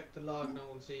fucking check the log now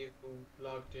and see who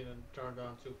logged in and turned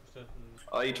on 2% and...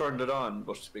 I turned it on,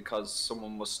 but because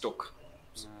someone was stuck.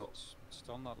 So Nah, it's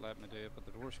still not letting me do it, but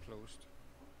the door's closed.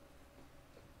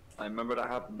 I remember that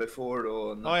happened before,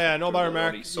 though. And Oh yeah, no there matter, were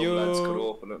Mark. only some lads could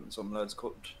open it and some lads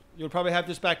couldn't. You'll probably have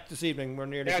this back this evening. We're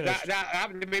nearly Yeah, finished. that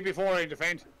happened to me before in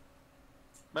defend.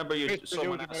 Remember, Chris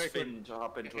someone was asked very Finn good. to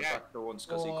hop into a Yeah. tractor once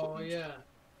because he Oh, couldn't. yeah.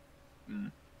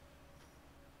 Mm.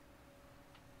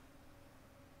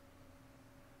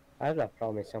 I have that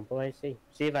problem with simple IC.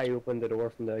 See if I open the door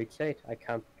from the outside, I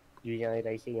can't unite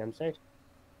IC inside.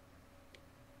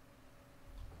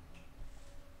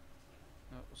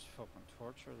 That was fucking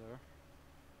torture there.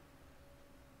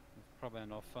 There's probably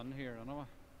enough fun here anyway.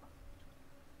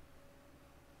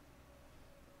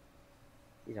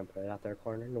 You can put it out there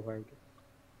corner, no harm.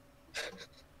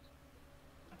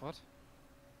 What?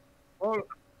 Oh,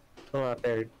 No, out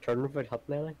there turning without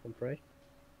hitting anything, I'm afraid.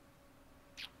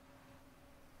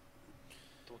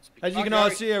 Don't speak. As you can all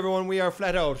see, everyone, we are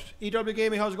flat out. EW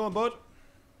Gaming, how's it going, bud?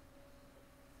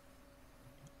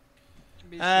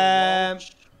 How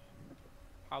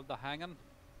the hanging?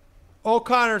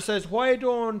 O'Connor says, why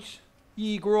don't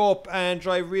ye grow up and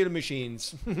drive real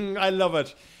machines? I love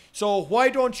it. So why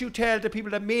don't you tell the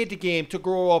people that made the game to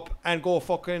grow up and go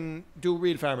fucking do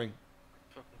real farming?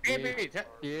 Maybe, tell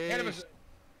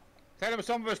them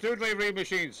some of us do drive real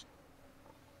machines.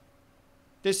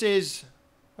 This is,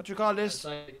 what do you call It's this?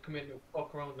 like come in and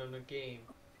fuck around in a game.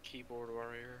 Keyboard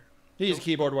warrior. He's a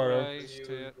keyboard warrior. Rise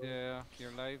to it, yeah.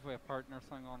 You're live with a partner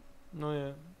thing on. Oh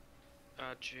yeah.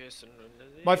 Jason.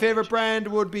 My favourite brand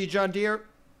would be John Deere.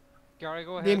 Gary,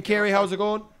 go ahead. Liam Carey, how's it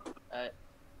going?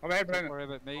 Come ahead, Don't Brendan. worry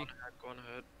about me. Go on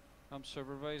ahead. I'm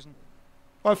supervising.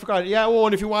 Oh, I forgot. Yeah,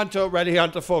 Owen, if you want to, ready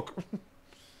on to fuck.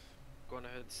 Go on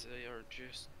ahead, say or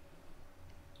Jason.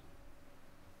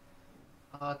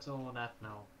 Oh, it's all that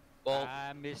now. Well,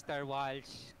 Mr. Walsh,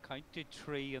 count to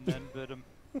 3 and then boot him.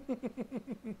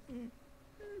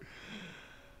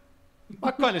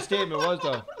 What kind of statement was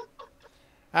that?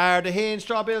 Are the hay and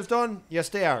straw bales done? Yes,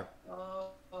 they are. Oh,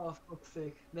 fuck's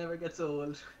sake. Never gets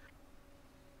old.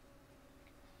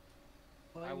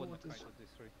 I wouldn't have counted the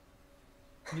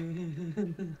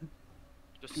 3.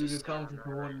 Just You a just counted to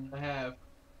 1.5.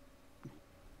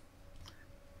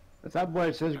 If that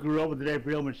boy says grew up with the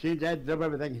real machines, I'd do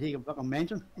everything he can fucking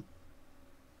mention.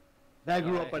 If I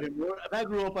grew up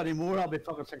anymore, I'll be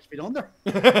fucking 6 feet under.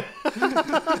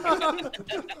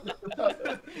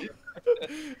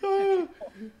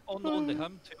 Unknown to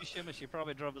him, too, Seamus, he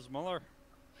probably drove his mother.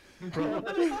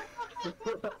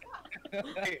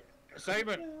 Hey,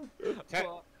 Simon,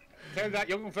 tell that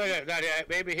young fella that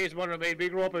maybe his mother made me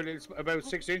grow up and it's about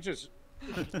 6 inches.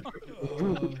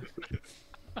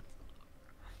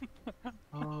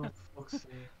 Oh, fuck's sake.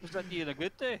 Was that you in a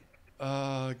good day?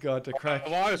 Oh, God, the crack. I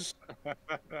was.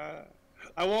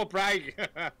 I won't brag.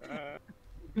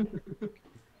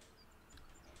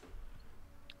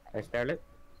 I started.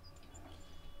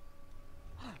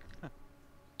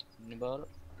 about it.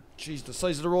 Jeez, the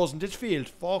size of the rose in this field.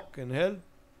 Fucking hell.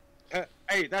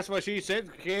 Hey, that's what she said,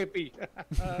 KP.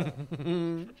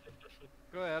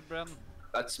 Go ahead, Brendan.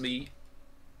 That's me.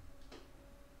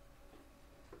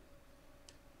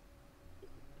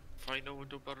 Find out what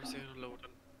do better say hello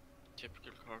than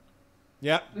typical card.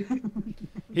 Yeah.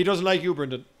 He doesn't like you,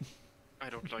 Brendan. I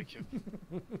don't like you.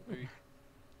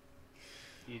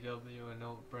 EW and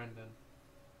no Brendan.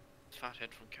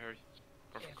 Fathead from Kerry.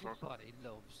 Perfect for Everybody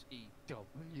loves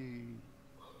EW.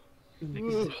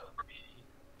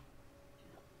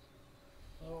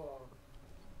 Oh.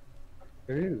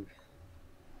 Ooh,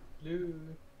 Blue.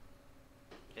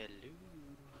 Hello.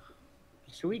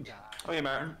 sweet. Oh, yeah,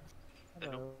 Martin.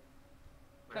 Hello.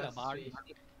 Hello, That's Martin.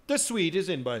 sweet. The Swede is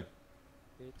in by.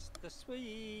 It's the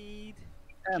Swede.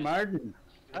 Hey, Martin.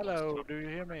 Hello, do you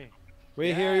hear me?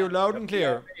 We hear you loud and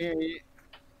clear. Come on,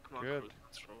 Good. crew,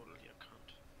 let's roll, you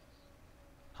cunt.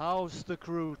 How's the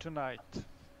crew tonight?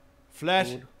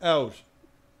 Flat out.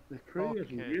 The crew is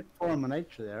in Okay. great form and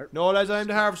nature there. No, lads, I'm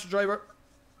the harvester driver.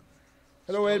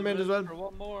 Hello, Still Edmund, as well. room for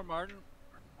one more, Martin.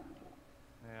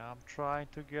 Yeah, I'm trying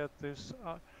to get this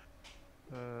map.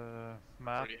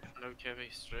 Brilliant. No,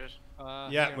 Kevy, straight. Yeah,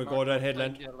 Here, we'll go Martin, to that I'll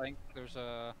headland. send you a link. There's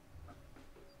a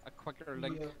quicker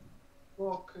link. You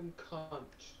fucking cunt.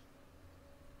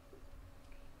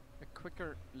 A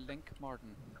quicker link, Martin.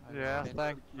 I Yeah, sent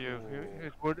thank it. you.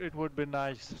 It would be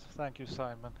nice. Thank you,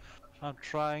 Simon. I'm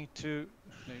trying to.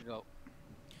 There you go.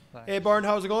 Hey, Byrne,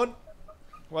 how's it going?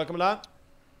 Welcome along.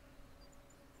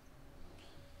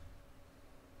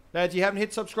 Lads, you haven't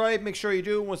hit subscribe, make sure you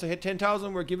do. Once I hit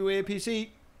 10,000, we'll give away a PC.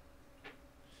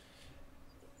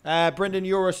 Brendan,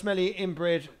 you're a smelly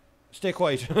inbred. Stay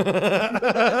quiet. I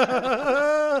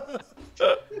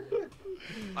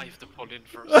have to pull in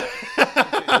for a second.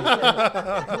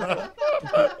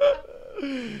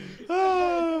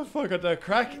 Fuck it, the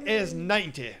crack is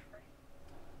 90.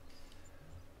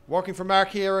 Working for Mark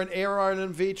here in Air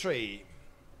Ireland V3.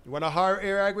 You want to hire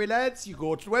Eire Agri, lads? You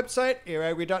go to the website,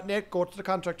 aireagri.net, go to the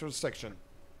contractors section.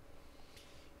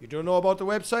 You don't know about the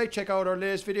website? Check out our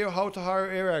latest video, how to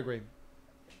hire Eire Agri.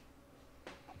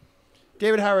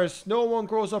 David Harris, no one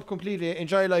grows up completely.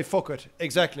 Enjoy life, fuck it.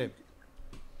 Exactly.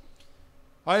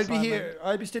 I'll be here.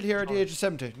 I'll be still here at the age of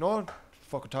 70. No,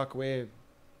 fucking talk away.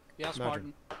 Yes,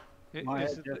 Martin.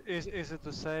 Martin. Is it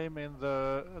the same in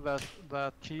the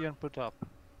that Kian put up?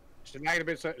 It's a negative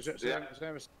bit.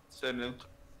 Same link.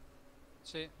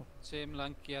 Same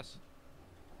link, yes.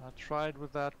 I tried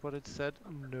with that, but it said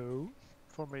no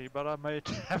for me. But I might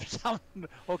have some.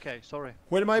 Okay, sorry.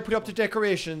 When I put up the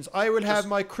decorations, I will have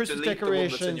my Christmas delete the one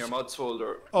that's in decorations your mods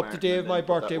folder, up the Martin, day of and my then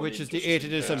put that birthday, one which in is the just 8th of in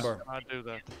case. December. I'll do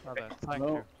that. Thank No.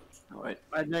 you. Alright.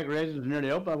 My decorations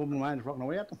nearly up. I wouldn't mind fucking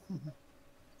away at them.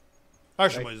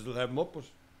 Actually, might as well have them up, but...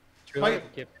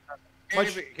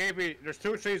 KP, there's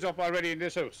 2 trees up already in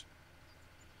this house.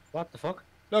 What the fuck?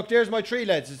 Look, there's my tree,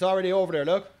 lads. It's already over there,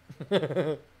 look.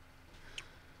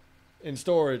 In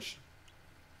storage.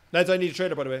 Lads, I need a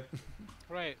trailer, by the way.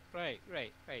 Right.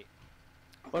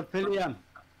 What pillion?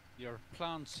 Your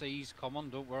plan C's coming,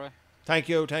 don't worry. Thank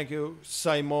you,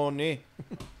 Simone.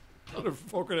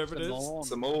 Motherfucker, ever it is.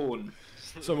 Simone.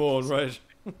 Simone, right.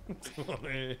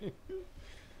 Simone.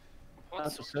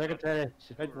 That's the secretary.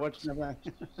 She's like watching the back.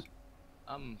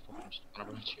 I'm fucking just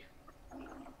gonna run you.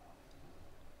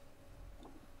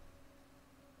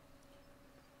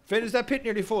 Finn, is that pit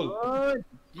nearly full? Oh,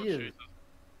 jeez.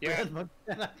 Yeah. Go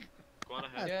on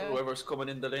ahead. Yeah. Whoever's coming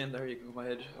in the lane there, you can go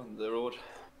ahead on the road.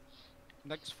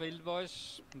 Next field,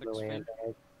 boys. Next No way. field.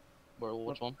 Where,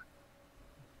 which one?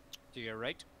 To your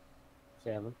right.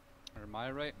 7. Or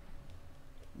my right.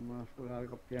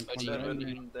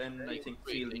 Seven, then I think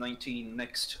field 19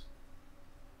 next.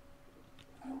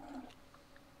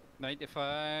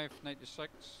 95,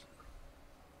 96.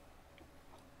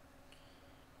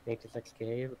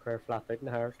 86k, require flat out in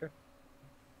the harvester.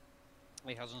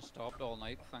 He hasn't stopped all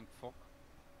night, thank fuck.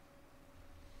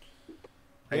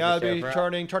 Hey, I'll be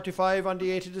turning 35 on the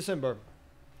 8th of December.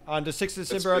 On the 6th of That's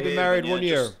December, I'll be brave, married and 1 yeah,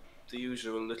 year. just the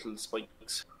usual little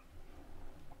spikes.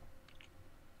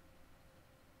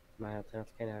 My that's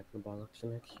kind of acting bollocks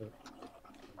in it, so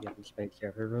getting spikes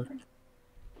every road.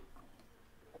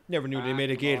 Never knew they made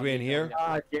a gateway in here.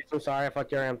 Ah, I'm so sorry, I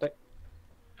thought you were empty.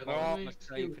 No. Next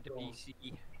time for the PC.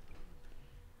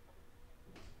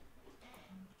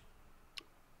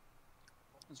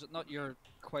 Is it not your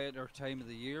quieter time of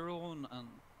the year, Owen, and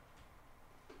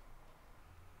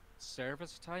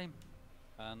service time?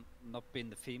 And not being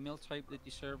the female type that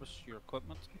you service your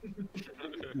equipment?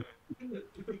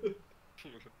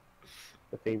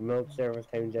 The female service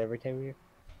times every time of year.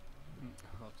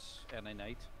 That's any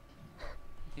night.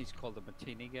 He's called the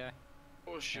martini guy.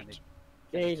 Oh shit.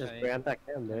 Jesus, Grant, that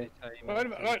can do it.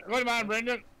 Good man,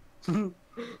 Brendan. Come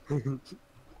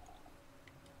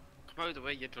out of the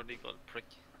way, you bloody good prick.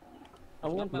 I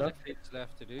There's won't not many look. fields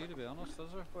left to do, to be honest, is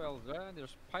there? Well,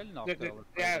 there's piling up Yeah, there.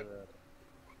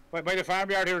 by the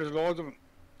farmyard here, there's loads of them.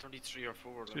 23 or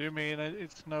 4. Do you mean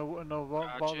it's no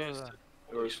bother? jeez.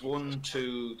 There's 1,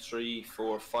 2, 3,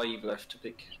 4, 5 left to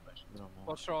pick.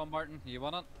 What's wrong, Martin? You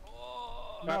want it? Oh,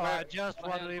 No, I just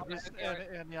wondered if there's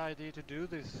any idea to do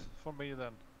this for me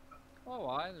then. Oh,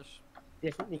 why? There's...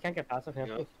 Yes, you can't get past it, can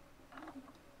you?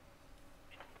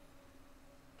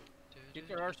 Keep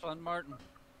your arse on, Martin.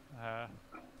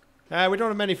 We don't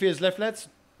have many fields left, lads.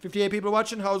 58 people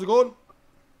watching. How's it going?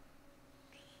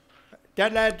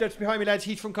 That lad that's behind me, lads,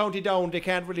 he's from County Down. They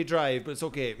can't really drive, but it's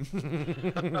okay.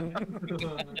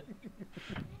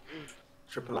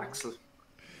 Triple axle.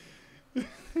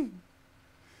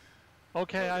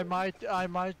 Okay, I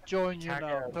might join you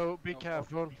now, so be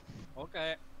careful.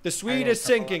 Okay. The Swede is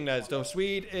sinking, lads. The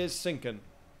Swede is sinking.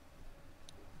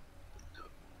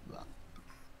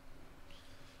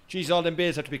 Jeez, all them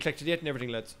bales have to be collected yet and everything,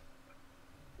 lads.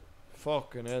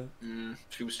 Fucking hell.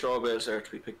 Few straw bales there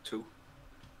to be picked too.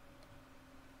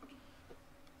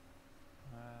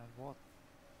 What?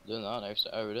 Doing that next.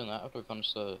 We're doing that after we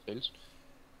finish the fields.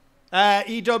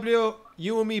 EW,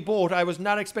 you and me both. I was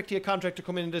not expecting a contract to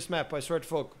come in this map, I swear to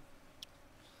fuck.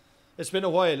 It's been a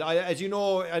while. As you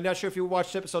know, I'm not sure if you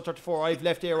watched episode 34, I've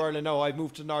left Air Ireland now. I've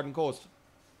moved to the Northern Coast.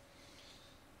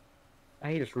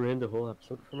 I just ruined the whole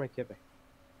episode for my kippy.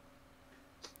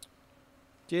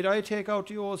 Did I take out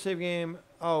the old save game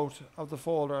out of the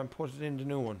folder and put it in the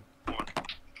new one?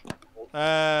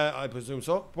 I presume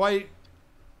so. Why?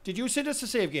 Did you send us a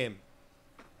save game?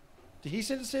 Did he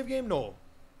send a save game? No.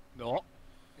 No.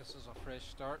 This is a fresh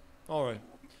start. Alright.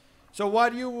 So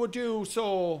what you would do,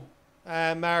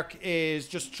 Mark, is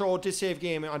just throw this save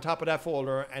game on top of that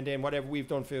folder and then whatever we've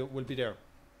done for you will be there.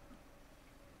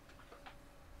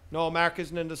 No, Mark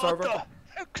isn't in the server. What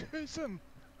the heck is him?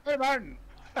 Hey, Martin.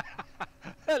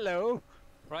 Hello.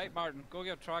 Right, Martin, go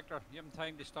get a tractor. You haven't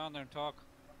time to stand there and talk.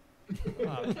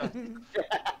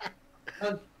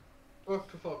 What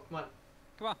the fuck, man?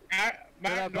 Come on.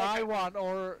 Did I buy one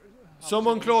or...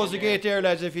 Someone close the gate there,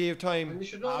 lads, if you have time. You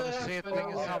should know I'm that. saying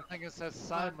something that says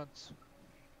Simons.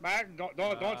 Martin, don't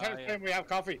tell us when we have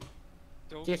coffee.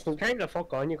 Don't, Jason, kind the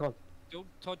fuck on, you can't. don't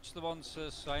touch the one that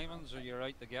says Simons or you're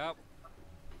out the gap.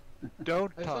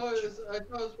 Don't I touch. thought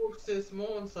it was supposed to say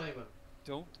Simone, Simon.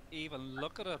 Don't even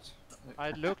look at it.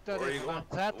 I looked at it and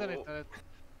sat in it and it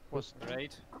was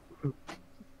Right.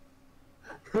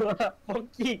 Fuck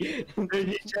you.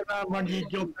 He said that when he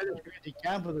jumped in the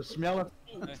camp with the smell of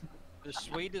The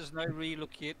Swede is now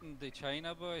relocating to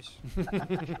China, boys.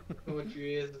 Oh,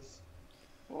 Jesus.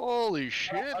 Holy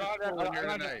shit, it's cold here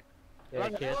tonight. Yeah,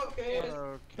 kid. Okay.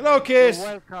 Hello, Kiss.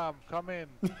 You're welcome. Come in.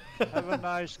 Have a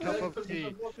nice cup of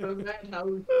tea.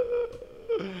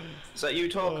 Is that you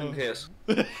talking, Case?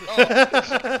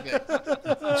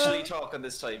 Actually talking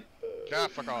this time. Ah,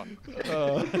 fuck off.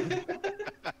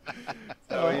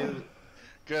 How are you?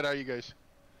 Good, how are you guys?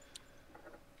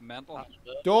 Mental.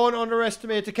 Don't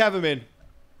underestimate the Cavamin.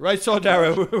 Right, so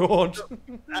Dara, we won't.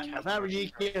 If I were you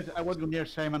kids, I wouldn't go near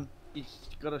Simon. He's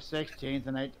got a 16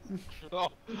 tonight. Oh,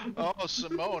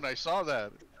 Simone, I saw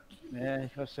that. Yeah,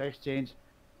 he's got 16.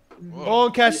 Oh,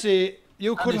 Cassie,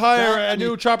 you could hire a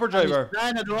new chopper driver. He's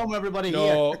trying to drum everybody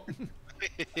No.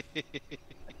 here.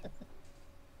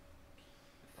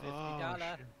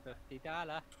 $50.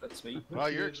 $50. That's me. Wow,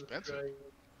 you're expensive.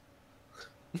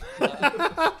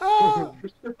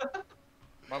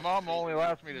 My mom only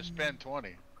allows me to spend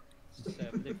 20.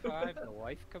 75. The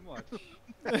wife, come on.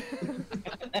 Where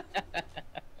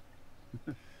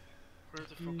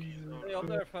the fuck are you going? Stay up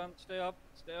there, fam. Stay up.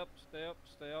 Stay up. Stay up.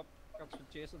 Stay up. That's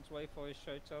what Jason's wife always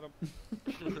shouts at him.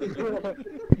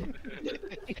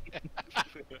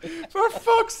 For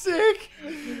fuck's sake!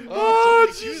 Oh,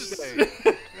 it's only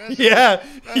Tuesday. Yeah,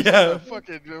 That's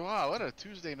fucking, wow, what a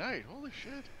Tuesday night. Holy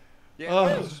shit.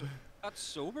 Yeah, that's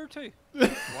sober too.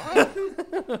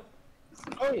 Wow.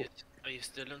 Are you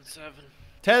still in 7?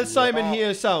 Tell Simon he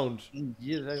is sound.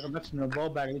 Jesus, I'm mixing a ball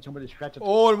bag. I need somebody to scratch it.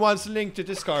 Owen wants a link to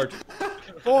Discord.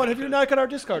 Owen, have you not got our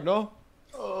Discord, no?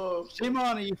 Oh, Simon,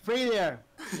 are you free there?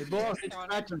 The boss is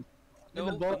scratching. No,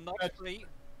 I'm not free.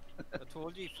 I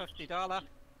told you $50.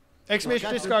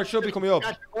 Exclamation Discord should be coming up.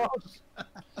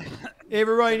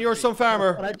 Avery Ryan, you're some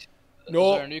farmer.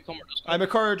 No, I'm a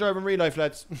courier driver in real life,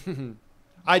 lads.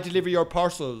 I deliver your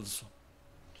parcels.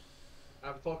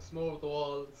 And fuck smoke the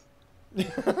walls.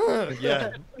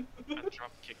 Yeah.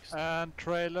 Drop kicks. And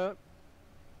trailer.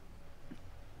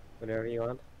 Whatever you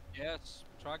want. Yes,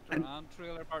 tractor and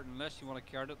trailer part, unless you want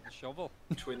to carry it with a shovel.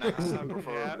 Twin axle,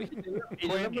 preferably. He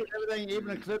delivers everything, even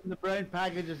including the brown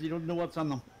packages. You don't know what's on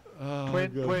them. Oh,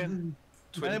 Twin.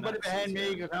 Anybody behind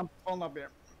me, because I'm pulling up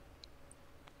here.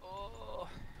 Oh.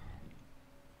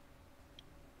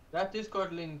 That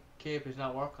Discord link cape is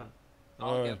not working.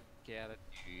 I'll get it.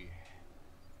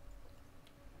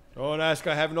 Don't ask,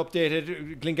 I haven't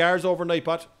updated. Glengar's overnight,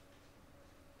 but.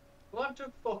 What? on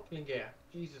to fucking gear.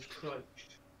 Jesus Christ.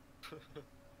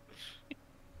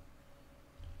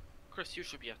 Chris, you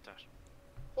should be at that.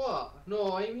 What?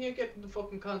 No, I'm here getting the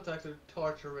fucking contact of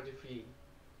torture ready for you.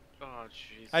 Oh,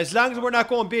 jeez. As long as we're not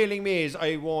going bailing maize,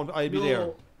 I won't. I'll be there.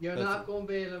 No, you're That's not it. going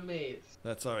bail a maze.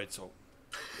 That's all right. So.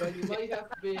 Well, you might have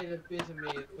to bail a bit of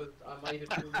maze, because I might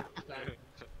have too much plan.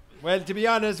 Well, to be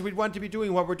honest, we'd want to be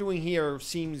doing what we're doing here.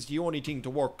 Seems the only thing to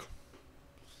work.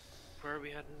 Where are we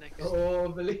heading next? Oh,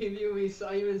 believe you me,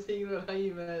 Simon's thinking what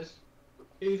I'm at.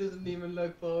 He doesn't even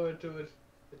look forward to it.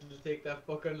 It'll take that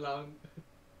fucking long.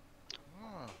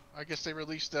 Oh, I guess they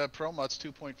released Pro Mods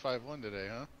 2.51 today,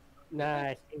 huh? Nah,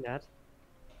 I seen that.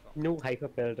 No hyper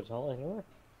build at all, anyway.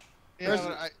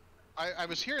 Yeah, I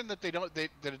was hearing that that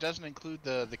it doesn't include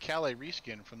the Calais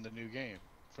reskin from the new game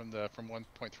from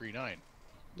 1.39.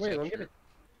 Wait, let me get it.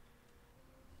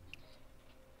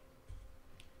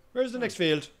 Where's the next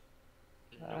field?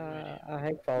 I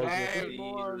think falls.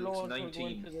 More loads will go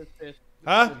 19. into this pit.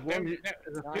 Huh?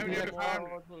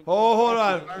 Oh,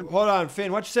 hold on,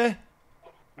 Finn. What you say?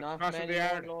 Not Cross many the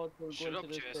yard. more loads will Shut go up,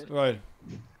 into this Jason. pit. Right.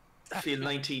 Field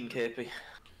 19, KP. J-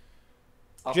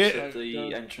 Opposite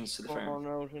the entrance to the farm. Going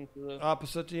out into the...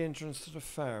 Opposite the entrance to the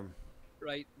farm.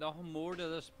 Right, nothing more to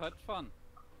this pit fun.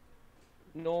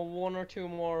 No, one or two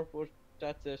more, but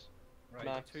that's it. Right,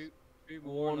 Max. two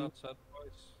more, One. that's it,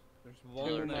 boys. There's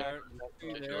one there,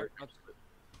 two there. That's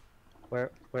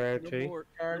Where no to? more,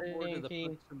 no more to the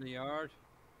pits in the yard.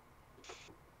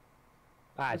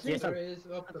 Ah, Jason. There is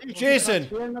up the Jason!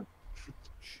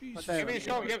 Jesus. Give me a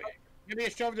shove, give me a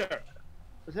shove there.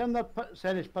 Is them that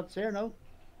said his putts here now?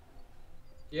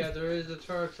 Yeah, there is a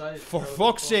third side. For there, the fuck's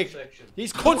front sake. section.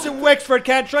 These cunts in Wexford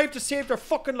can't drive to save their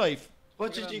fucking life.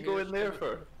 What did you go in there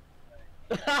for?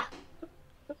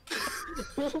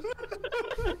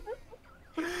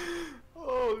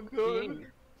 Oh god. Dean,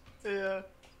 Yeah.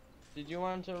 did you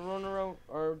want to run around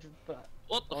or...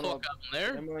 What the Oh, fuck happened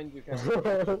there? Never mind, you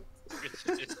can.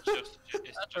 It's just.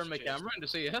 I turned my camera on to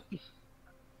see it.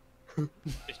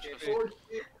 It's just.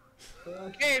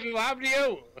 Okay, what happened to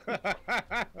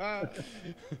you?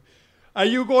 Are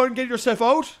you going to get yourself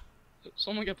out?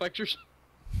 Someone get pictures.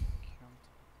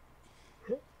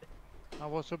 I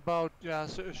was about, yeah,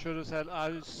 should have said,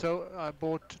 I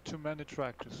bought too many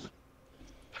tractors.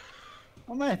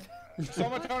 Oh, mate.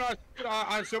 Someone turn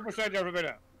on Super Saiyan for a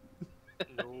minute.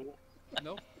 No.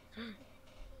 No.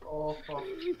 Oh, for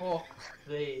fuck's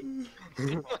sake.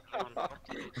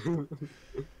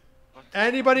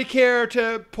 Anybody care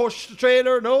to push the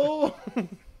trailer? No?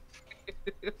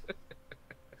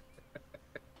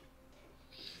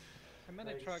 How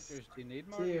many tractors do you need,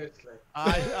 Mark? Seriously.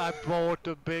 I bought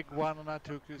a big one and I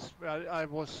took this. I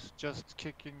was just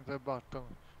kicking the button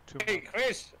too Hey, much.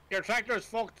 Chris, your tractor's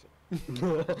fucked.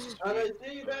 And I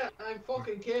see that I'm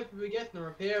fucking capable of getting a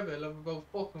repair bill of about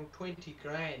fucking 20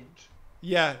 grand.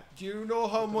 Yeah. Do you know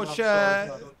how much?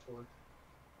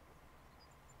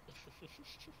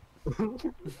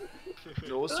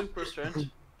 No super strength.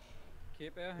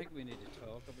 KP, I think we need to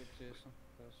talk about Jason.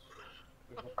 Because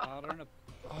there's a pattern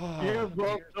of... Here,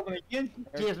 bro, something again.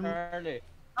 Jason, Charlie,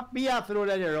 not me after all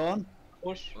that you're on.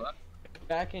 push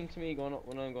back into me going up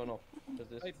when I'm going up. 'cause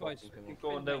this Hey, boys, fucking keep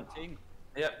Going down. 19.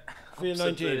 Yeah. Field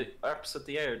Opposite 19. Opposite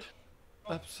the yard.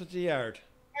 Opposite the yard.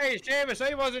 Hey, Seamus,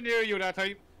 I wasn't near you that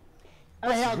time.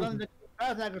 I held on the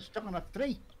cars and I got stuck on a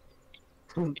tree.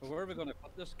 So where are we going to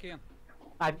put this, Ken?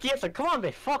 Ah, Jason, come on, be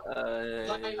fuck.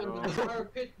 Lying on the fire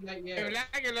pit, like, You're yeah.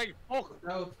 lagging like fuck.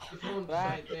 Now, the front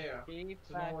Back. side there. Keep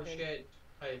There's no back in. shed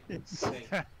type thing.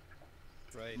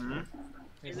 Right. Mhm.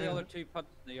 Is the other two put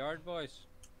in the yard, boys?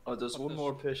 Oh, there's Put one this-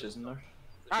 more pit, isn't there?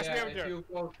 Pass me Yeah, out if there. you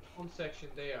go to one section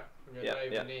there when you're Yeah,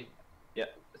 driving yeah. in. Yeah,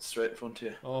 it's straight in front of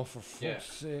you. Oh, for fuck's Yeah.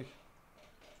 sake.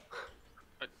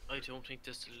 I don't think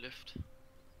this will lift.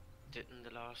 Didn't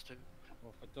the last time.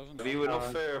 Well, if it doesn't... Have you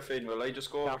enough fair, Finn? Will I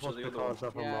just go over That to was the other because one?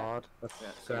 of a Yeah. mod. That's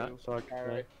Yeah, so I can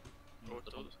Alright. Oh, it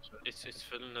does. It's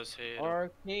filling us here.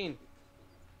 Or Keen,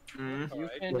 Mm. you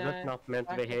Alright. can Was it not meant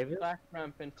to back up behave? the back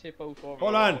ramp and tip out over.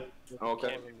 Hold the on. wall.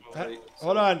 Okay. Right,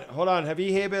 Hold on. Have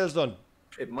you hay bales done?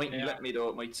 It mightn't Yeah. let me though.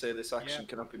 It might say this action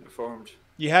cannot be performed.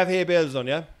 You have hay bales done,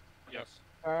 yeah? Yes.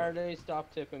 Charlie,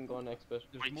 stop tipping, go next bit.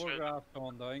 There's Right, more sure. grass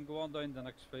going down. Go on down the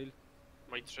next field.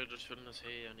 My threader's filling us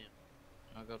here, and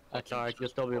I got That's alright,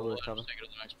 just double Well, the I'll cover. just take it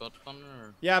to the next spot, Connor,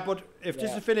 or... Yeah, but if this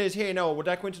Yeah. is finished hay now, would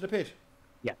that go into the pit?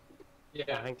 I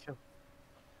Yeah. think so.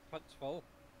 Pit's full.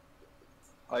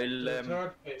 I'll The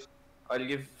third pit.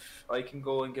 I can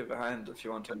go and give a hand if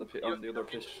you want on the pit, on the other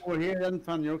pit. Over here then,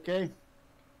 fun, you okay?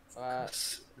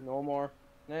 No more.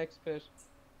 Next pit.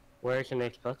 Where's the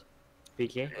next spot?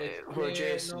 BJ? Where Yeah,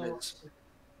 Jason no, is.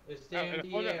 It's there in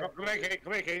the air. Come here, Kane.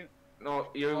 Come here, Kane. No,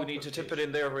 you need to tip it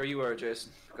in there where you are,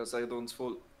 Jason, because I don't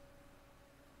full.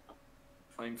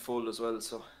 I'm full as well,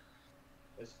 so.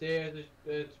 It's there.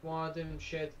 It's one of them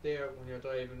sheds there when you're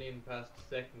driving in past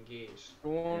the second gate. The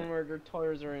one where the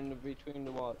tires are in the, between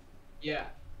the wall. Yeah.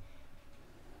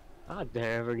 I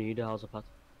never knew the house of Pat.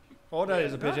 Oh, that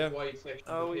is a pit, yeah. White section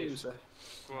Oh, of the we pit. use that.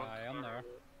 I am there.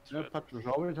 Yeah, Pat was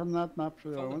always on that map,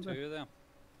 so Full of wasn't two it? of them.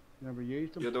 Never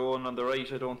used them. The other one on the right,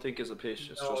 I don't think is a pit.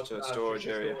 It's No, just a not, storage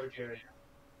it's a area. storage area.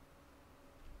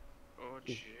 Oh,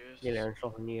 jeez. You learn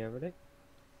something new every day.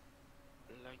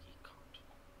 Laggy cunt.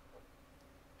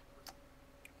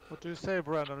 What do you say,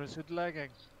 Brandon? Is it lagging?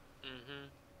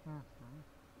 Mm-hmm.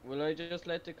 Will I just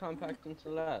let the compact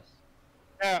until last?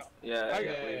 Yeah. Yeah,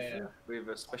 Yeah. we have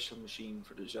a special machine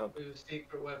for the job. With a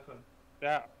secret weapon.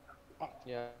 Yeah.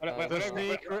 Yeah.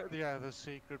 The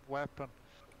secret weapon.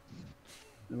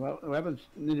 The weapons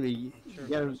need to be. Sure,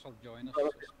 Yeah, Chris will join us,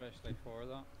 especially for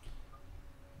that.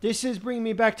 This is bringing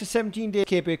me back to 17 days.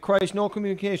 KP, Christ, no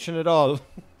communication at all.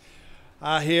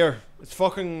 Here. It's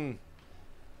fucking...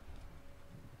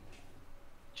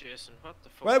 Jason, what the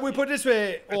fuck? Well, we put it this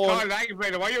way, It's called lagging,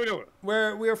 brother. What are you doing?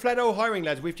 we're flat out hiring,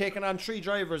 lads. We've taken on 3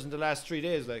 drivers in the last 3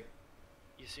 days, like.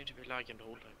 You seem to be lagging the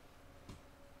whole time.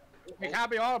 We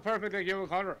can't be all perfect like you and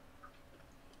Connor.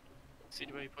 See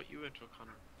the way he put you into a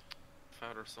Connor.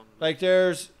 Father, son. Like,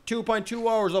 there's 2.2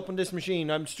 hours up on this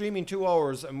machine. I'm streaming 2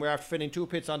 hours, and we're after fitting 2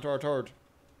 pits onto our third.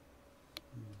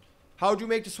 How do you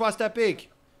make the SWATs that big?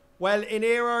 Well, in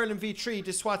Eire Ireland V3,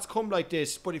 the SWATs come like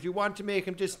this, but if you want to make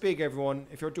them this big, everyone,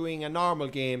 if you're doing a normal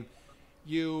game,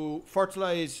 you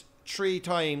fertilise 3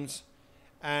 times,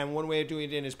 and one way of doing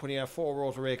it in is putting a 4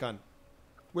 rotor rake on.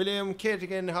 William, Kate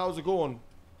again, how's it going?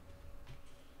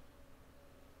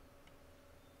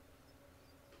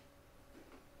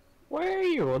 Where are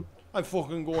you on? I'm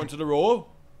fucking going to the row.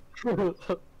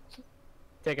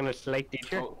 Taking a slight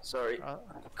detour. Oh, sorry.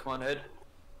 Come on, ahead.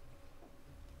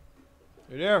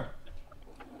 You there?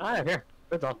 I'm here.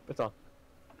 It's on. It's on.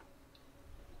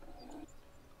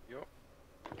 Yup.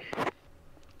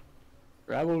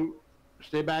 Bravo,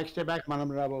 stay back, man,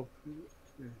 Bravo.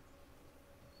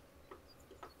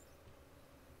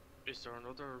 Is there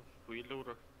another wheel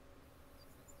loader?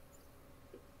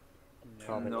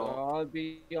 No. I'll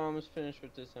be almost finished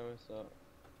with this now, so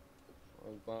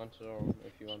I'll go on to the room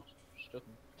if you want. Just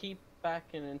keep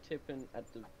backing and tipping at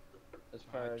the as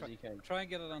far as you can. Try and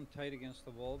get it on tight against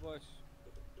the wall, boys.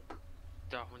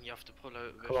 That one you have to pull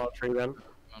out. Come on, 3 then.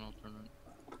 I'll turn it.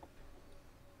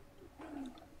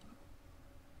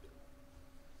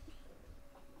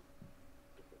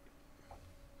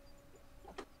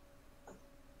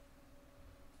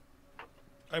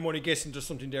 I'm only guessing there's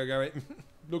something there, Gary.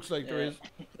 Looks like there is.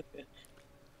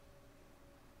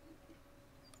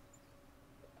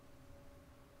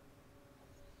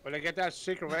 Will I get that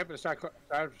secret weapon and start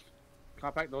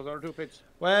compacting those other 2 pits?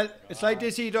 Well, it's like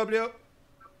this, EW.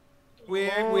 We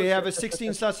have a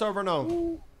 16 slot server now.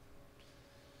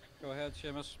 Go ahead,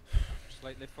 Seamus.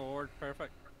 Slightly forward,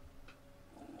 perfect.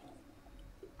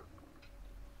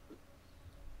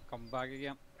 Come back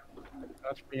again.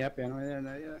 That's me happy anyway there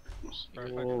now, yeah.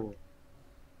 Perfect. Whoa.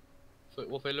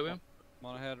 What file are we on? Come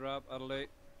on ahead, Rob. Adelaide.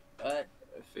 I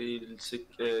feel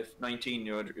 19,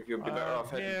 if you're better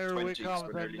off heading Here 20, we 'cause come,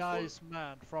 we're the nearly nice full.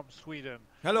 man from Sweden.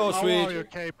 Hello, How Swede. are you,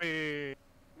 KP?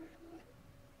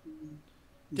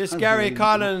 This Gary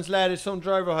Collins lad is some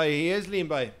driver high. He is lean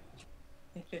by.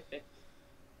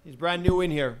 He's brand new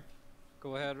in here.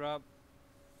 Go ahead, Rob.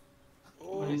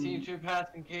 Well, you seem to be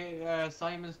passing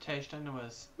Simon's test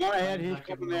anyways. Come on ahead, he's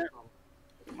coming there.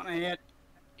 Come on ahead.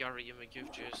 Gary, you may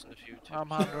give Jason a few tips. I'm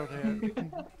 100 here.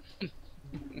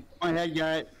 Come on ahead,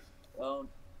 Garrett. Well,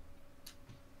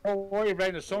 Oh, worry,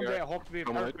 Brandon. Someday I hope to be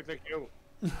perfect like you.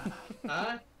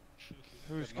 Huh?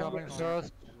 Who's coming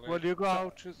first? Will you go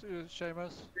out,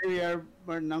 Seamus? Here we are,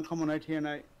 Martin, I'm coming out here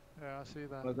now. Yeah, I see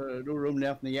that. But there's no room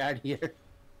left in the yard here.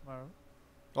 No.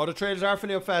 Oh, the trailers are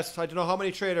filling up fast. I don't know how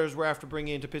many trailers we're after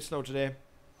bringing into pit snow today.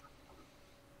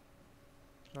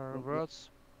 Words.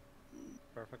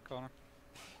 Perfect corner.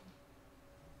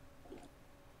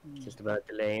 Just about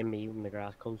delaying me when the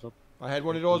grass comes up. I had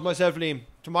one of those myself, Liam.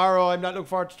 Tomorrow, I'm not looking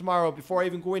forward to tomorrow. Before I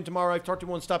even go in tomorrow, I have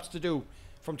 31 stops to do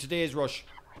from today's rush.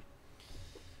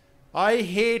 I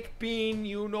hate being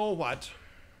you know what.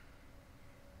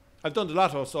 I've done the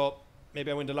lotto, so maybe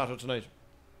I win the lotto tonight.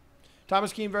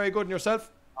 Thomas Keane, very good. And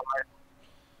yourself?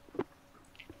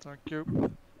 Thank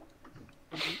you.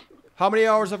 How many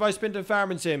hours have I spent in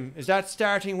Farming Sim? Is that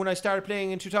starting when I started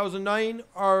playing in 2009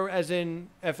 or as in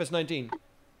FS19?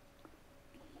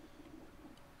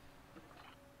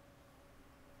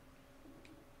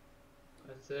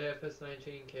 It's a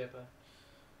FS19 Kepa.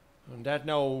 And that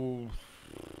now...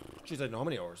 Jeez, I don't know how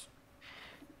many hours.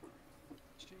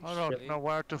 I don't know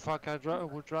where the fuck I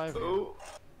would drive here. Oh.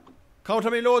 Count how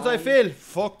many loads I fill.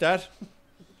 Fuck that.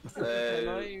 Can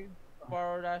I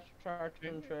borrow that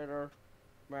tractor trailer,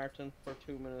 Martin, for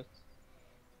 2 minutes?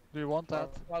 Do you want that?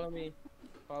 Follow me.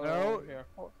 Follow No. me here.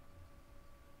 Oh,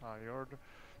 you're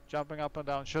jumping up and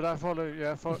down. Should I follow you?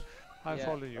 Yeah, I Yeah,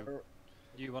 follow you.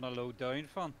 You want to load down,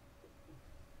 fun?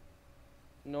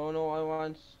 No, I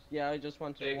want. Yeah, I just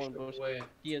want to Take one, the but way.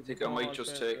 he has I think I might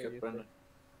just take it, Brendan.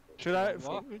 Should I?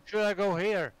 What? Should I go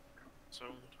here?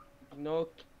 Sound. No,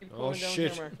 keep Oh, going down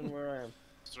shit. here, Martin, where I am.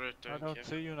 Straight I down. don't Kev.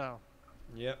 see you now.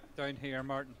 Yeah. Down here,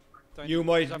 Martin. Down You here.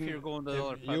 might. As if you're going to the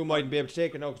other You platform. mightn't be able to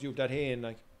take it now because you've that hay in,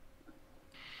 like.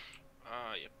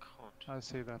 Ah, you can't. I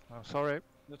see that now. Sorry.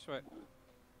 That's right.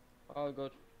 All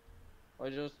good. I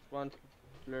just want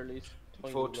to release.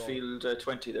 Vote field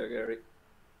 20 there, Gary.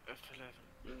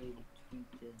 F11.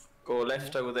 Go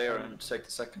left over there and take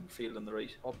the second field on the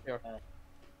right. Up here.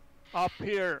 Up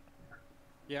here.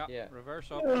 Yeah. Yeah.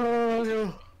 Reverse up.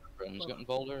 Brendan's getting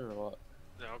bolder or what?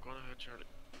 Yeah, I'll go ahead, Charlie.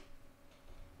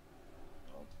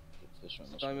 Oh, it's this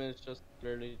one. Simon is just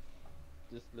literally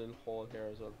this little hole here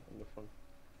as well in the front.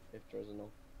 If there's a no.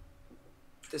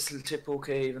 This will tip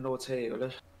okay even though it's hay, will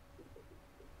it?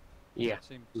 Yeah.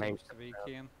 Seems Mine. to be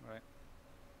Kane. Right.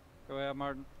 Go ahead,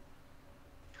 Martin.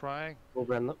 Trying. Go,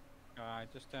 Brendan.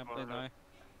 Alright, just empty Oh, no. now.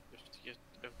 You have to get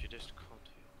empty this cunt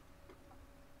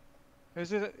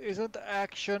here. Is it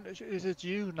action? Is it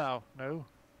you now? No.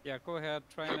 Yeah, go ahead.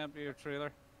 Try and empty your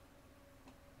trailer.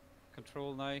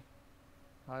 Control now.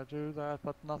 I do that,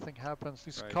 but nothing happens.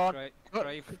 This Right, car.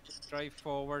 drive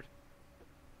forward.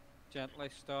 Gently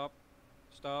stop.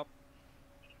 Stop.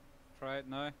 Try it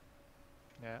now.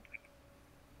 Yeah.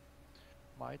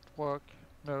 Might work.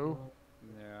 No.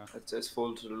 Yeah. It says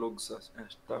full to the lugs. That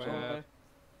Go one. ahead.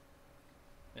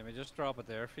 Let me just drop it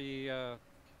there for you.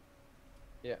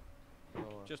 Yeah.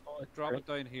 Just drop it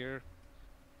down here.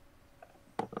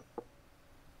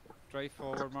 Drive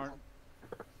forward, Martin.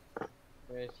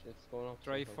 Wait, it's going up.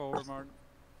 Drive something. forward, Martin.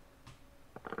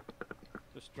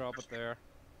 Just drop it there.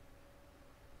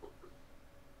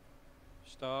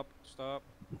 Stop. Stop.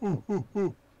 Ooh.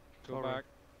 Go Sorry. back.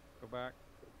 Go back.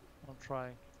 I'm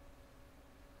trying.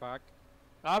 Back.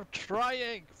 I'm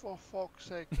trying, for fuck's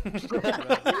sake.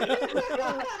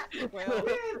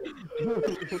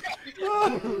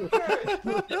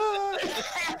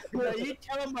 Yeah, you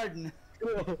tell him, Martin.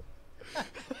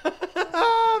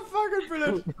 Fucking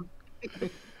brilliant.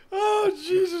 Oh,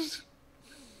 Jesus.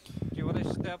 Do you want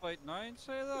to step out now and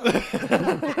say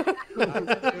that?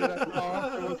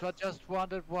 I just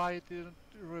wondered why it didn't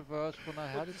reverse when I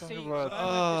had it on See, reverse. when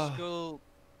I went to school,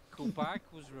 go back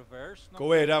was reverse. not Go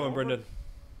away, that one, forward. Brendan.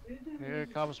 Here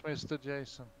comes Mr.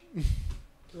 Jason.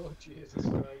 Oh Jesus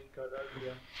Christ, God, that'd be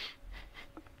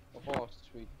Oh,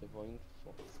 sweet divine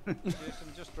fuck.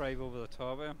 Jason, just drive over the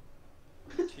top of him.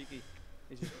 Cheeky.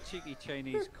 He's a cheeky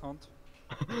Chinese cunt.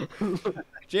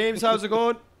 James, how's it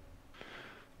going?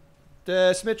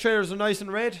 The Smith trailers are nice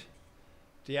and red.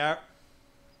 They are.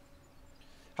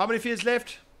 How many fields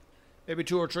left? Maybe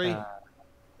 2 or 3.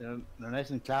 They're nice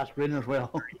and class green as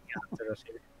well.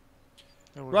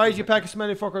 Right, you pack of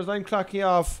smelly fuckers. I'm clocking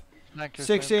off. Thank you,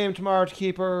 6 Sam. a.m. tomorrow to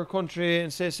keep our country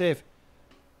and stay safe.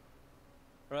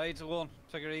 Right, so one.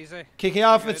 Take it easy. Kicking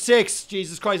off Good. at 6.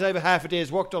 Jesus Christ, I have a half a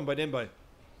day's work done by then, by.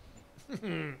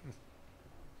 Good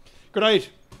night.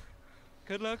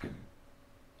 Good luck.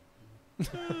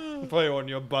 Play on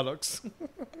your buttocks.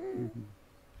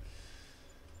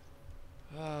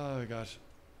 Oh my god.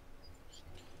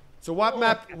 So what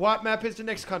map is the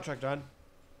next contract on?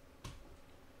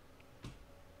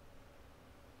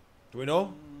 Do we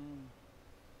know?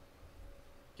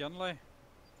 Gunley.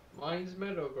 Mine's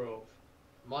Meadow Grove.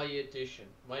 My edition.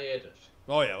 My edit.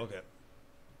 Oh yeah, okay.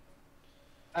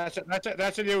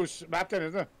 That's a news map then,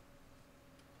 isn't it?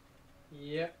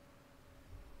 Yeah.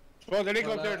 Well, the link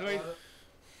Well, up there tonight.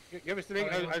 Give us the link.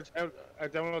 I'll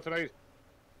download tonight.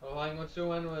 Oh, I'm going to do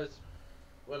one was,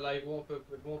 well, it won't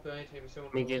be anytime soon.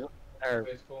 Me too. Or-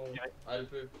 It's phone. I'll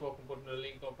be fucking putting a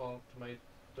link up on to my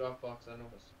Dropbox. I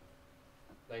notice.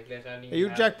 Like let any. Are you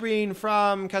Jack Breen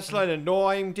from Castle Island? No,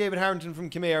 I'm David Harrington from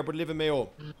Khmer, but live in Mayo.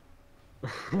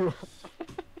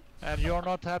 And you're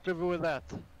not happy with that?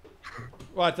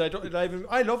 What?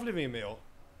 I love living in Mayo.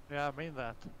 Yeah, I mean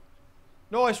that.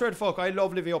 No, I swear to fuck, I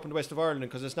love living up in the west of Ireland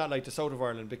because it's not like the south of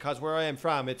Ireland. Because where I am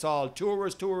from, it's all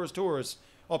tourists.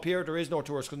 Up here, there is no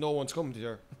tourists because no one's coming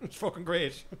here. It's fucking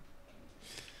great.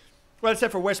 Well,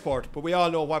 except for Westport, but we all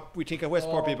know what we think of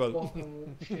Westport people.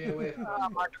 Stay away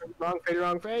from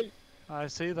Wrong file. I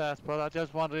see that, but I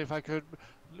just wondered if I could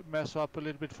mess up a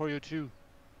little bit for you too.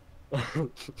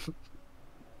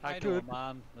 I know a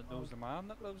man that knows a man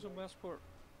that lives in Westport.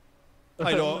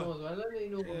 I know.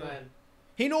 Man.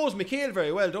 He knows Mikhail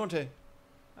very well, don't he?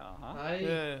 Uh-huh. Aye.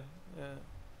 Yeah, yeah.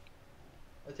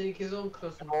 I think his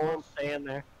uncle. Oh, I'm staying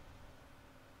there.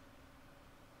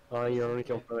 Oh, you're only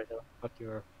jumping right now. Fuck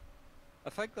you are. I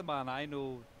think the man I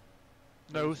know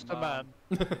Knows the man.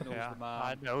 knows Yeah, the man.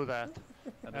 I know that.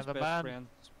 And And his the best man- friend's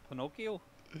Pinocchio.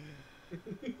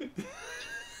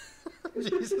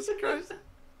 Jesus Christ.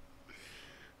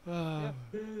 Yeah.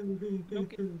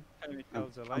 Pinocchio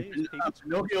tells a lie.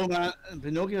 Pinocchio, man.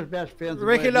 Pinocchio's best friend.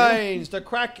 Ricky Lines, the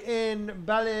crack in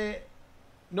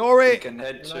Ballynorrie. You can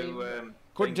head to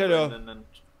Couldn't tell you. Glenn and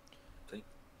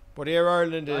But Air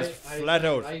Ireland is flat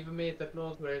out. I have a mate that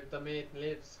knows where the mate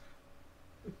lives.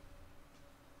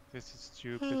 This is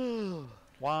stupid.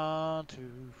 1, 2,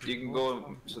 3. you can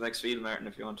go to the next field, Martin,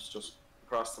 if you want to just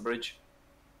cross the bridge.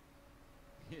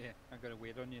 Yeah, I'm gonna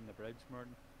wait on you in the bridge,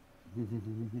 Martin.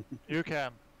 You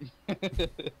can.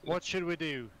 What should we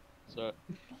do? So,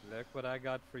 Look what I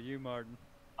got for you, Martin.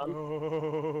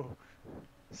 Oh,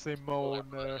 Simone.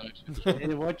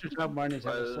 Hey, watch yourself, man. He's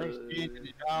having 16 and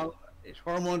he's all, his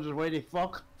hormones is way the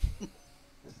fuck.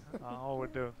 Oh, we're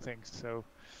doing things so.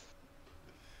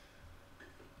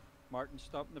 Martin,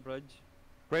 stop in the bridge.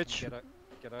 Bridge? Get out.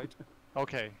 Get out.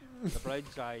 Okay. The bridge,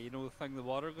 you know the thing the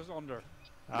water goes under.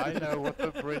 I know what the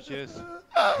bridge is. You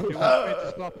want me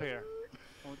to stop here?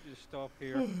 I want you to stop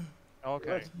here.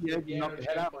 Okay.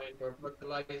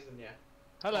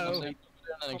 Hello.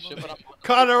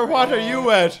 Connor, what are you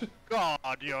at?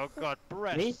 God, you've got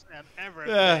breasts and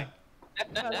everything. Yeah.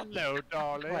 Hello,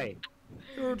 darling. Wait.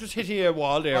 You're just hitting a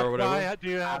wall there or whatever. Why do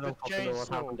you I have the don't fucking know what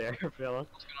happened chainsaw? there, Phil.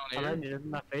 on And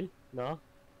didn't that Phil? No?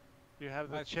 You have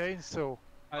the chainsaw.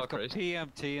 I've got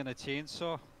PMT and a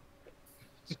chainsaw.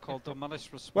 It's called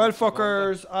diminished response. Well,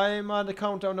 fuckers, I'm on the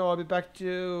countdown now. I'll be back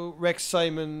to Rex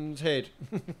Simon's head.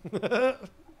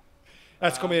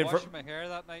 That's coming in for. Washing my hair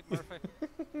that night, Murphy.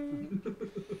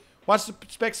 What's the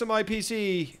specs of my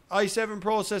PC? i7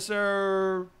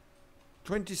 processor,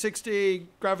 2060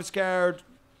 graphics card,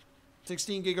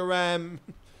 16 gig of RAM,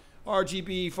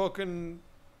 RGB fucking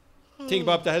thing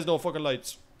bob that has no fucking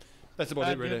lights. That's about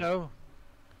it, And really. you know,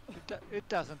 it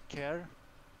doesn't care.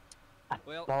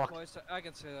 Well, Fuck. boys, I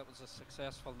can say that was a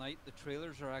successful night. The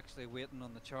trailers are actually waiting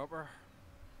on the chopper.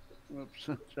 Oops,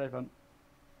 sorry, man.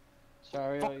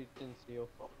 Sorry, I didn't see you.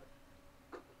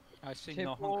 I seen Tip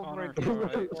nothing, over Connor. the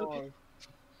Alright. door.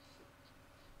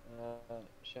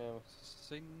 Shame.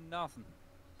 Seen nothing.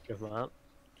 Good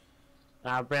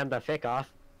man. Brenda, fuck off.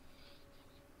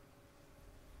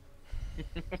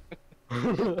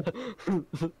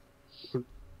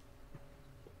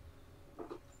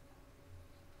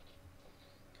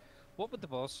 What would the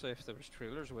boss say if there was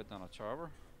trailers waiting on a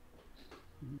chopper?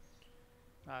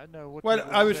 I know what. Well, you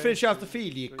I would say. finish off the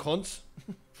field, you cunts.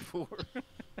 4.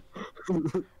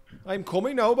 I'm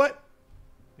coming now, but.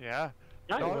 Yeah.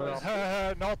 Yeah, you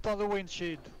Not, not on the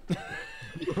windshield.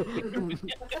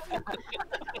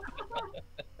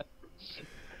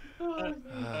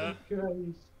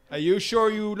 Are you sure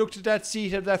you looked at that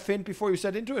seat of that Finn before you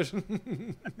sat into it?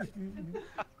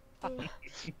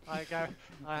 I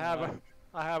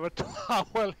have a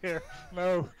towel here.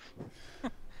 No.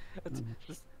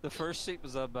 The first seat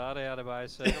was that bad. I had to buy a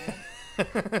second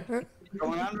one.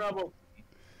 Going on, Robbo.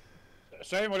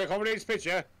 Same, will I cover this pitch,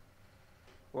 yeah?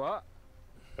 What?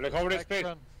 Will I cover this pitch?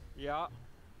 Excellent. Yeah.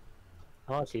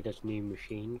 Oh, see this new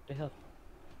machine. What the hell?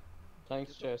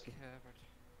 Thanks, Jason.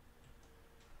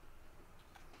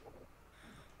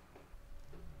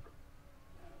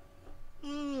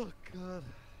 Oh God.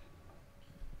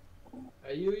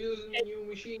 Are you using the new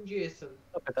machine, Jason?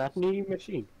 Look at that new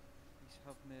machine. He's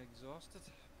having me exhausted.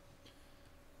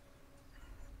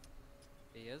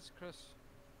 He is, Chris.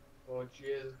 Oh,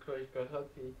 Jesus Christ, God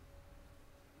help you.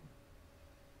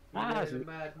 Ah, He's a so-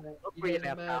 madman. look He's where a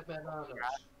that madman on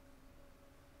us.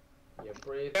 You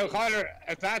brave. Now, Connor,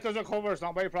 if that doesn't cover, it's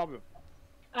not my problem.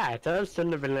 It does.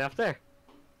 Shouldn't have been left there.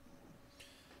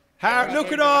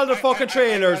 Look at all the fucking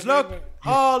trailers. Look,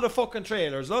 all the fucking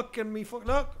trailers. Look at me.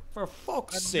 Look, for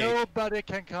fuck's And sake. nobody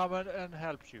can come and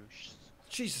help you.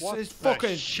 Jesus, What it's the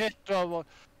fucking. shit. Of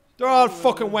They're all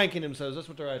fucking wanking themselves. That's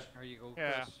what they're at. There you go,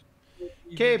 Yeah. Chris.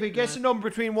 KP, guess the number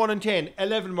between 1 and 10.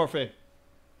 11, Murphy.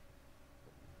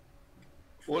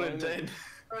 1 in 10.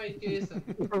 Right,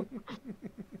 Jason.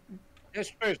 Yes,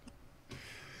 please.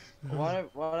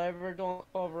 Whatever don't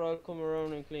cover, I'll come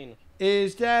around and clean it.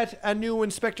 Is that a new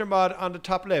inspector mod on the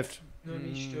top left? No,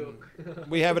 he's stuck.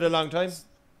 We have it a long time.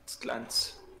 It's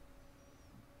glance.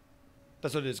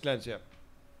 That's what it is, Glenn's, yeah.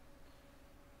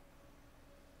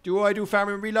 Do I do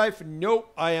farming in real life? No,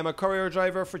 I am a courier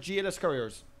driver for GLS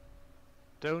Couriers.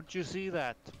 Don't you see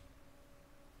that?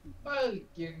 Well,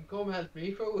 you can come help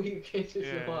me for a weekend if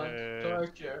you want.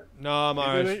 Torture. No, I'm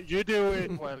alright. You do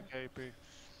it well, KP.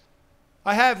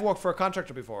 I have worked for a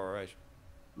contractor before, alright.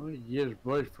 Oh, yes,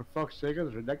 boys, for fuck's sake,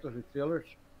 it's ridiculous sailors.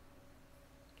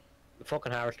 The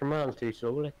fucking harvester man's too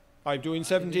slow, like. I'm doing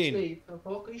 17. Sleep. I'm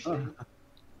fucking sleep.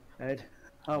 Ed,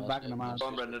 how back in the man. Come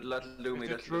on, Brendan, that'll do me.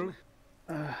 Is it That'll do me. true?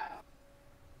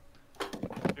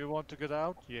 Do you want to get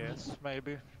out? Yes,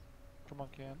 maybe. Come on,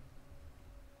 Ken.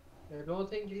 I don't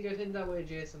think you'll get in that way,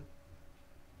 Jason.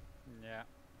 Yeah.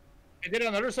 I did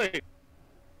on the other side.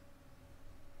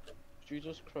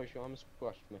 Jesus Christ, you almost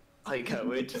squashed me. I can't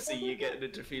wait to see you getting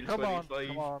into field Come on, 25.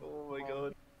 come on, Oh my come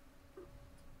god.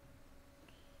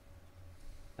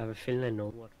 I have a feeling I know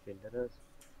what field it is.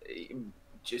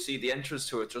 Do you see the entrance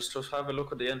to it? Just have a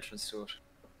look at the entrance to it.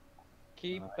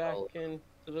 Keep back in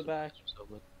to the back.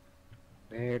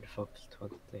 Where the fuck is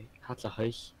 20? That's a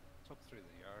house. It's up through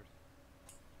the yard.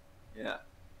 Yeah,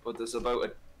 but there's about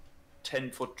a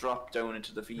 10-foot drop down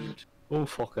into the field. Oh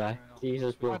fuck, guy.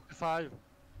 Jesus, bro. 25.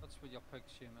 That's what your pig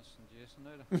Seamus and Jason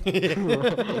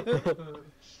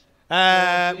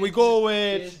now. We go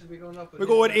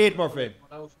with 8, Murphy.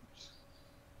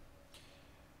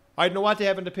 I don't know what they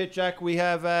have in the pit, Jack. We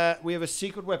have a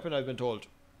secret weapon, I've been told.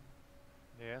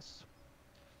 Yes.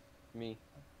 Me.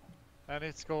 And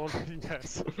it's called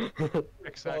yes.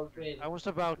 Exactly. I was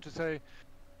about to say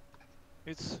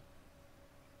it's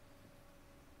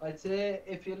I'd say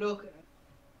if you look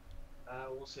I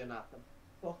won't say nothing.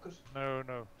 Fuck it.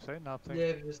 no, say nothing.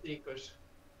 Yeah, the secret.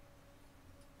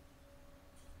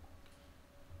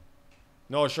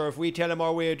 No, sure, if we tell them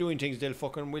our way of doing things,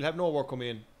 we'll have no work coming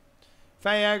in.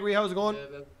 Eire Agri, how's it going?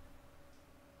 Yeah,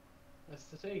 that's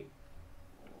the thing.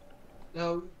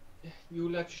 Now, you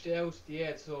left stay out the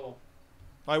yard, so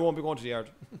I won't be going to the yard.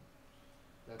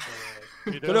 that's alright.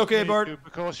 You Good don't luck, need Bert. to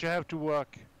because you have to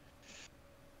work.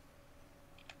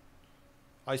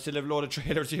 I still have a load of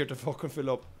trailers here to fucking fill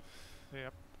up.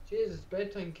 Yep. Jesus,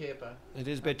 bedtime caper. It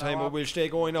is bedtime, but we'll stay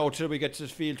going now till we get to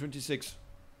field 26.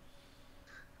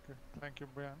 Okay. Thank you,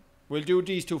 Brian. We'll do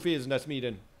these 2 fields and that's me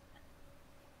then.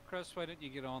 Chris, why don't you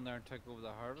get on there and take over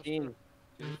the harvester? Gene,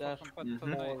 Do the that fucking bit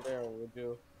tonight. hole there would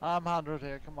you? I'm 100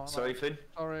 here, come on. Sorry, Finn?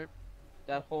 Sorry.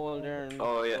 That hole there.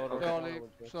 Oh, yeah, Sorry, okay.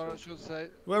 Sorry, I should say.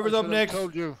 Whoever's I up should have next.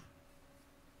 told you.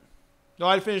 No,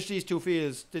 I'll finish these 2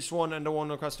 fields. This one and the one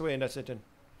across the way and that's it then.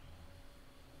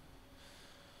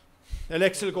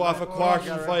 Alexa will go off at quarter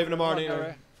to 5 in the morning.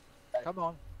 Come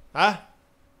on. Huh?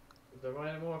 Is there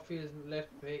any more fields left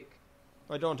to pick?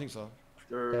 I don't think so.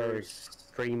 There's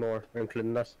 3 more,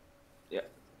 including this. Yeah.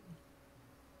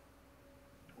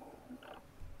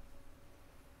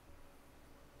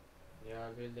 Yeah,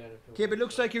 I'll be there. Okay, but it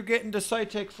looks like you're getting the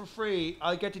SciTech for free.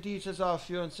 I'll get the details off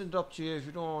you and send it up to you if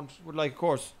you would like, of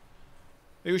course.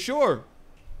 Are you sure?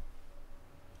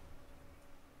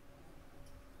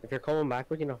 If you're coming back,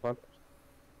 we can have fun.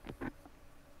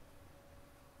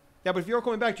 Yeah, but if you're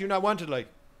coming back, do you not want it, like?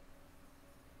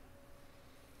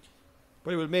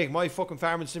 But it will make my fucking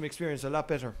farming sim experience a lot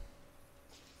better.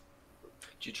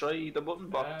 Did you try the button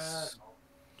box?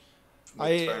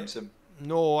 I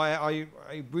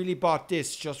really bought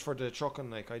this just for the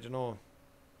trucking, like, I don't know.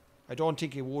 I don't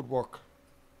think it would work.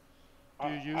 Do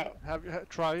you have you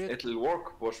tried it? It'll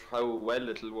work, but how well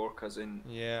it'll work, as in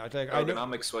Yeah, I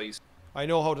ergonomics wise. I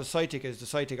know how the SciTech is. The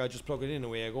SciTech, I just plug it in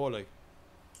away I go, like.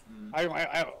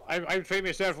 I'm train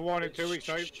myself for 1 in 2 weeks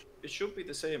time. It should be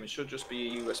the same. It should just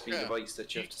be a USB device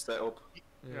that you have to set up.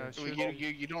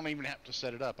 You don't even have to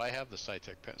set it up. I have the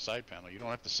SciTech side panel. You don't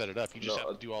have to set it up. You just have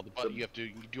to do all the button. You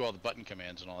do all the button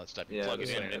commands and all that stuff. You plug it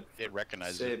in, and it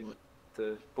recognizes it. Same with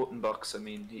the button box. I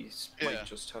mean, might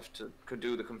just have to could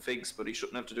do the configs, but he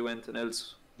shouldn't have to do anything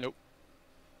else. Nope.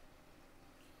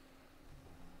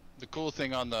 The cool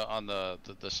thing on the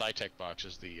SciTech box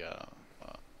is the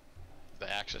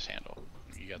access handle.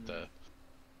 You got the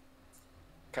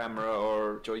camera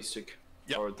or joystick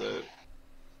or the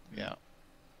yeah.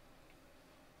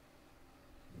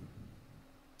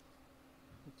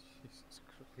 Jesus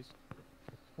Christ.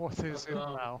 What is it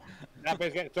now? That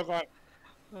bit's getting took on.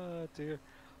 Oh dear.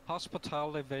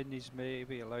 Hospitality venues may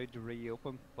be allowed to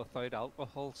reopen without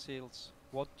alcohol sales.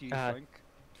 What do you think?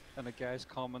 And a guy's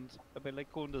comment, it'd be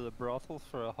like going to the brothel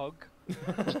for a hug.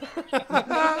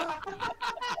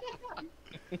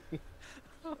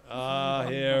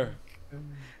 Here.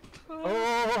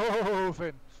 Oh,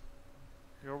 Finn.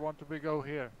 You want to be go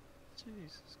here.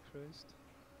 Jesus Christ.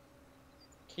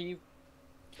 Keep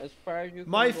as far as you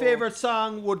can My go. favourite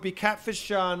song would be Catfish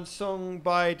John, sung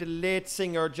by the late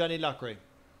singer Johnny Lockery.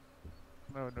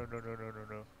 No.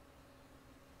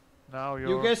 Now you're.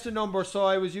 You guessed the number, so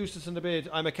I was useless in the bid.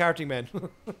 I'm a karting man.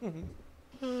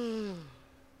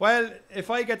 Well, if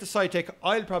I get the side take,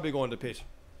 I'll probably go in the pit.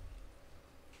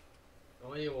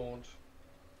 No, you won't.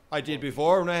 I did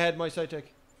before when I had my side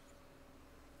take.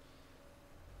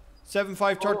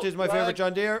 7530 is my favourite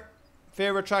John Deere.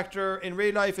 Favourite tractor in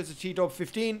real life is a T-Dub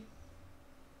 15.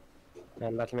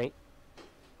 And that's me.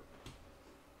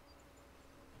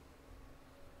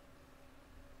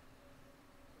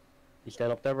 You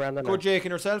stand up there, Brandon? Go Jake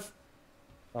and yourself.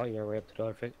 Oh, you're way up to the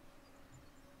door, Fit.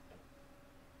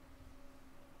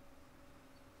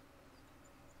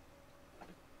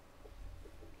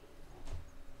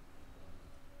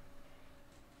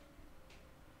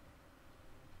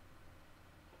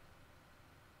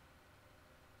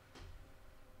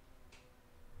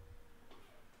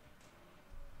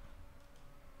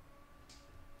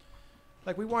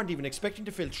 Like, we weren't even expecting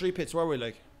to fill 3 pits, were we,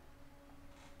 like?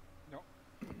 No.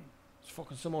 It's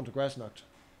fucking some amount of grass knocked.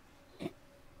 You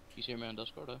see me on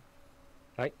Discord, eh?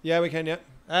 Right. Yeah, we can, yeah.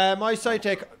 My side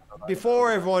take,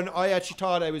 before everyone, I actually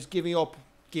thought I was giving up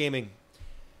gaming.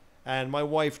 And my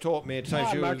wife told me at the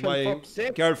time she was my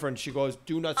girlfriend, she goes,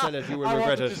 do not sell it, you will regret I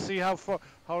wanted it. to see how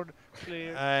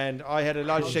clear. And I had a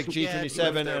Logitech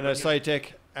G27 and a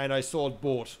Cytec, and I sold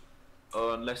both.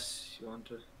 Oh, unless you want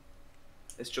to.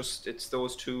 It's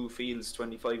those two fields,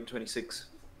 25 and 26.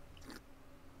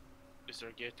 Is there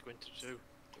a gate to go into two?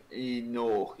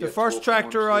 No. The first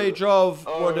tractor I drove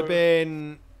would have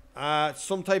been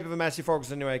some type of a Massey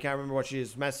Ferguson anyway. I can't remember what she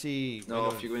is. Massey.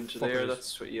 No, if you go into there,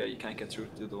 that's yeah, you can't get through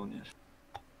to the other one yet.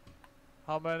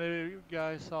 How many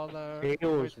guys are there? He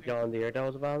knows John Deere that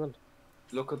was abandoned.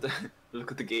 Look at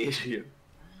the gate here.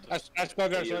 That's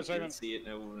good there, You'll Simon. see it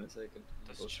now in a second.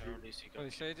 That's Charlie's. What do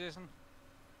you say, Jason?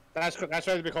 That's good. That's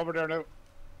right to be covered there now.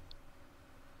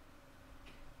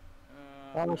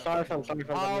 Oh, sorry, I'm sorry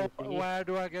for Where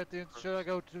do I get in? Should I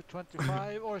go to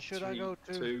 25 or should I go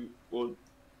to 2, 1.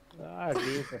 Ah,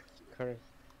 Jesus Christ.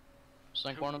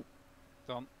 Sink one.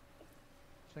 Done.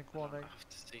 Sink one I egg. have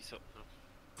to see something now.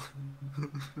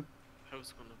 How's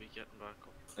it gonna be getting back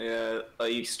up? Yeah,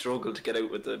 I struggled to get out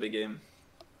with the big game.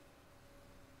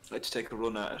 I had to take a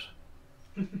run at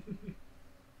it.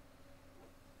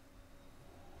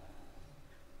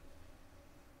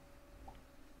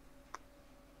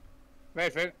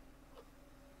 Right, Phil.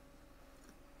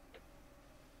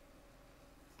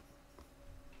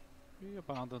 We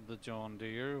abandoned the John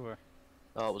Deere. Or...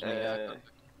 Oh, it was me. Yeah.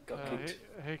 Got kicked.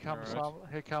 Here comes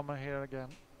here come here again.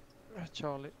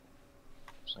 Charlie.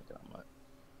 Sinking on that.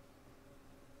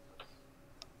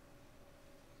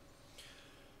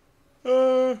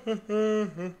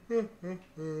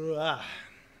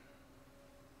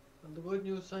 And the good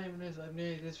news, Simon, is I've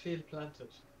nearly this field planted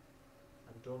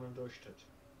and done and dusted it.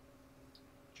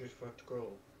 Just for it to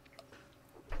grow.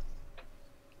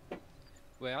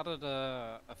 We added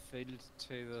a field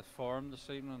to the farm this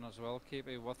evening as well,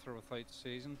 KP, with or without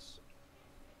seasons.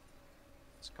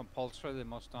 It's compulsory, they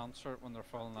must answer it when they're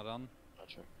filling it in.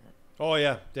 That's right. Oh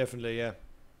yeah, definitely, yeah.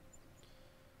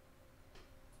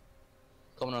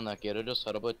 Coming on that gate, I just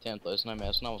had about 10,000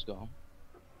 MS and I was gone.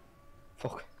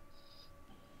 Fuck.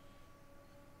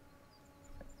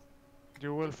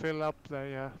 You will fill up there,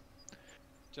 yeah.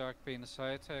 Jack being a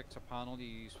Cytec, it's a panel you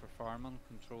use for farming,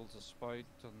 controls the spout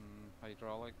and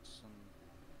hydraulics and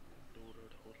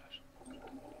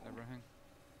everything.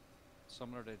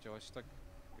 Similar to a joystick,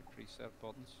 with preset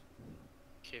buttons.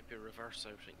 Keep your reverse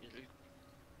out.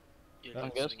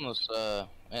 I'm guessing this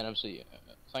NMC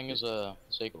thing is a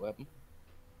secret weapon.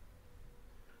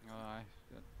 Aye.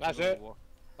 That's it.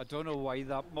 I don't know why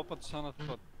that Muppet's on it,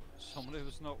 but somebody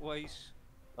was not wise.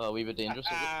 A wee bit dangerous,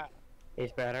 is it?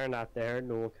 He's better not there,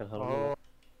 no one can hold him.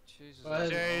 Jesus. Well,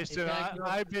 Jason,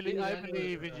 I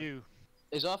believe in you.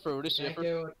 Is off-road is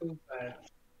safer?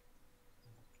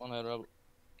 One head rebel.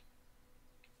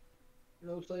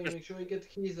 No, Simon, make sure you get the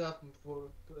keys off him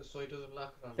before, so he doesn't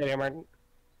lock it on. There, Martin.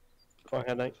 Go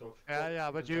ahead, mate.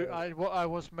 Yeah, but I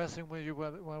was messing with you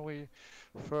when we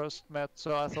first met,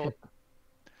 so I thought.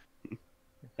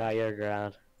 Ah, you're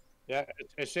grand. Yeah,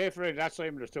 it's safer in that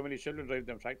Simon. There's too many children driving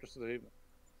them tractors today.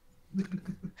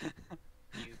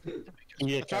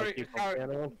 Sorry,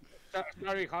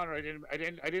 Connor. I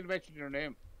didn't mention your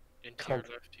name. Into your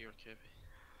left here,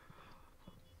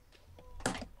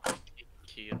 KP.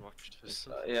 Key and watch this.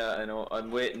 Yeah, I know.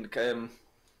 I'm waiting. KP,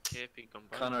 come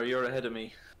back. Connor, you're ahead of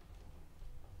me.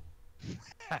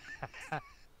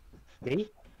 Me?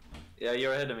 Yeah,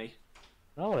 you're ahead of me.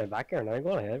 Oh, I'm back here now.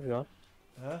 Go ahead if you want.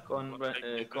 Huh? Go on, go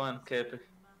on, KP.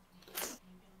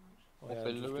 Oh, yeah,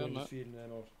 I'm just doing the feeding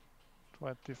then out.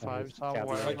 25 somewhere.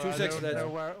 Right, but 2 I seconds,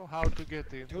 don't lads. know how to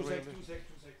get in. 2 really. seconds, 2 seconds, 2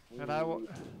 seconds. And I Look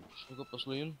up this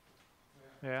lane.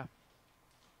 yeah.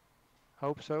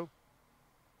 Hope so.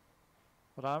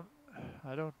 But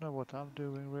I don't know what I'm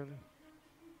doing really.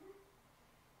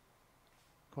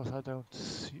 Cause I don't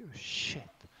see shit.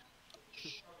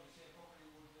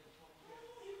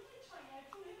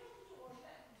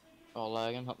 Oh,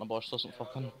 lagging. Hit my boss doesn't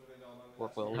fucking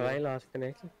work well. Have I lost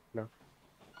connection? No.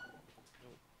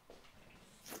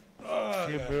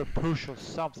 Give me a push or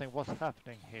something. What's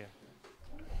happening here?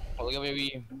 I'll give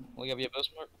you a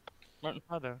boost, Martin.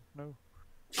 I don't know.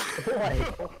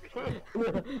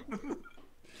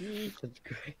 Jesus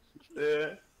Christ.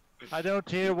 Yeah. I don't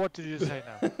hear. What did you say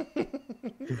now?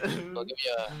 I'll give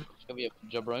you a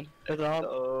jump round. It's on.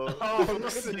 Oh,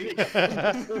 Not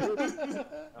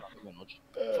very much.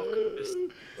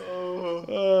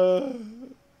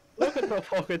 Look at the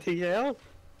fucking TL.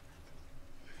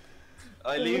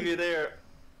 I leave you there.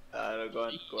 No, go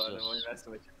on, go on. I'm only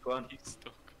messing with you. Go on. He's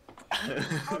stuck. Come on,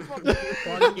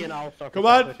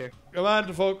 come on,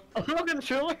 the fuck. I'm looking at the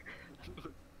shoulder.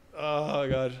 Oh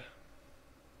god.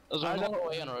 Is there another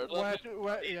way in or out? Oh,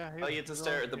 you have to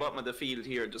start at the bottom of the field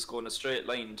here, just go in a straight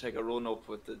line, take a run up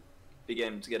with the big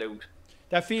end to get out.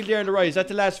 That field there on the right, is that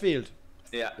the last field?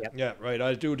 Yeah. Yeah, right,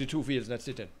 I'll do the 2 fields and that's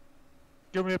it then.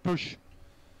 Give me a push.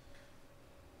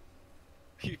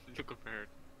 Look prepared.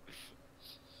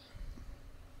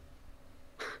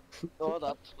 Oh,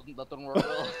 that didn't work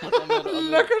well.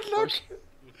 Look.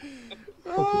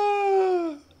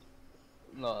 Ah.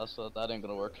 No, that ain't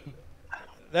gonna work.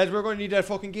 Lads, we're going to need that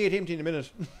fucking gate empty in a minute.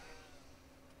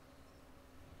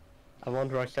 I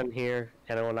won't rush in here,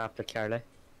 anyone after Charlie.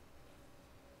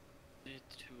 The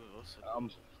two of us.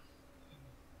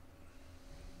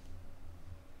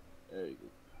 There you go.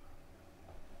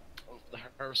 Oh, the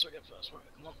harvester gets fast. Come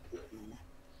on.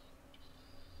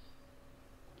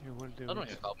 You will do I don't it.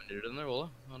 hear Calvin did it in there, will I?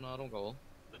 Oh, no, I don't go.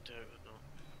 I doubt it, no.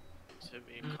 It's him,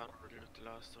 me and Connor were doing it the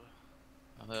last time.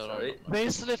 Sorry.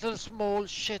 This little small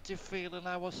shitty feeling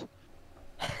I was.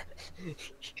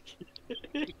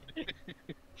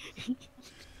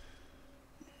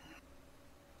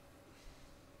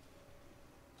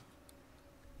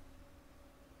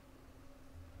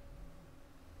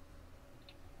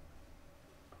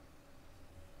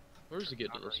 Where's the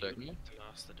gate to the second one? The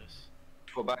last of this.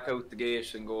 Go back out the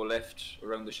gate and go left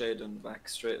around the shed and back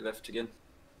straight left again.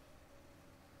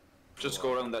 Just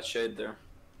go around that shed there.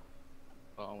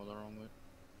 Oh, I went the wrong way.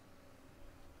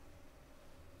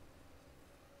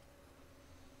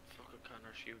 Fucking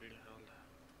Connor shooting all that.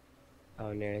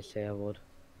 Oh, nearly say I would.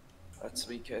 That's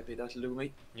me, KP, that'll do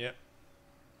me. Yeah.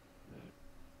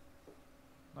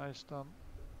 Nice done.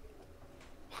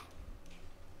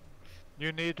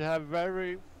 You need to have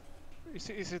very.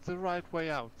 Is it the right way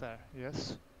out there?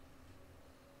 Yes.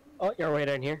 Oh, you're way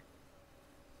down here.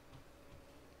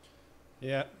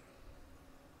 Yeah.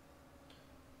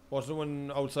 What's the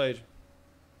one outside?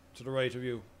 To the right of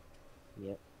you?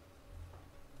 Yep.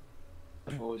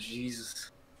 Oh,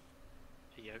 Jesus.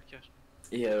 Are you out yet?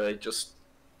 Yeah, right, just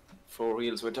 4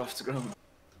 wheels went off the ground.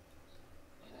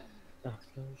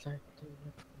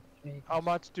 How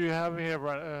much do you have here,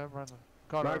 Brandon?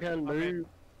 Connor? Move.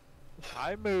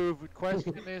 I move. The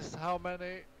question is how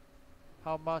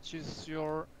much is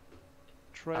your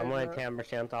trailer? I'm only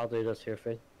 10%. I'll do this here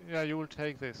for you. Yeah, you will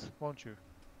take this, won't you?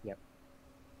 Yep.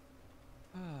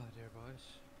 Ah, dear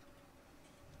boys.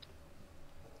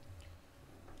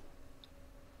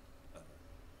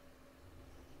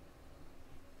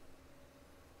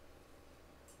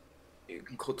 You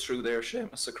can cut through there,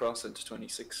 Seamus, across into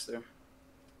 26 there.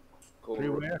 Go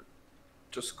Through over. where?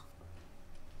 Just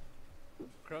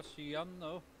Cross you on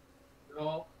though.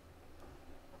 No.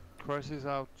 Chris is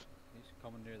out. He's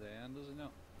coming near the end, isn't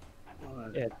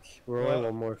he? We're Well, on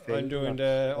one more field. I'm doing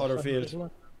the other That's field. isn't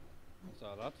it? What's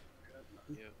all that?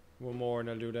 Yeah. One more and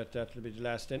I'll do that. That'll be the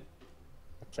last then.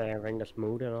 Let's ring this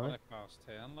mood and all.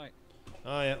 10, like.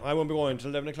 Oh yeah, I won't be going until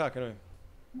 11 o'clock anyway.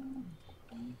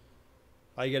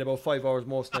 I get about 5 hours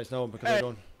most nights now because I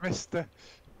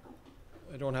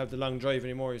don't have the long drive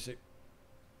anymore, you see.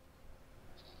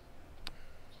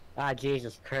 Ah,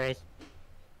 Jesus Christ.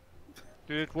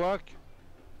 Did it work?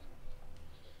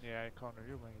 Yeah, Connor,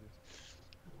 you made it.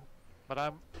 But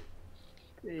I'm.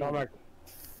 Connor,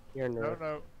 you're in the No,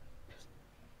 no.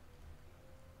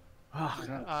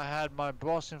 I had my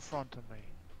boss in front of me.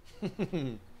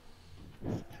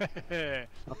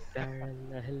 Up there in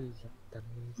the hills, up the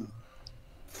hills.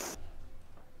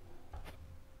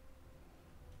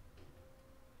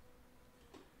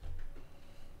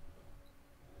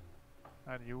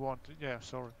 And you want to, yeah,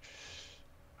 sorry.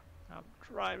 I'm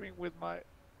driving with my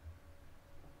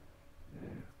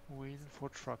wheel for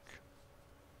truck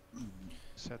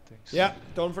settings. Yeah,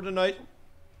 done for the night.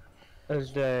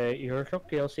 Has the Euro Truck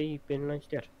DLC been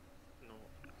announced yet? No.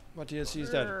 What DLC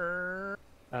is that?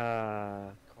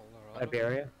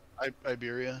 Iberia.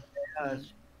 Iberia.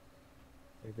 Yes.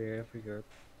 Iberia for Europe.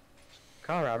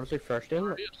 Colorado's like first in.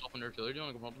 Do you have stuff in there too? Do you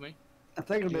want to come up to me? I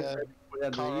think it'll Yeah, be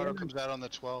Colorado comes out on the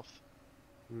 12th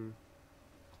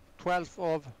 12th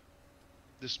of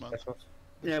this month.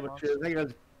 Yeah, but I think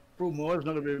that's promo is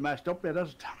not going to be matched up yet, is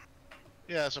it?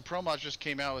 Yeah, so Promos just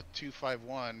came out with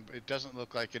 251. It doesn't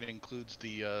look like it includes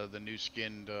the new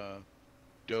skinned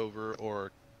Dover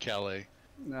or Calais.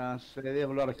 Nah, so they have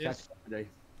a lot of catch today.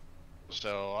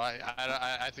 So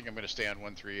I think I'm going to stay on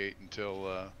 138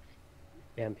 until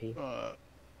MP.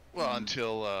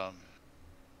 Until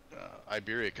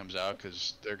Iberia comes out,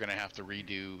 because they're going to have to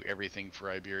redo everything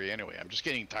for Iberia anyway. I'm just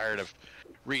getting tired of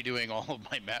redoing all of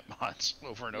my map mods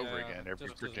over and over again every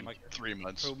freaking 3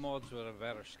 months. Pro mods would have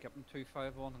better skipping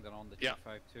 251 and gone on to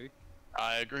 252.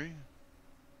 I agree.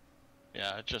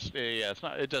 Yeah, it's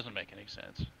not. It doesn't make any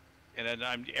sense. And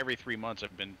then every 3 months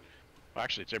I've been. Well,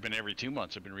 actually, it's been every 2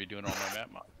 months I've been redoing all my map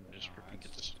mods.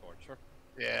 It just torture.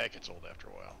 Yeah, it gets old after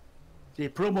a while. See,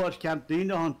 promos can't do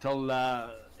nothing until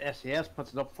SAS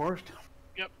puts it up first.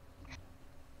 Yep.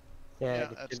 Yeah,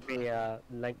 there should be a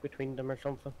link between them or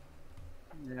something.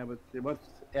 Yeah, but once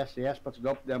SAS puts it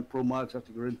up, then promos have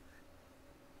to go in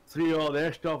through all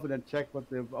their stuff and then check what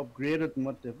they've upgraded and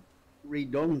what they've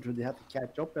redone, so they have to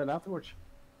catch up then afterwards.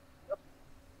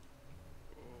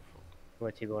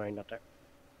 What's he going up there?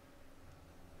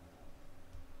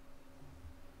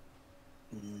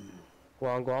 Go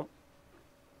on, go on.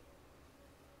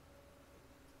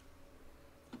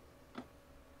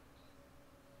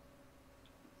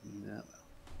 Yeah.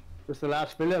 This the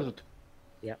last spill, is it?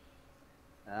 Yeah.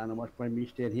 And what's point me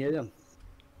staying here then?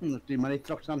 There's too many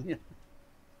trucks on here.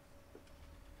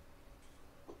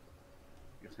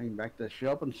 Get thing back to the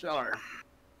shop and sell her.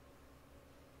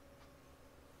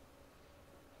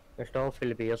 There's no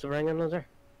Filipinos ringing, is there?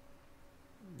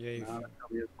 Yeah,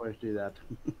 you're supposed to do that.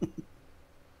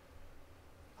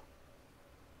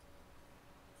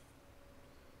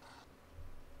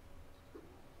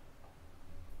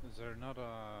 Is there not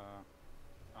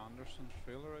a Anderson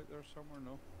trailer out there somewhere?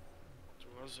 No.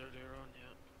 There was earlier on,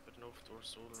 yeah. But no if they were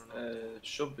sold or not.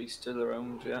 Should be still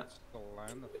around, yeah. Still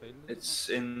lying the field. It's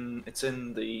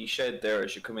in the shed there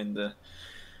as you come in the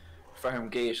farm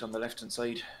gate on the left hand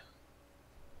side.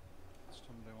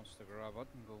 Somebody wants to grab it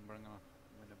and go and bring a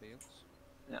bales.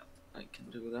 Yeah, I can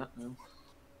do that now.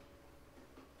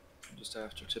 Just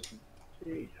after tipping.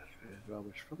 Jesus,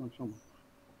 rubbish from someone.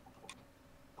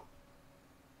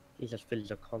 He just fills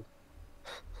a cunt.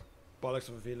 Bollocks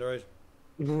of a field, right?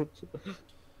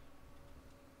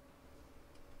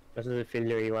 This is a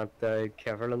fielder you want the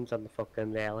Keverlands and the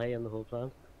fucking LA and the whole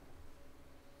plan.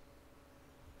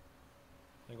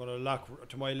 I'm gonna lock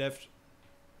to my left.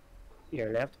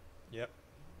 Your left? Yep.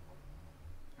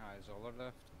 His other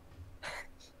left.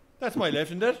 That's my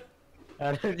left, isn't it?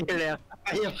 Your left.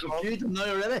 I have confused him now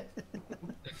already.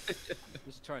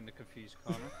 Just trying to confuse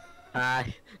Connor.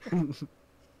 Aye.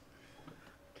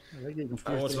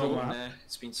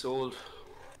 It's been sold.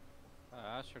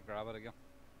 I should grab it again.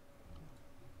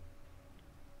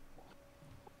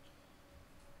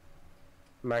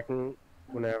 Martin,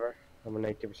 whenever. I'm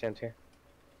at 90% here.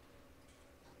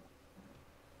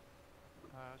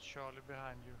 Charlie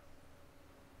behind you.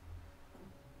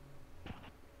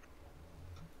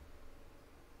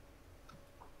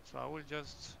 So I will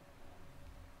just...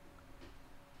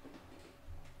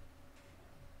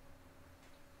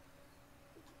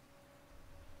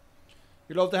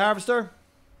 You love the harvester?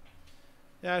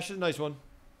 Yeah, she's a nice one.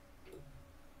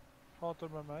 Hatar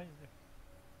med mig.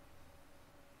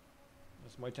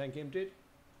 That's my tank emptied.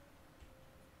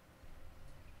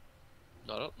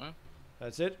 That it, man?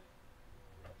 That's it.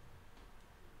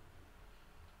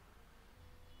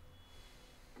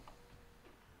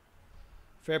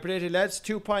 Fair play, lads.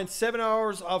 2.7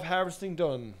 hours of harvesting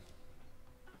done.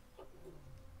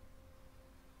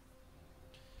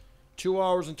 2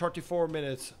 hours and 34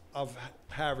 minutes of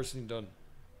harvesting done.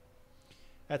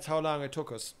 That's how long it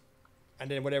took us.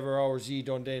 And then whatever hours he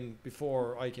done then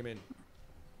before I came in.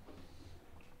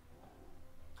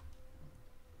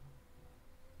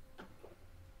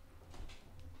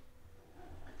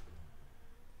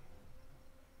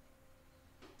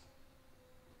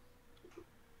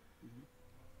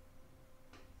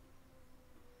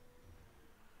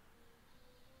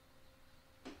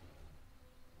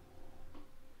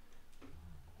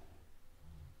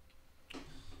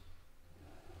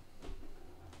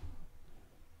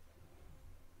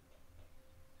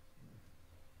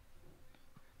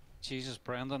 Jesus,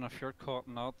 Brendan, if you're caught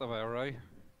in that, the way right.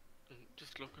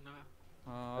 Just looking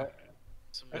at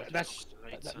That's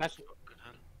lights that's fucking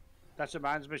hell. that's a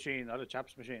man's machine, not a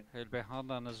chap's machine. He'll be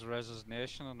handing his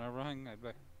resignation and everything. I'd be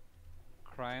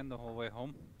crying the whole way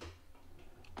home.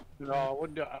 No, I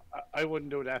wouldn't do. I wouldn't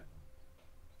do that.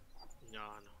 No.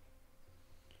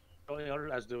 Only other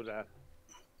lads do that.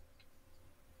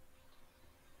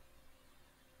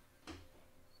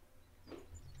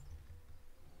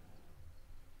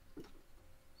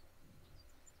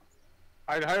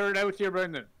 I'd hire it out to you,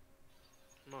 Brendan.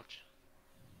 Much.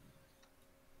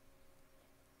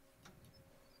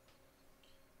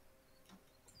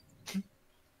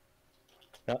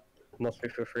 Must be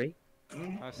for free.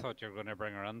 I thought you were going to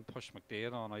bring her in, push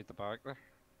McDade on out the back there.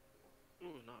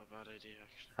 Ooh, not a bad idea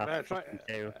actually.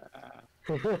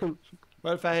 Try.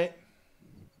 Well, Faye.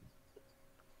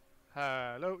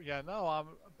 Hello. Yeah, now I'm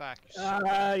back.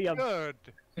 Yeah. Good.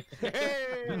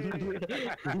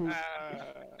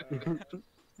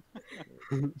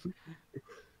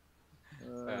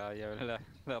 Yeah,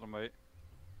 let him out.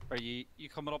 Are you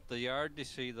coming up the yard to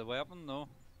see the weapon? No.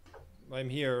 I'm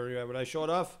here. Will I show it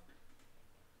off?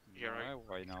 Yeah, right.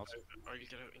 Why not? I'll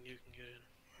get out and you can get in.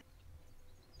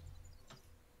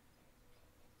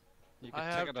 You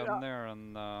can take it in there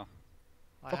and. I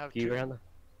have you, two. Brenda.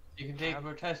 You can take it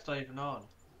for a test drive and on.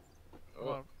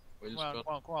 Come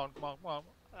on.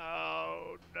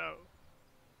 Oh no.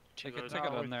 You can take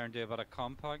it in there and do a bit of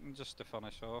compacting just to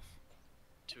finish off.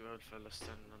 Two old fellas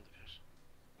standing on the pit.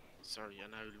 Sorry,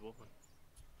 an old woman.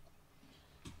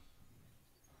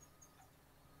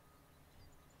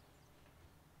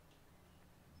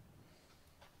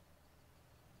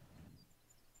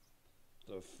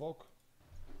 The fuck?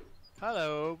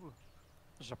 Hello.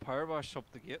 There's a power wash up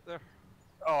the gate there.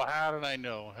 Oh, how did I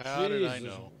know? How did I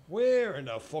Jesus, know? where in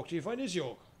the fuck do you find this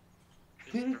yoke?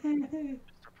 I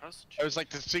was like,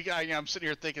 the secret. I'm sitting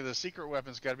here thinking the secret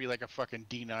weapon's got to be like a fucking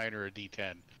D9 or a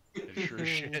D10. It sure as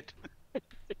shit.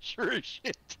 Sure as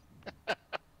shit.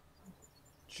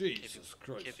 Jesus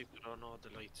Christ. If you put on all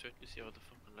the lights, right? You see all the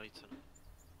fucking lights in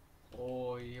it.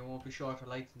 Oh, you won't be short of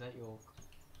lights in that yoke.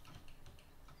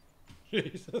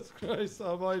 Jesus Christ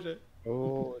almighty.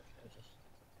 Oh,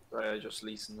 Right, I just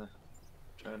leasing the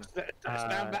China.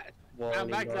 Stand back. One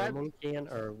Stand back, lad. one can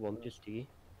or one just D?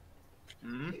 The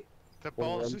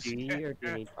One balls is D or do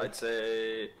you need? I'd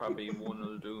say probably one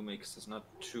will do me because there's not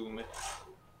too many.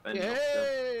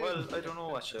 Well, I don't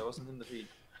know actually. I wasn't in the feed.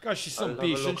 Gosh, she's I'll some have a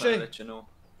beast, look isn't and she? let you know.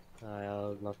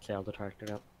 I'll not sell the tractor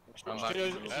now. I'm not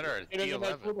better at It is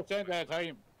about D11. 2% at a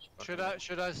time.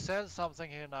 Should I sell something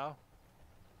here now?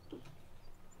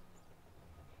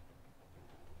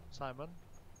 Simon?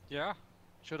 Yeah?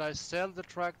 Should I sell the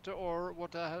tractor or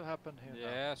what happened here?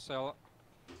 Yeah, sell it.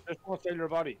 Just don't sell your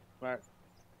body, Mark.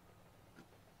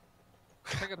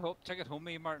 Take it home,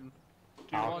 me, Martin. Do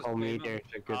you want me payment? there's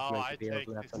a good Oh, amount I of deals take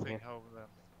left this on thing here. home then.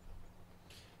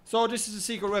 So this is a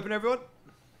secret weapon, everyone.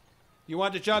 You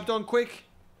want the job done quick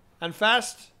and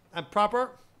fast and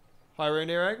proper? Hire an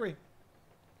Eire Agri.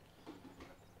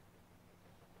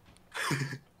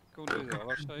 Go do the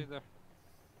other side there.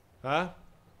 Huh?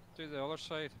 Do the other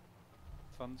side.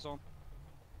 Fun zone.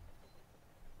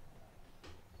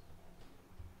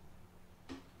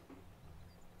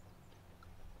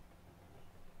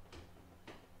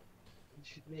 You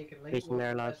should make it light Listen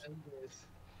there, lads.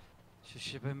 She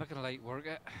should be making light work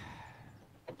at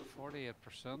 48%.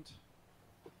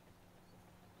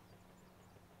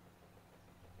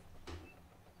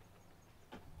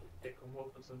 They come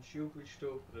up with some stupid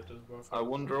stuff, but it doesn't work. I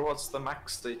wonder what's the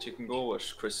max that you can go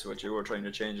with, Chris, what you were trying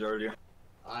to change earlier.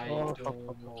 I don't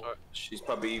know. She's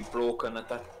probably broken at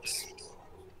that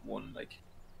one, like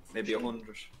maybe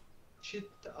 100.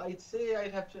 I'd say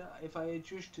I'd have to, if I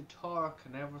adjusted torque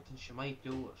and everything, she might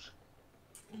do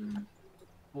it.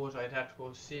 But I'd have to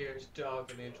go serious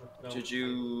dogging into it.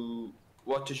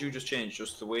 What did you just change?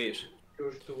 Just the weight?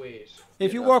 Just the weight.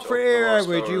 If you Yeah, work that's for up to Eire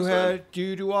Agri, horsepower as well. do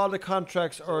you do all the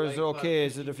contracts or is it like okay?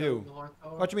 Is it a few? 50,000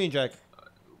 horsepower? What do you mean, Jack?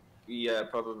 Yeah,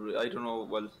 probably. I don't know.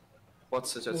 Well,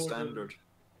 what's it at More than- standard?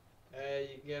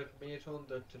 You can get it from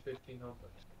 800 to 1500.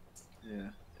 Yeah,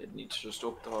 it needs to just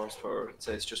up the horsepower. It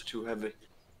says it's just too heavy.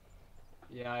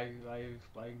 Yeah, I'm going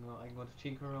to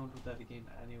tinker around with that again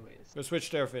anyways. We'll switch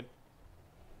there, Finn.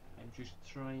 I'm just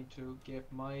trying to get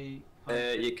my...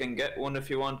 You can get one if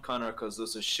you want, Connor, because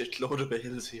there's a shitload of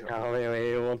bales here. Oh,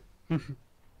 wait, one.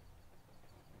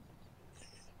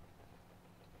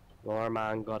 Our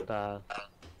man got a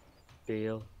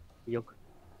deal. Yuck.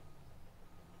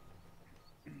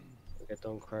 Get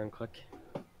done quick and quick.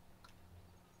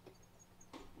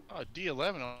 Oh,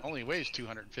 D11 only weighs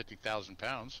 250,000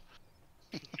 pounds.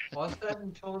 What's that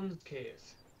in tons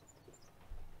case?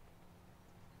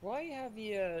 Why have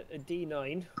you a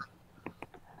D9?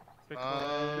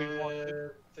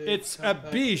 It's a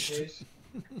beast.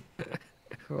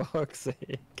 For fuck's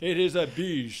sake. It is a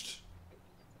beast.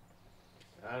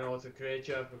 I know it's a great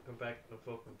job for coming back to the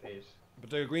fucking pit. But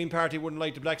the Green Party wouldn't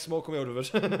like the black smoke coming out of it.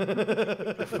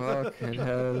 Fucking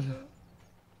hell.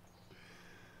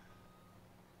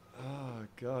 Oh,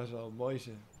 God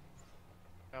almighty.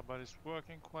 Yeah, but it's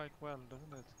working quite well,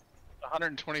 doesn't it?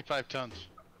 125 tons.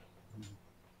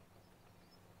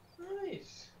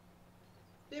 Nice.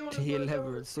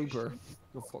 T11 super.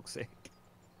 For fuck's sake.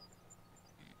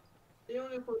 They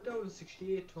only put down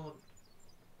 68 ton.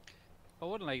 I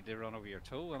wouldn't like to run over your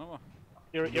toe, anyway.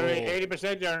 You're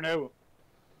 80% there now.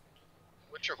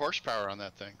 What's your horsepower on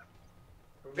that thing?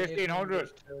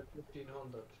 1500.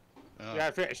 1500. Oh.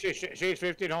 Yeah, she's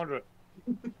 1500.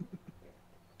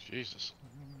 Jesus.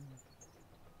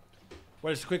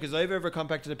 Well, it's as quick as I've ever come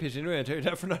back to the pit anyway, I tell you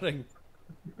that for nothing.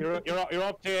 You're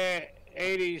up to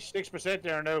 86%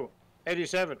 there now.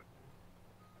 87.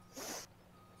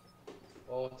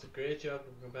 Oh, it's a great job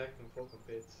of coming back from fucking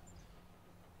pits.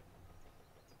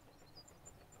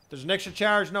 There's an extra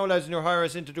charge now, lads, and you'll hire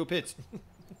us in to do pits.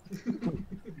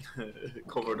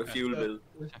 Cover the fuel bill.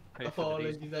 Oh,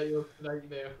 like that you're like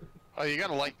there. Oh, you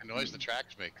gotta like the noise the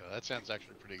tracks make, though. That sounds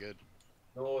actually pretty good.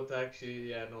 No, it's actually,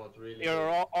 yeah, no, it's really You're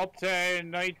good. up to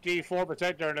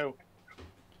 94% there now.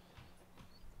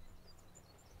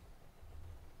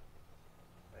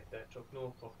 Like that truck,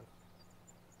 no fucking.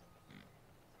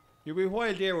 You'd be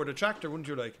wild there with a tractor, wouldn't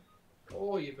you, like?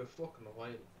 Oh, you've been fucking a while.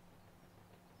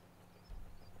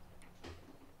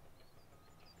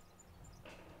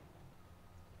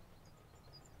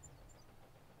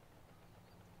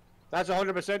 That's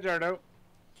 100% there now.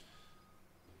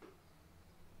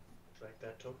 Like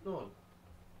that truck, no.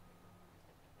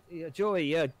 Yeah, Joey,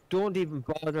 yeah, don't even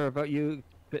bother about you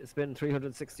spending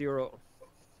 €360.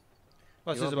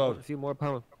 What's You this want about? A few more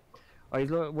pounds. Oh, he's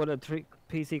looking what a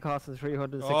PC costing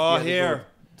 360. Oh, here.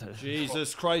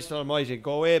 Jesus Christ almighty.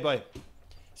 Go away, by.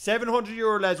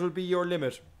 €700, lads, would be your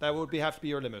limit. That would have to be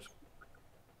your limit.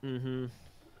 Mm-hmm.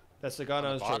 That's the God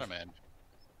honest truth. Bottom end.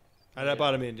 At that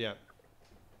bottom end, yeah.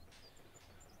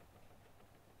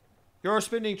 You're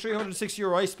spending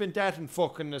 €360. I spent that in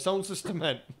fucking the sound system,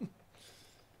 man.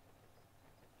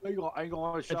 I go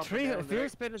on shop. If you're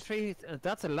spending three,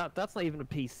 that's a lot. That's not even a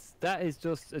piece. That is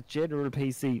just a general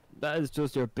PC. That is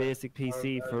just your basic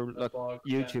PC for like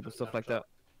YouTube and stuff like that.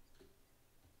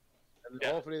 And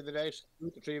hopefully in the next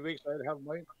 2 to 3 weeks I'll have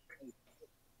mine.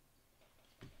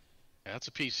 Yeah, that's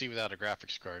a PC without a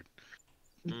graphics card.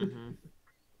 Mm-hmm.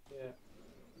 Yeah.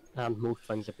 And most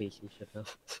things are PC shit now.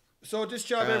 So this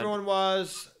job, everyone,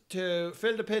 was to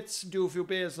fill the pits, do a few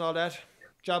bales and all that.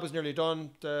 Job is nearly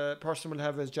done. The person will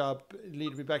have his job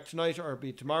either be back tonight or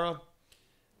be tomorrow.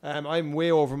 I'm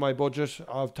way over my budget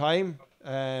of time.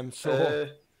 So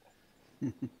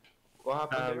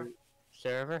What happened there?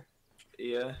 Server?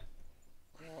 Yeah.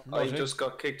 I just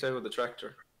got kicked out of the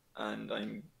tractor, and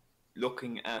I'm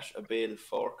looking at a bale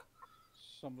fork.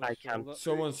 I can't.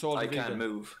 Someone sold I the can't vehicle.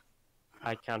 move.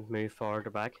 I can't move forward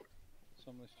or back.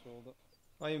 Somebody sold it.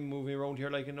 I'm moving around here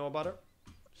like you know about it.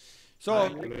 So, I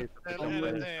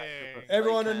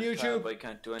everyone on can't YouTube, tab, I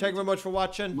can't do thank you very much for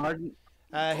watching.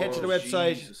 Head to the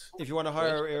website if you want to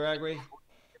hire Eire Agri.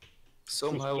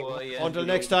 Somehow I Until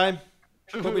next time,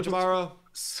 could be tomorrow.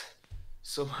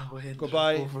 Somehow I ended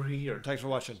Goodbye. up over here. Thanks for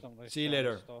watching. See you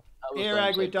later.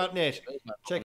 EireAgri.net. Check